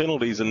a lot of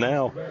penalties, and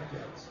now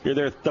you're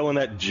there throwing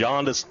that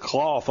jaundiced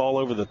cloth all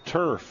over the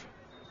turf.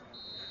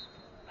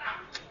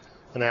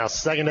 And now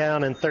 2nd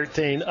down and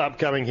 13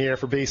 upcoming here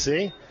for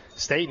BC.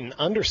 Staten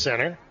under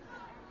center.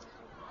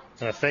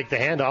 Going to fake the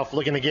handoff,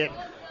 looking to get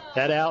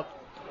that out,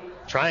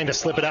 trying to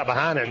slip it out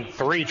behind, and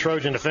 3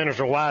 Trojan defenders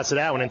are wide. So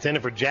that one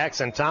intended for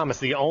Jackson Thomas,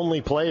 the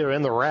only player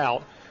in the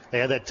route. They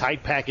had that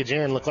tight package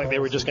in. Looked like they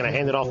were just going to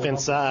hand it off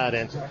inside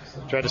and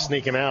try to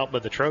sneak him out,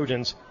 but the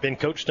Trojans been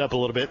coached up a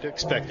little bit to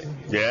expect it.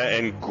 Yeah,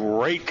 and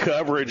great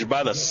coverage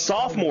by the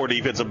sophomore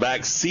defensive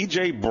back,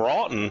 C.J.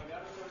 Broughton,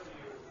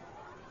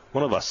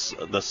 one of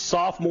the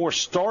sophomore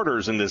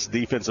starters in this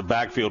defensive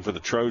backfield for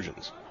the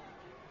Trojans.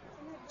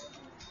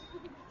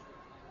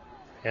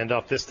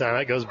 Handoff this time.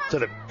 That goes to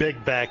the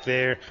big back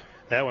there.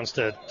 That one's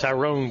to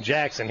Tyrone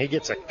Jackson. He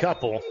gets a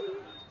couple.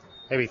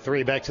 Maybe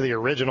 3 back to the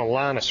original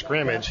line of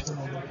scrimmage.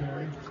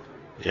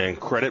 Yeah, and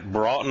credit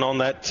Broughton on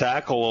that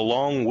tackle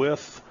along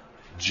with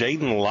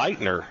Jaden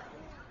Leitner.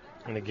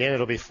 And again,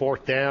 it'll be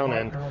 4th down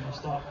and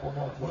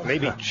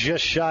maybe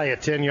just shy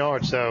of 10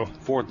 yards. So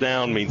 4th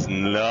down means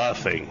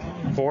nothing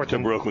to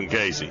Brookland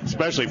Cayce,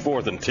 especially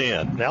 4th and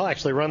 10. They'll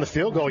actually run the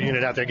field goal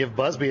unit out there, give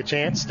Busby a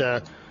chance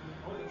to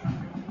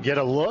get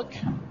a look.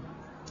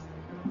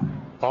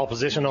 Ball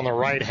position on the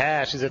right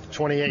hash. He's at the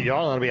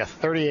 28-yard line. It'll be a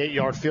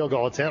 38-yard field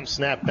goal attempt.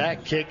 Snap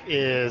back kick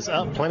is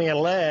up. Plenty of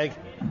leg.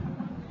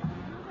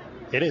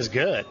 It is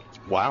good.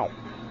 Wow.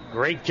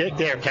 Great kick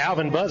there.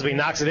 Calvin Busby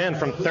knocks it in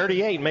from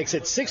 38, makes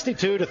it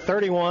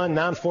 62-31,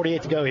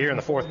 9:48 to go here in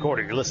the 4th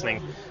quarter. You're listening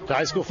to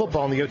high school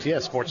football on the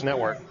OTS Sports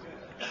Network.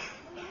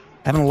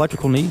 Have an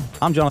electrical need?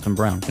 I'm Jonathan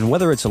Brown, and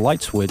whether it's a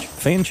light switch,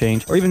 fan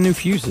change, or even new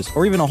fuses,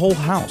 or even a whole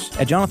house,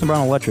 at Jonathan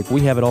Brown Electric,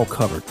 we have it all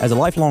covered. As a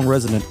lifelong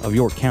resident of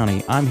York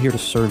County, I'm here to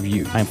serve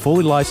you. I am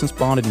fully licensed,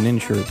 bonded, and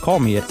insured. Call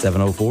me at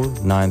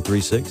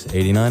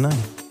 704-936-8099.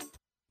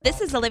 This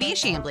is Olivia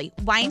Shambly.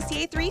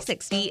 YMCA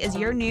 360 is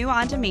your new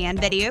on-demand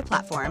video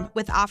platform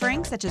with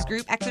offerings such as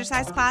group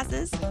exercise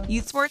classes,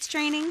 youth sports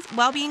trainings,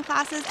 well-being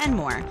classes, and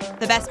more.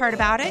 The best part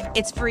about it,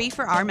 it's free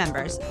for our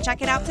members.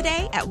 Check it out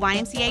today at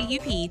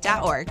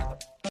ymcaup.org.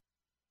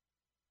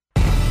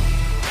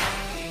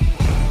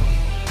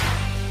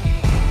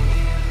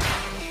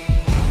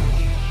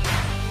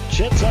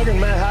 Chet Tugger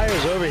and Matt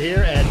Hiers over here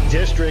at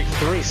District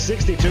 3,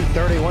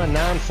 62-31,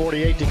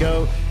 9:48 to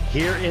go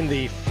here in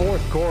the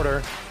 4th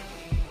quarter.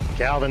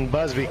 Calvin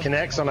Busby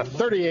connects on a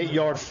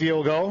 38-yard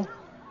field goal.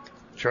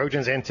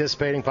 Trojans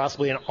anticipating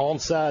possibly an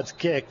onside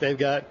kick. They've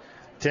got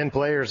 10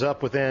 players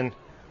up within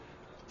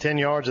 10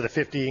 yards of the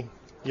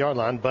 50-yard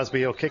line.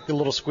 Busby will kick the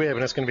little squib,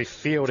 and it's going to be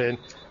fielded.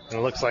 And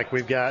it looks like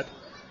we've got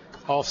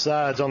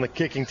offsides on the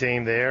kicking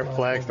team there.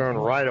 Flag thrown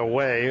right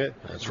away.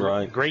 That's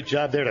right. Great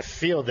job there to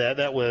field that.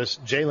 That was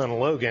Jalen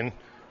Logan.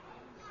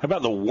 How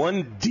about the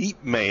one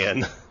deep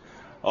man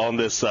on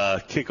this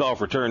kickoff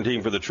return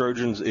team for the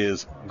Trojans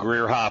is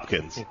Greer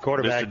Hopkins.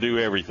 Quarterback. Mr. Do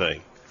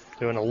Everything.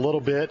 Doing a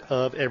little bit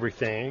of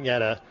everything.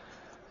 Got a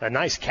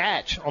nice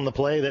catch on the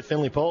play that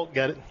Finley Polk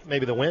got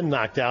maybe the wind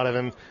knocked out of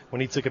him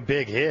when he took a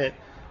big hit.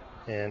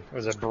 And there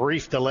was a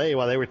brief delay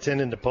while they were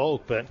tending to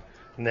Polk, but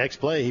the next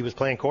play he was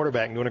playing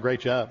quarterback and doing a great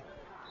job.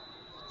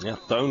 Yeah,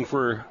 thrown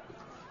for a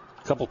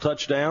couple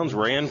touchdowns,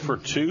 ran for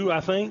 2,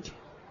 I think.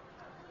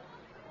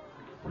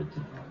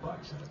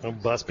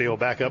 Busby will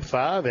back up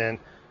 5 and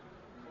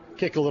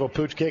kick a little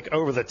pooch kick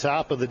over the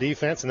top of the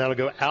defense, and that'll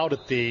go out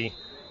at the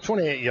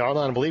 28-yard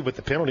line, I believe, with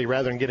the penalty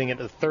rather than getting it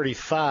to the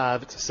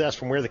 35. It's assessed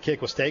from where the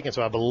kick was taken,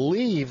 so I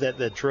believe that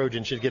the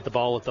Trojans should get the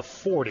ball at the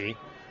 40.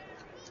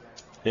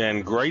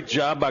 And great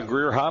job by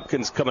Greer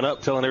Hopkins coming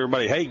up, telling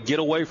everybody, hey, get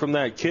away from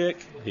that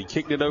kick. He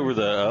kicked it over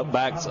the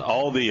backs,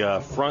 all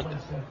the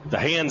the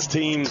hands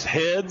team's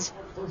heads,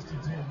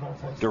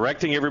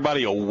 directing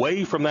everybody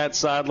away from that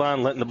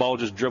sideline, letting the ball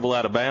just dribble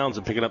out of bounds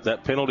and picking up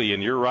that penalty.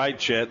 And you're right,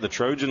 Chet, the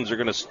Trojans are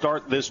going to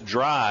start this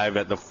drive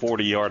at the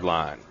 40-yard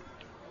line.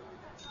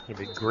 It'll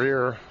be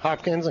Greer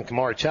Hopkins and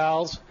Kamari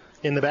Childs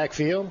in the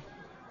backfield.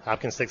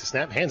 Hopkins takes a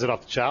snap, hands it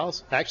off to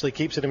Childs, actually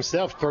keeps it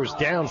himself, throws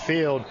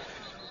downfield,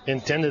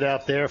 intended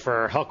out there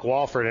for Huck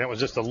Walford, and it was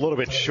just a little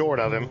bit short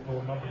of him.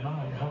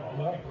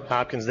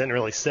 Hopkins didn't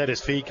really set his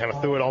feet, kind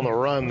of threw it on the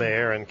run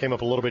there and came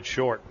up a little bit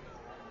short.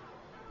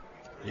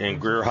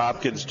 And Greer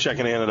Hopkins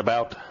checking in at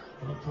about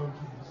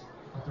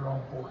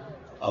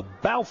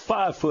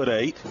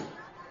 5'8".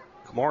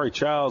 Kamari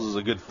Childs is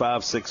a good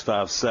 5'6",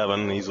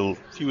 5'7". He's a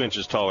few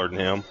inches taller than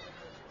him.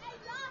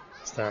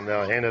 This time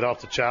they'll hand it off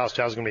to Childs.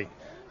 Childs is going to be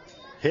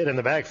hit in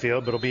the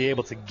backfield, but will be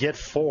able to get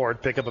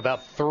forward, pick up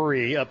about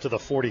 3 up to the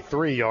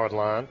 43-yard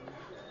line.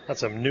 Got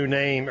some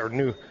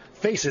new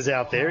faces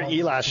out there.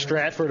 Eli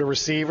Stratford, a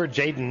receiver.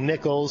 Jaden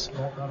Nichols.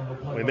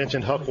 We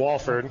mentioned Huck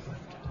Walford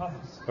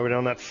over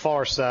down that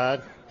far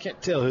side. Can't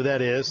tell who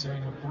that is.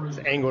 It's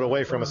angled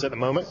away from us at the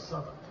moment.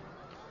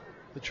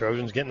 The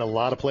Trojans getting a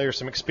lot of players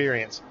some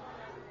experience.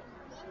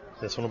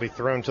 This one will be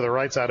thrown to the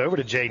right side over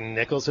to Jaden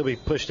Nichols. He'll be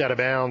pushed out of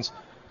bounds.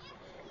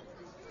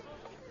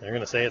 They're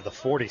going to say at the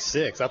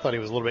 46. I thought he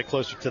was a little bit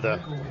closer to the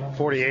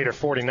 48 or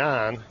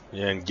 49.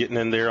 Yeah, and getting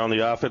in there on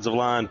the offensive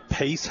line,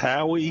 Pace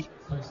Howie,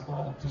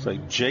 it's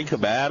like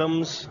Jacob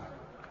Adams,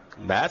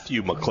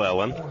 Matthew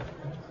McClellan,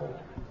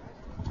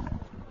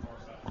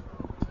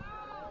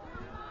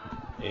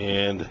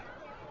 and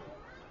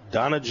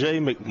Donna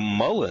J.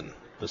 McMullen,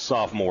 the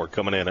sophomore,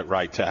 coming in at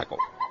right tackle.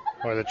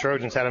 Well, the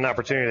Trojans had an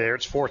opportunity there.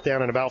 It's 4th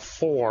down and about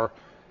 4,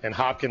 and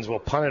Hopkins will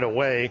punt it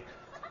away.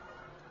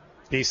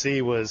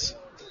 BC was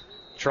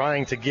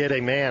trying to get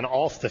a man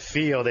off the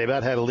field. They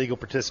about had illegal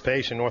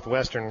participation.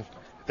 Northwestern,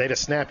 if they'd have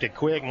snapped it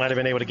quick, might have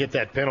been able to get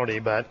that penalty,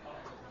 but.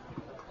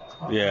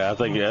 Yeah, I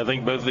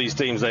think both of these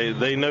teams,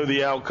 they know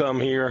the outcome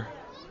here.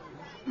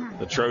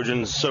 The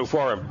Trojans so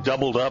far have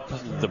doubled up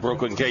the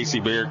Brookland Cayce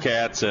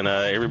Bearcats, and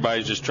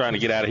everybody's just trying to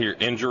get out of here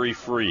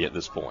injury-free at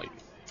this point.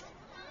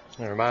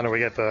 A reminder, we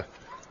got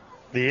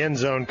the end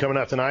zone coming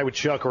up tonight with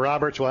Chuck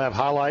Roberts. We'll have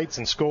highlights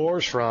and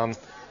scores from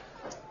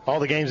all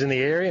the games in the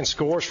area and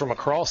scores from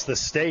across the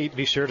state.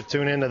 Be sure to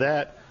tune into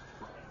that.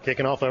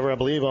 Kicking off over, I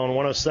believe, on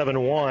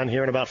 107.1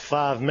 here in about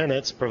 5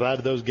 minutes,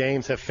 provided those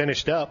games have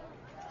finished up.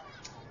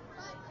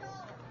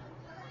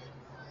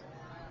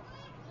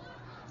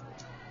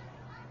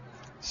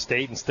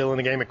 Staten still in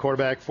the game at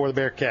quarterback for the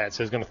Bearcats.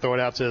 He's going to throw it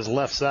out to his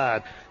left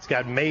side. He's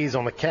got Mays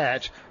on the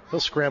catch. He'll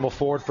scramble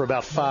forward for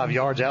about 5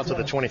 yards out to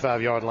the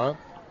 25-yard line.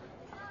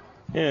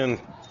 And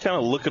kind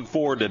of looking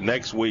forward to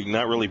next week,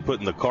 not really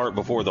putting the cart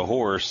before the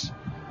horse.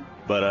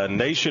 But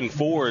Nation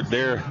Ford,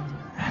 they're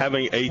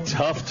having a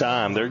tough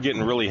time. They're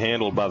getting really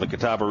handled by the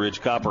Catawba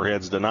Ridge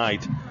Copperheads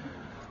tonight.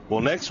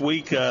 Well, next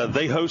week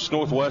they host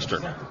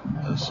Northwestern.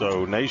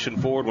 So Nation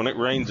Ford, when it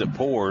rains, it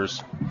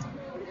pours.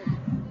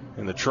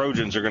 And the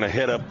Trojans are going to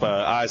head up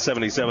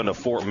I-77 to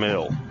Fort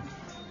Mill.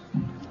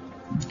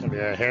 Going to be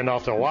a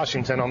handoff to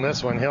Washington on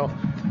this one. He'll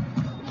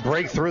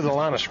break through the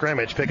line of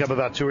scrimmage, pick up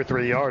about 2 or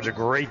 3 yards. A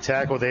great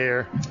tackle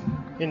there.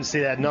 Didn't see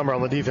that number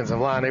on the defensive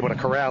line, able to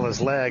corral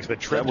his legs, but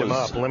tripped him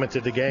up,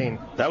 limited the gain.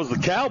 That was the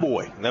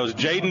Cowboy. That was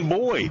Jaden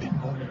Boyd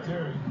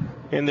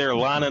in there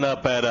lining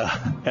up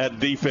at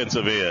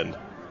defensive end.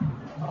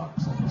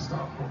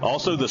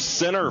 Also the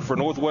center for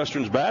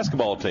Northwestern's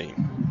basketball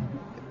team.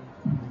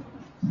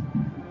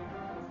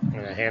 I'm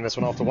going to hand this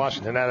one off to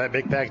Washington. Now that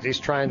big package, he's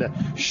trying to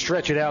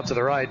stretch it out to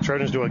the right.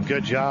 Trojans do a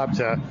good job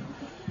to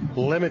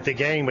limit the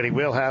gain, but he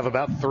will have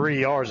about 3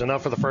 yards,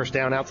 enough for the first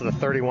down out to the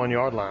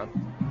 31-yard line.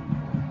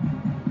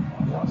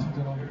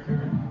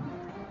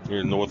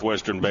 Here,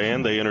 Northwestern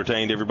band, they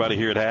entertained everybody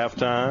here at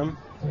halftime,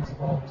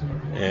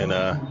 and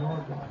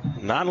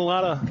not a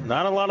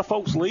lot of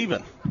folks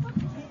leaving.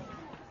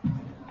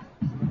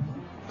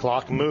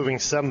 Clock moving,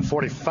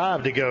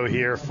 7:45 to go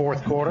here,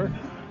 fourth quarter.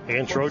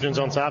 And Trojans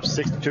on top,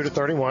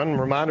 62-31.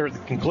 Reminder, at the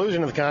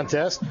conclusion of the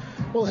contest,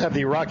 we'll have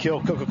the Rock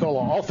Hill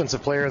Coca-Cola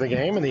Offensive Player of the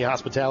Game and the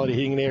Hospitality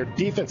Heating and Air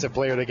Defensive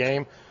Player of the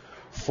Game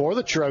for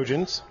the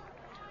Trojans.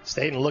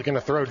 Staten looking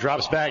to throw,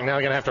 drops back, now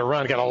going to have to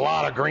run. Got a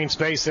lot of green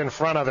space in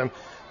front of him.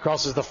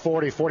 Crosses the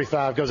 40,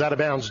 45, goes out of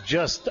bounds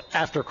just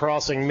after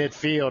crossing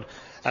midfield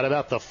at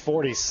about the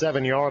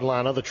 47-yard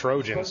line of the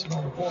Trojans.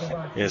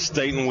 Yeah,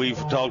 Staten, we've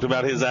talked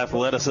about his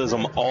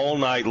athleticism all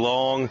night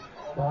long.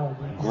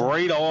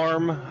 Great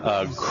arm,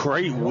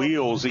 great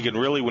wheels. He can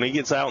really, when he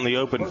gets out in the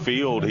open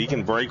field, he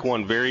can break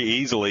one very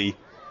easily.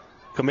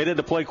 Committed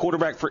to play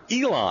quarterback for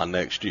Elon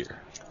next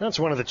year. That's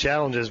one of the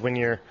challenges when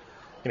you're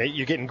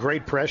getting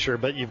great pressure,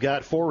 but you've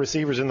got 4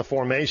 receivers in the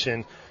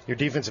formation. Your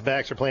defensive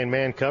backs are playing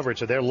man coverage,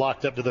 so they're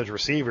locked up to those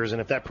receivers.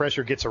 And if that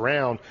pressure gets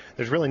around,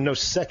 there's really no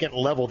second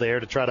level there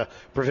to try to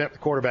prevent the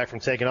quarterback from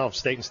taking off.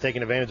 Staten's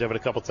taken advantage of it a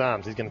couple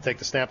times. He's going to take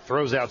the snap,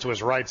 throws out to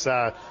his right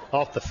side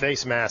off the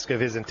face mask of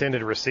his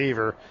intended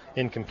receiver,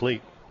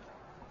 incomplete.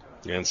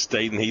 And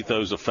Staten, he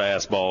throws a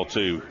fastball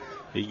too.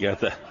 He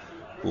got a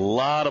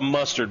lot of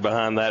mustard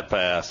behind that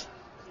pass.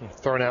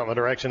 Thrown out in the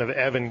direction of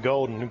Evan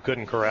Golden, who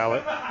couldn't corral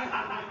it.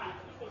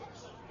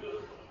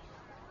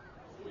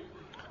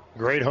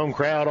 Great home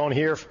crowd on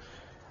here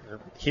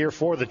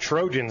for the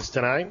Trojans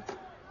tonight.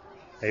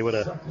 Able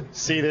to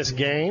see this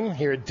game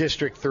here at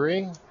District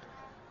 3.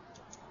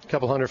 A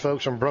couple hundred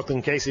folks from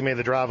Brookland Cayce made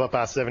the drive up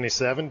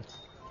I-77,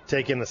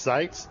 take in the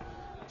sights.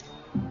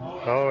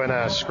 Oh, and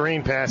a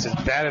screen pass is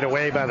batted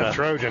away by the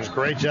Trojans.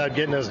 Great job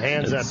getting those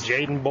hands up.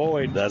 Jaden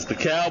Boyd. That's the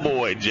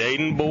Cowboy,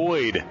 Jaden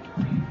Boyd.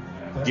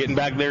 Getting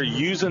back there,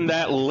 using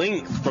that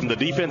length from the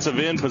defensive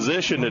end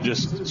position to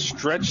just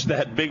stretch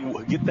that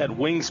get that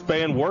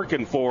wingspan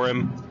working for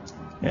him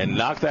and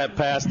knock that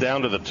pass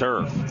down to the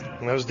turf.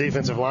 And those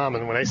defensive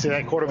linemen, when they see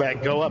that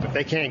quarterback go up, if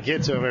they can't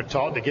get to him, they're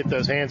taught to get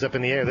those hands up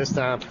in the air. This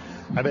time,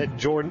 I bet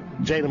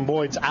Jaden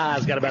Boyd's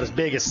eyes got about as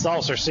big as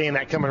saucer, seeing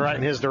that coming right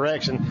in his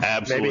direction.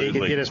 Absolutely. Maybe he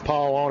could get his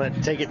paw on it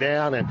and take it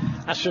down. And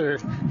I'm sure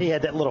he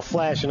had that little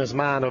flash in his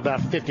mind of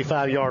about a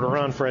 55-yard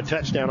run for a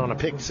touchdown on a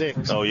pick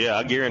six. Oh, yeah,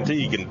 I guarantee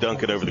you can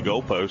dunk it over the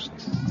goalpost.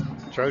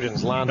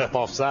 Trojans lined up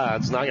off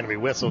sides, not going to be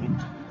whistled.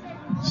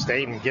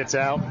 Staten gets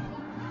out.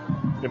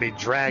 Going to be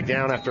dragged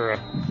down after a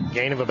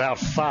gain of about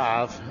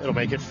 5. It'll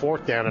make it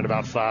fourth down at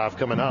about 5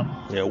 coming up.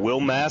 Yeah, Will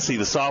Massey,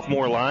 the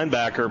sophomore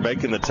linebacker,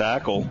 making the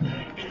tackle.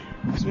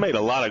 He's made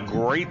a lot of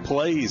great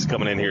plays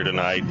coming in here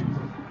tonight,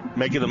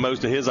 making the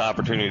most of his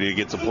opportunity to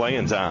get some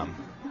playing time.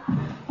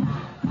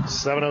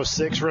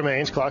 7:06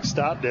 remains. Clock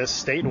stopped this.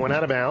 Staten went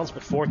out of bounds,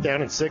 but fourth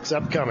down and 6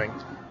 upcoming.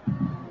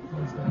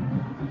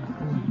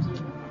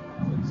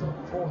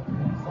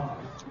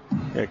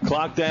 Yeah,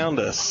 clock down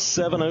to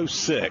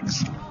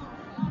 7:06.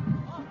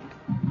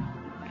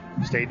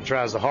 Staten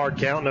tries the hard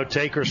count. No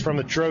takers from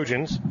the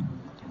Trojans.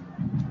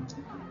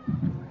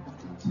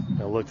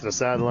 They'll look to the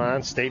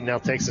sideline. Staten now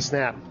takes the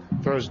snap.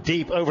 Throws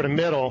deep over the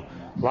middle.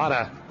 A lot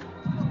of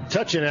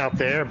touching out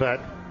there,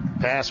 but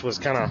pass was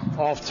kind of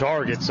off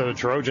target, so the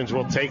Trojans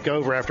will take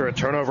over after a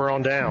turnover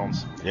on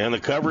downs. Yeah, and the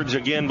coverage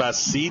again by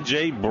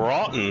C.J.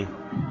 Broughton,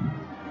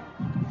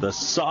 the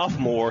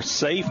sophomore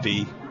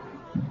safety.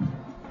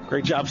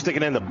 Great job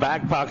sticking in the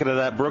back pocket of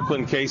that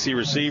Brookland Cayce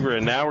receiver,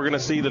 and now we're going to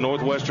see the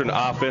Northwestern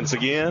offense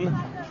again.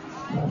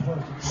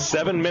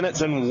 7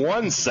 minutes and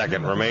 1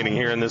 second remaining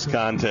here in this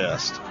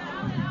contest.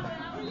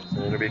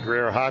 It'll be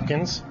Greer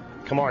Hopkins,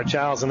 Kamar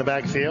Childs in the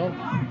backfield.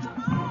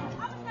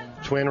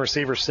 Twin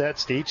receiver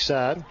sets to each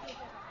side.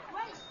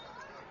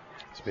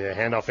 It's be a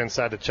handoff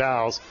inside to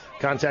Childs.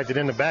 Contacted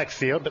in the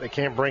backfield, but they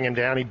can't bring him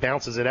down. He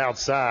bounces it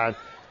outside.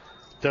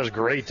 Does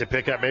great to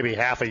pick up maybe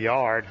half a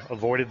yard.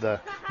 Avoided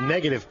the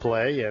negative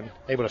play and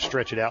able to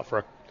stretch it out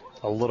for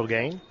a little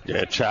gain.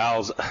 Yeah,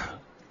 Childs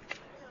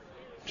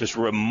just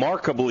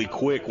remarkably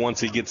quick once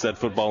he gets that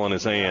football in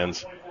his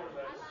hands.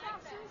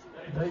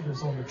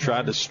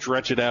 Tried to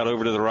stretch it out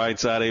over to the right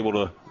side, able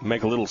to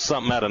make a little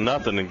something out of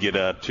nothing and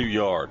get 2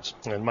 yards.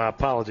 And my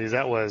apologies,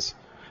 that was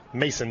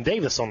Mason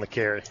Davis on the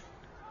carry.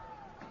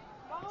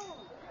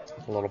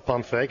 A little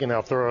pump fake, and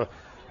they'll throw a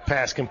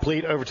pass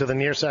complete over to the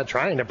near side,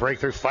 trying to break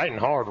through, fighting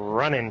hard,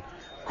 running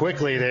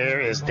quickly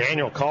there is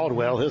Daniel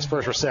Caldwell, his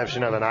first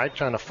reception of the night,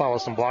 trying to follow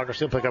some blockers.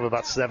 He'll pick up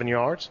about 7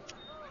 yards.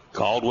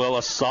 Caldwell,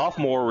 a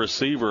sophomore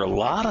receiver. A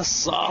lot of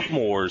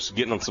sophomores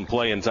getting some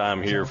playing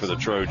time here for the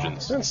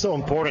Trojans. It's so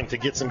important to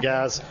get some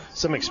guys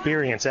some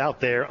experience out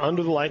there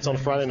under the lights on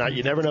Friday night.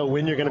 You never know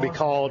when you're going to be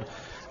called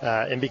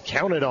and be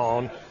counted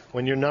on.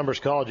 When your number's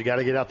called, you got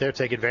to get out there,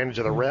 take advantage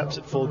of the reps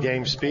at full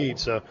game speed.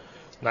 So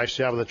nice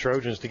job of the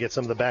Trojans to get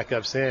some of the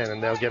backups in,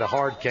 and they'll get a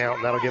hard count,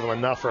 and that'll give them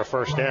enough for a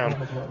first down.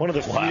 One of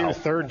the few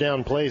third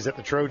down plays that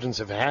the Trojans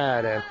have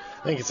had, and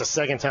I think it's the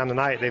second time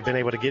tonight they've been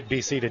able to get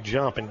BC to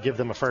jump and give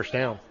them a first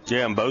down.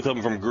 Yeah, and both of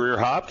them from Greer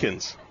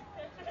Hopkins.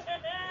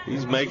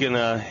 He's making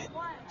a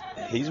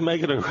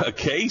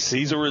case.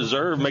 He's a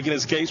reserve, making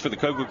his case for the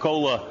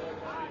Coca-Cola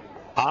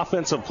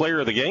Offensive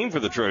Player of the Game for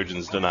the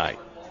Trojans tonight.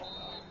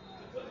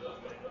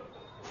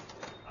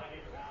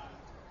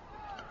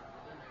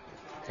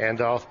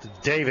 Handoff to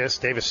Davis.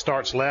 Davis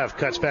starts left,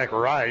 cuts back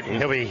right, and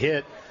he'll be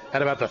hit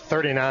at about the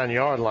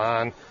 39-yard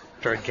line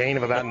after a gain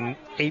of about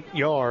 8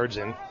 yards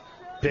and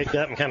picked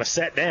up and kind of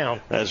sat down.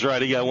 That's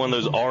right. He got one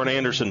of those Arn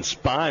Anderson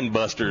spine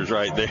busters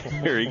right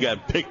there. He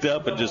got picked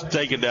up and just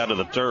taken down to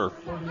the turf.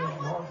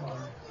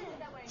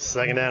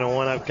 Second down and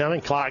 1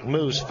 upcoming. Clock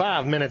moves.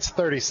 5 minutes,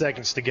 30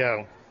 seconds to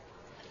go.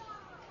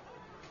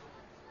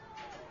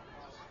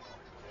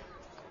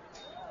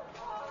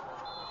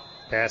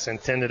 Pass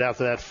intended out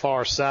to that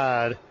far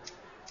side.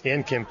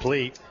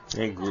 Incomplete.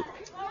 And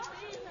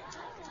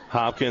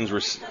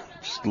Hopkins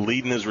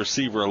leading his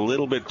receiver a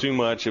little bit too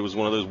much. It was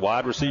one of those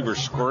wide receiver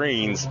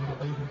screens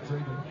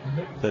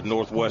that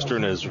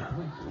Northwestern has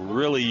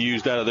really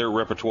used out of their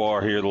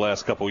repertoire here the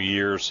last couple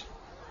years.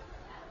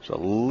 So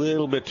a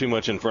little bit too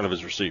much in front of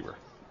his receiver.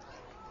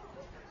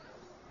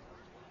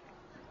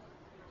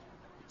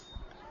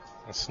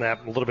 A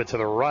snap a little bit to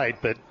the right,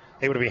 but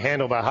able to be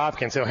handled by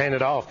Hopkins. He'll hand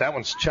it off. That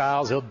one's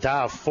Childs. He'll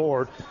dive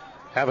forward.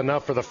 Have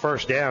enough for the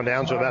first down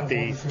to about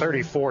the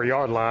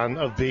 34-yard line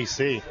of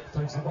BC.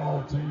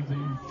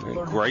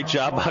 Great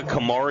job by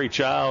Kamari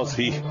Childs.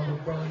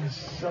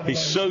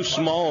 He's so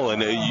small,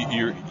 and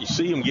you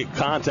see him get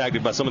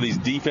contacted by some of these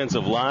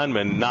defensive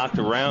linemen, knocked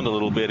around a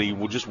little bit. He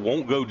just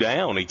won't go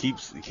down. He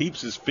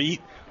keeps his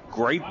feet.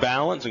 Great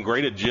balance and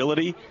great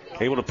agility.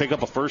 Able to pick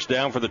up a first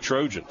down for the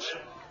Trojans.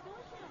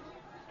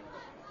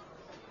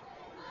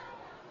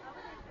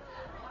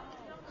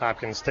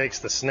 Hopkins takes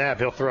the snap.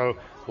 He'll throw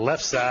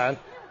left side,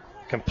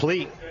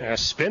 complete. And a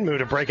spin move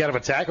to break out of a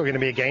tackle. Going to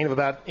be a gain of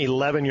about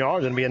 11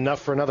 yards and be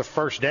enough for another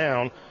first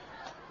down.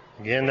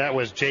 Again, that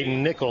was Jaden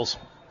Nichols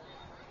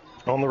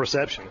on the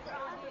reception.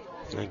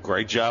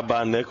 Great job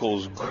by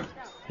Nichols,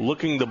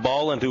 looking the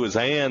ball into his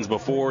hands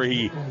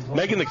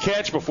making the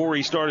catch before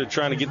he started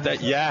trying to get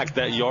that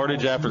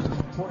yardage after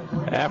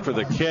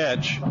the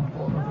catch,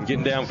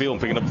 getting downfield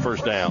and picking up the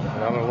first down.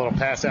 Another little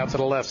pass out to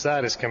the left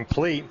side is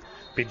complete.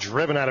 Be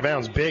driven out of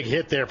bounds. Big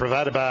hit there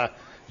provided by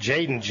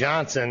Jaden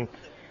Johnson.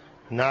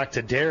 Knocked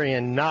to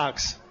Darian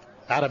Knox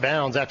out of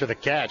bounds after the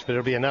catch, but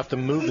it'll be enough to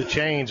move the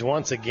chains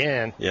once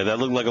again. Yeah, that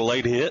looked like a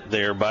late hit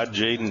there by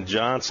Jaden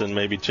Johnson,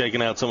 maybe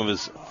taking out some of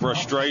his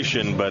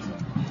frustration, but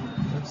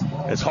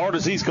as hard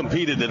as he's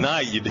competed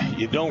tonight,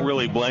 you don't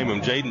really blame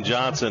him. Jaden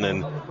Johnson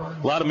and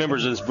a lot of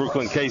members of this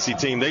Brookland Cayce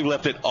team, they've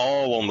left it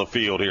all on the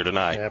field here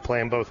tonight. Yeah,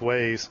 playing both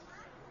ways.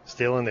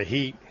 Still in the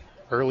heat,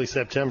 early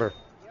September.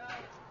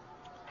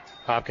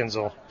 Hopkins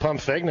will pump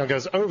fake. Now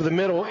goes over the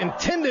middle.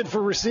 Intended for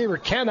receiver.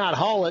 Cannot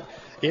haul it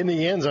in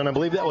the end zone. I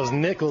believe that was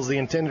Nichols, the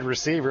intended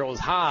receiver. It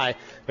was high,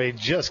 but he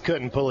just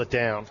couldn't pull it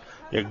down.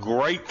 Yeah,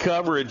 great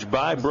coverage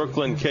by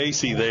Brookland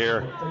Cayce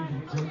there.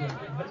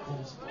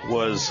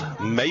 Was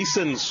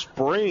Mason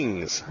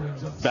Springs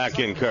back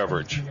in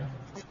coverage.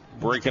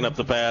 Breaking up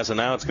the pass, and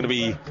now it's going to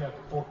be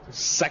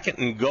 2nd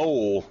and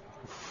goal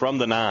from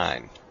the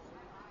 9.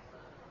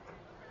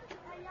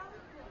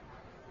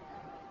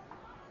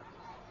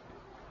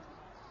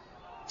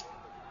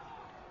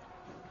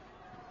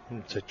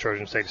 To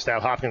Trojan State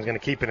style. Hopkins going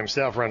to keep it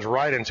himself, runs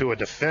right into a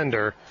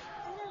defender.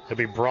 He'll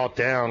be brought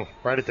down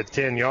right at the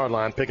 10-yard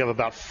line, pick up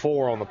about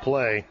 4 on the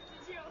play.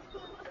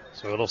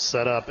 So it'll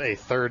set up a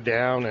third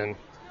down and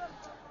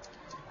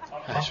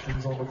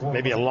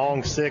maybe a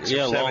long 6 or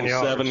 7 long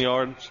yards. 7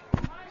 yards.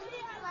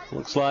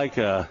 Looks like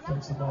and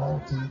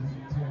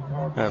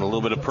a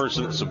little bit of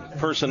some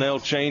personnel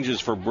changes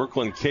for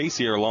Brookland Cayce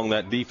here along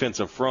that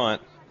defensive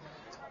front.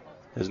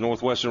 As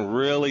Northwestern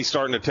really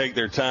starting to take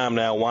their time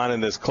now, winding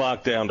this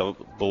clock down to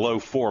below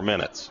 4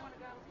 minutes.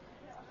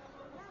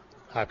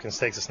 Hopkins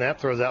takes a snap,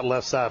 throws out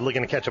left side,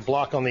 looking to catch a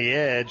block on the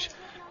edge.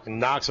 And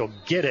Knox will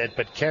get it,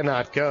 but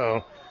cannot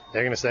go.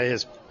 They're going to say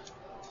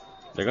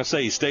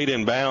he stayed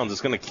in bounds.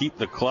 It's going to keep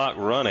the clock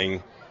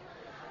running.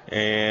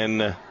 And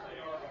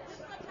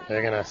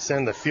they're going to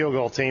send the field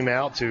goal team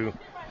out to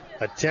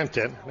attempt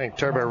it. I think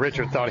Turbo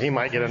Richard thought he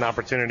might get an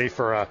opportunity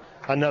for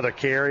another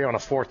carry on a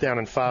 4th down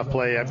and 5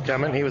 play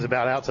upcoming. He was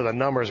about out to the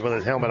numbers with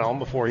his helmet on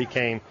before he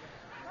came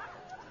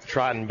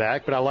trotting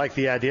back. But I like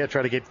the idea.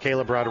 Try to get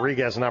Caleb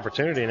Rodriguez an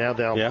opportunity. Now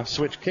they'll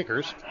switch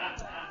kickers.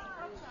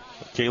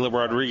 Caleb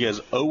Rodriguez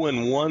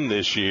 0-1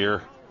 this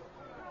year.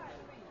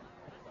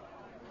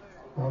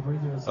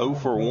 0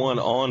 for 1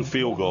 on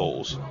field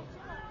goals.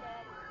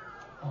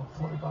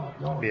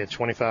 Be a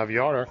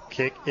 25-yarder.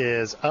 Kick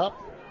is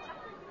up.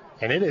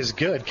 And it is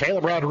good.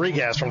 Caleb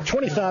Rodriguez from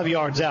 25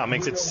 yards out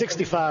makes it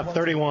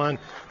 65-31.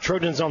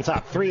 Trojans on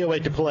top.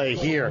 3:08 to play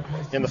here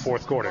in the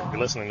 4th quarter. You're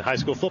listening to High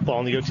School Football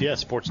on the OTS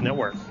Sports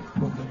Network.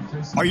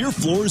 Are your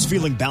floors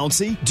feeling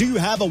bouncy? Do you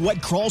have a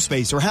wet crawl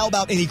space, or how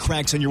about any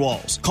cracks in your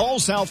walls? Call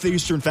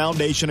Southeastern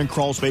Foundation and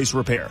Crawl Space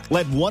Repair.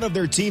 Let one of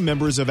their team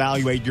members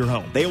evaluate your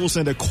home. They will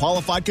send a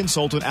qualified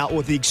consultant out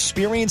with the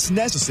experience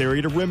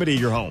necessary to remedy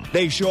your home.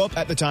 They show up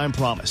at the time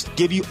promised,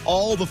 give you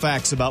all the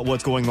facts about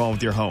what's going on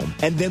with your home,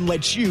 and then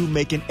let you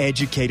make an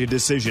educated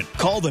decision.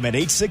 Call them at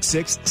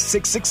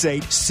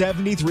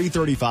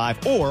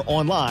 866-668-7335 or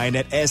online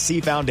at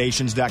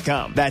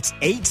scfoundations.com. That's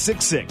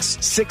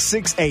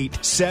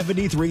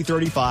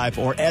 866-668-7335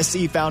 or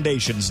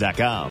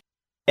scfoundations.com.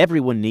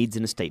 Everyone needs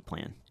an estate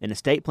plan. An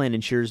estate plan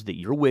ensures that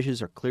your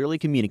wishes are clearly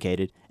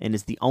communicated and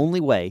is the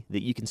only way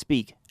that you can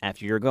speak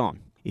after you're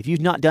gone. If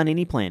you've not done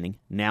any planning,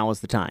 now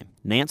is the time.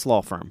 Nance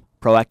Law Firm.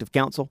 Proactive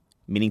counsel,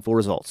 meaningful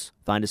results.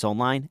 Find us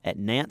online at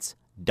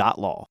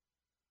nance.law.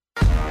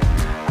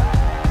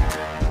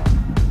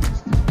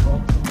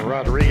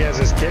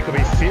 Rodriguez's kick will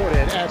be fielded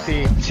at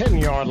the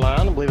 10-yard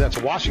line. I believe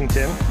that's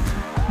Washington.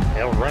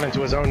 He'll run into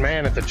his own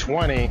man at the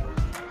 20.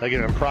 They'll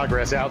give him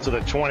progress out to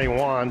the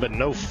 21, but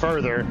no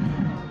further.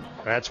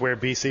 That's where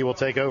BC will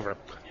take over.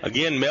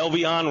 Again,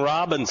 Melvion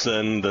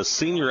Robinson, the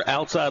senior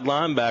outside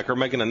linebacker,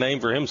 making a name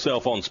for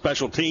himself on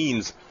special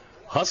teams,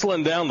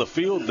 hustling down the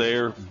field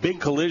there.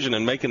 Big collision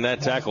and making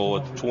that tackle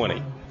at the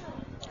 20.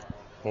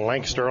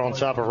 Lancaster on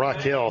top of Rock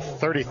Hill,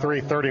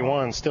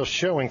 33-31, still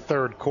showing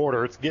 3rd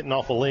quarter. It's getting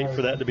awful late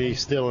for that to be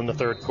still in the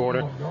 3rd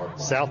quarter.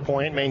 South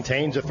Point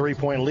maintains a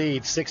 3-point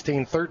lead,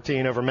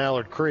 16-13 over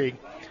Mallard Creek.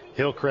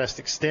 Hillcrest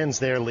extends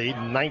their lead,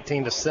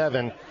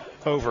 19-7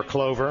 over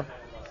Clover.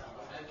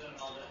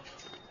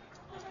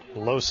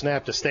 Low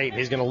snap to State.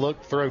 He's going to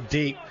look, throw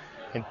deep.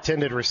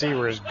 Intended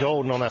receiver is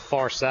Golden on that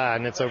far side,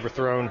 and it's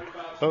overthrown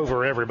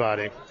over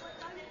everybody.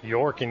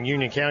 York and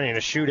Union County in a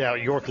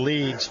shootout. York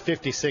leads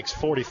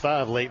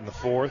 56-45 late in the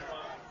 4th.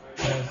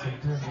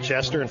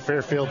 Chester and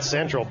Fairfield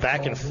Central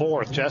back and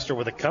forth. Chester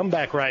with a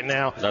comeback right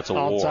now. That's a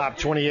on war. top,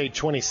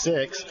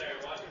 28-26.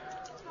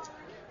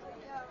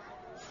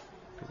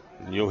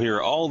 You'll hear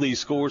all these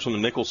scores from the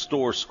Nickel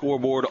Store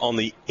scoreboard on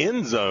the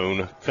End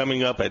Zone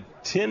coming up at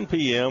 10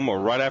 p.m. or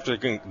right after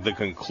the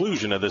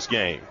conclusion of this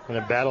game. And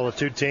a battle of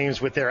two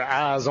teams with their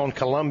eyes on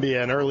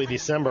Columbia in early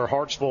December.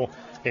 Hartsville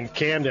and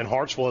Camden.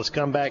 Hartsville has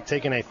come back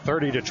taking a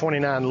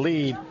 30-29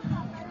 lead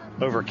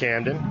over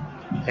Camden.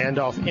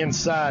 Handoff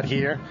inside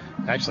here.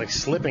 Actually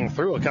slipping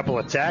through a couple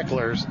of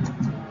tacklers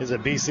is a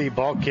BC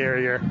ball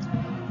carrier.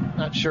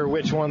 Not sure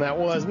which one that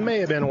was. May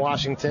have been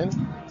Washington.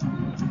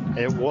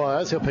 It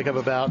was. He'll pick up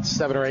about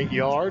 7 or 8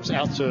 yards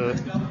out to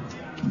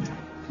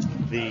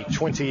the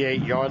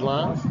 28-yard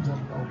line.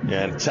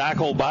 And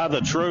tackled by the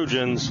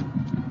Trojans,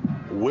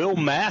 Will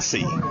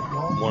Massey,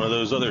 one of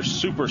those other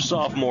super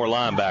sophomore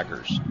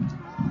linebackers.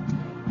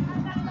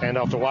 Hand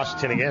off to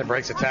Washington again.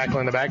 Breaks a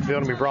tackle in the backfield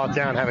and be brought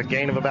down. Have a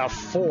gain of about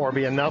 4.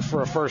 Be enough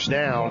for a first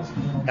down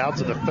out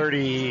to the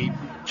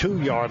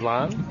 32-yard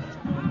line.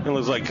 It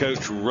looks like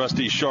Coach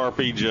Rusty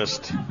Sharpie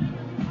just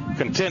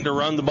content to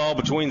run the ball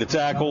between the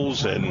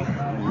tackles and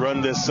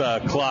run this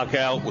clock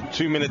out with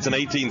 2 minutes and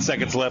 18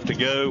 seconds left to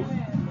go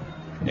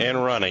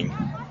and running.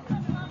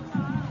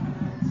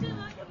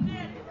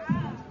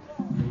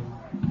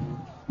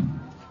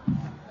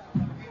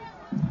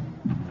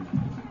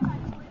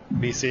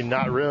 BC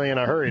not really in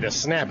a hurry to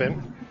snap it.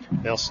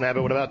 They'll snap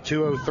it with about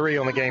 2:03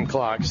 on the game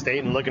clock.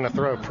 Staten looking to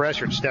throw.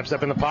 Pressured. Steps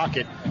up in the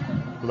pocket.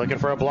 Looking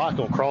for a block.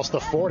 Will cross the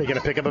 40. Going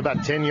to pick up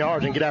about 10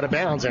 yards and get out of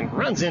bounds and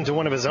runs into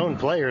one of his own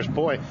players.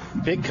 Boy,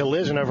 big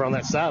collision over on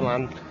that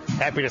sideline.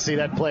 Happy to see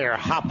that player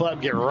hop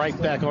up, get right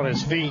back on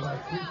his feet.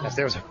 As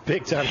there was a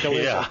big-time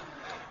collision. Yeah.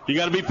 You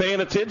got to be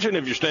paying attention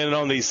if you're standing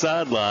on these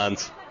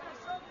sidelines.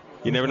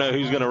 You never know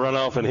who's going to run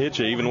off and hit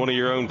you, even one of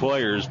your own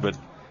players. But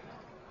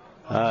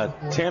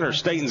Tanner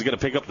Staten's going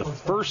to pick up the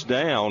first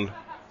down.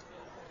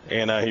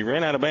 And he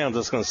ran out of bounds.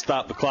 That's going to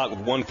stop the clock with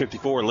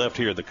 1:54 left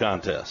here at the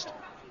contest.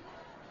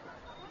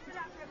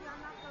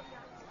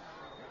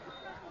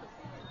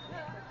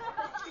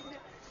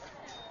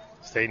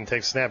 Staten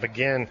takes snap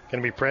again.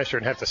 Going to be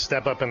pressured and have to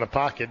step up in the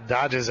pocket.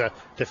 Dodges a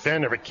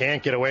defender but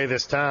can't get away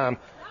this time.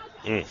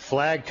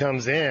 Flag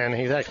comes in.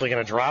 He's actually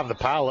going to drive the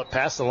pile up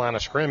past the line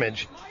of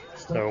scrimmage.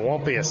 So it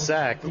won't be a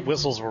sack. The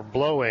whistles were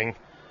blowing.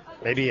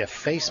 Maybe a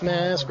face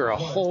mask or a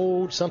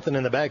hold, something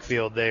in the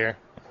backfield there.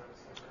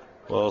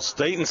 Well,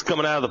 Staten's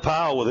coming out of the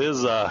pile with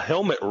his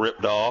helmet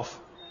ripped off.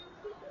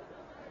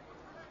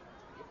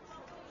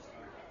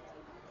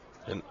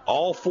 And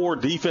all 4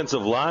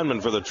 defensive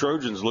linemen for the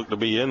Trojans look to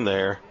be in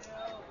there.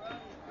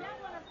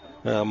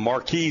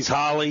 Marquise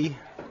Holly,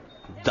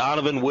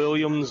 Donovan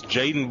Williams,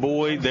 Jaden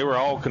Boyd, they were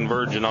all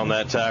converging on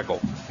that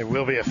tackle. It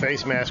will be a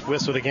face mask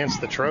whistled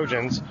against the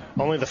Trojans,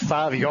 only the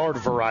 5-yard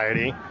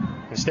variety.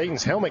 And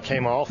Staten's helmet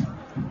came off,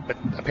 but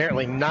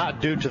apparently not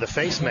due to the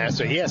face mask,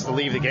 so he has to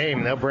leave the game.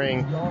 And they'll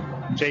bring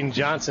Jaden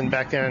Johnson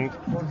back in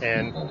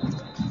and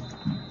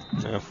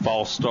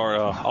false start,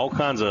 all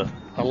kinds of.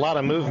 A lot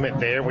of movement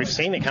there. We've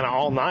seen it kind of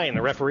all night, and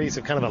the referees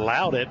have kind of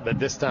allowed it, but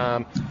this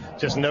time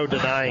just no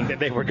denying that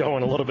they were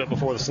going a little bit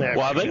before the snap.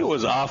 Well, I think it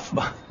was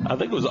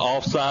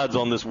offsides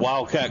on this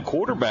Wildcat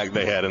quarterback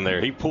they had in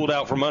there. He pulled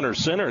out from under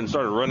center and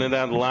started running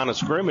down the line of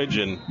scrimmage,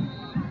 and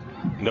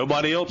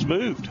nobody else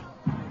moved.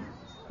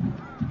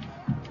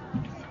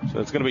 So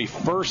it's going to be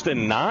 1st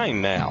and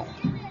 9 now.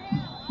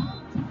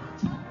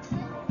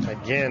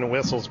 Again,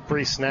 whistles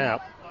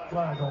pre-snap.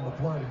 Flag on the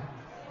play.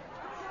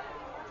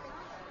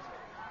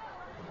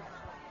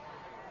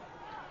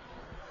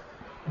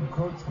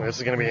 This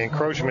is going to be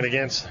encroachment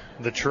against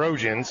the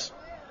Trojans.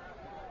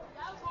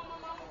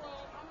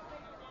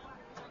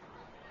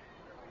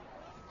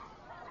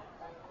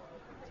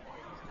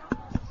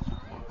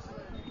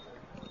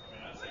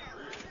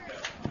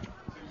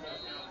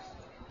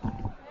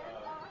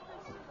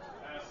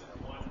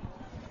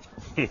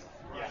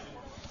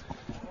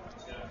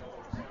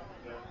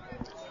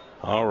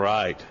 All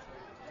right.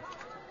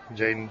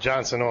 Jaden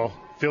Johnson will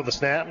field the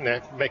snap, and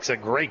that makes a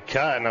great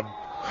cut, and a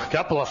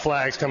couple of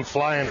flags come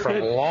flying from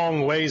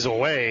long ways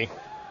away.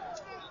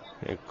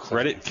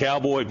 Credit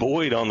Cowboy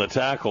Boyd on the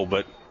tackle,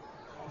 but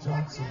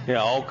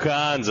all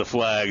kinds of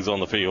flags on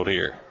the field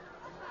here.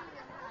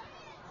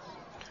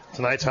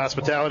 Tonight's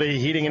Hospitality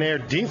Heating and Air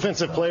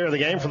Defensive Player of the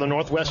Game for the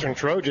Northwestern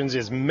Trojans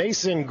is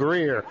Mason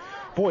Greer.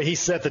 Boy, he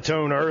set the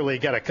tone early,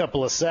 got a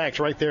couple of sacks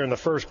right there in the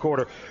first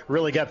quarter,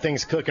 really got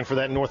things cooking for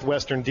that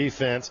Northwestern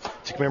defense.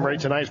 To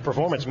commemorate tonight's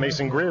performance,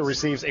 Mason Greer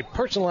receives a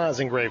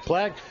personalized engraved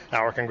plaque.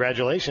 Our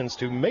congratulations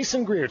to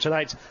Mason Greer,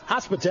 tonight's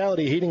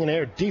Hospitality Heating and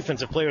Air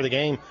Defensive Player of the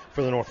Game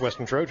for the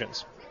Northwestern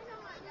Trojans.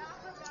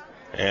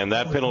 And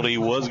that penalty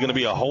was going to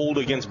be a hold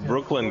against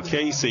Brookland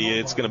Cayce.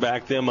 It's going to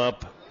back them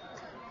up.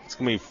 It's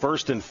going to be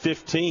 1st and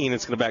 15.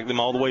 It's going to back them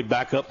all the way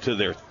back up to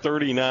their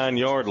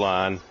 39-yard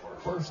line.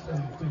 1st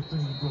and 15,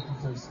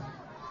 Brookland Cayce.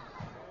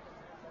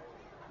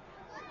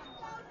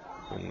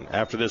 And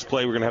after this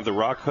play, we're going to have the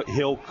Rock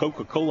Hill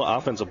Coca-Cola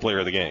Offensive Player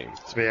of the Game.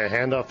 It's going to be a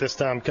handoff this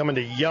time coming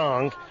to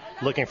Young,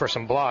 looking for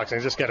some blocks. And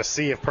he's just got a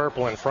sea of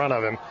purple in front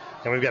of him.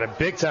 And we've got a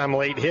big-time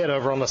late hit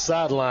over on the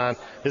sideline.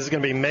 This is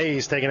going to be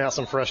Mays taking out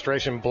some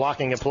frustration,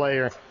 blocking a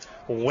player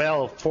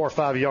well 4 or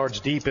 5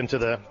 yards deep into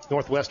the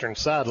Northwestern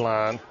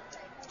sideline.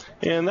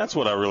 And that's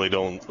what I really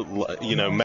don't,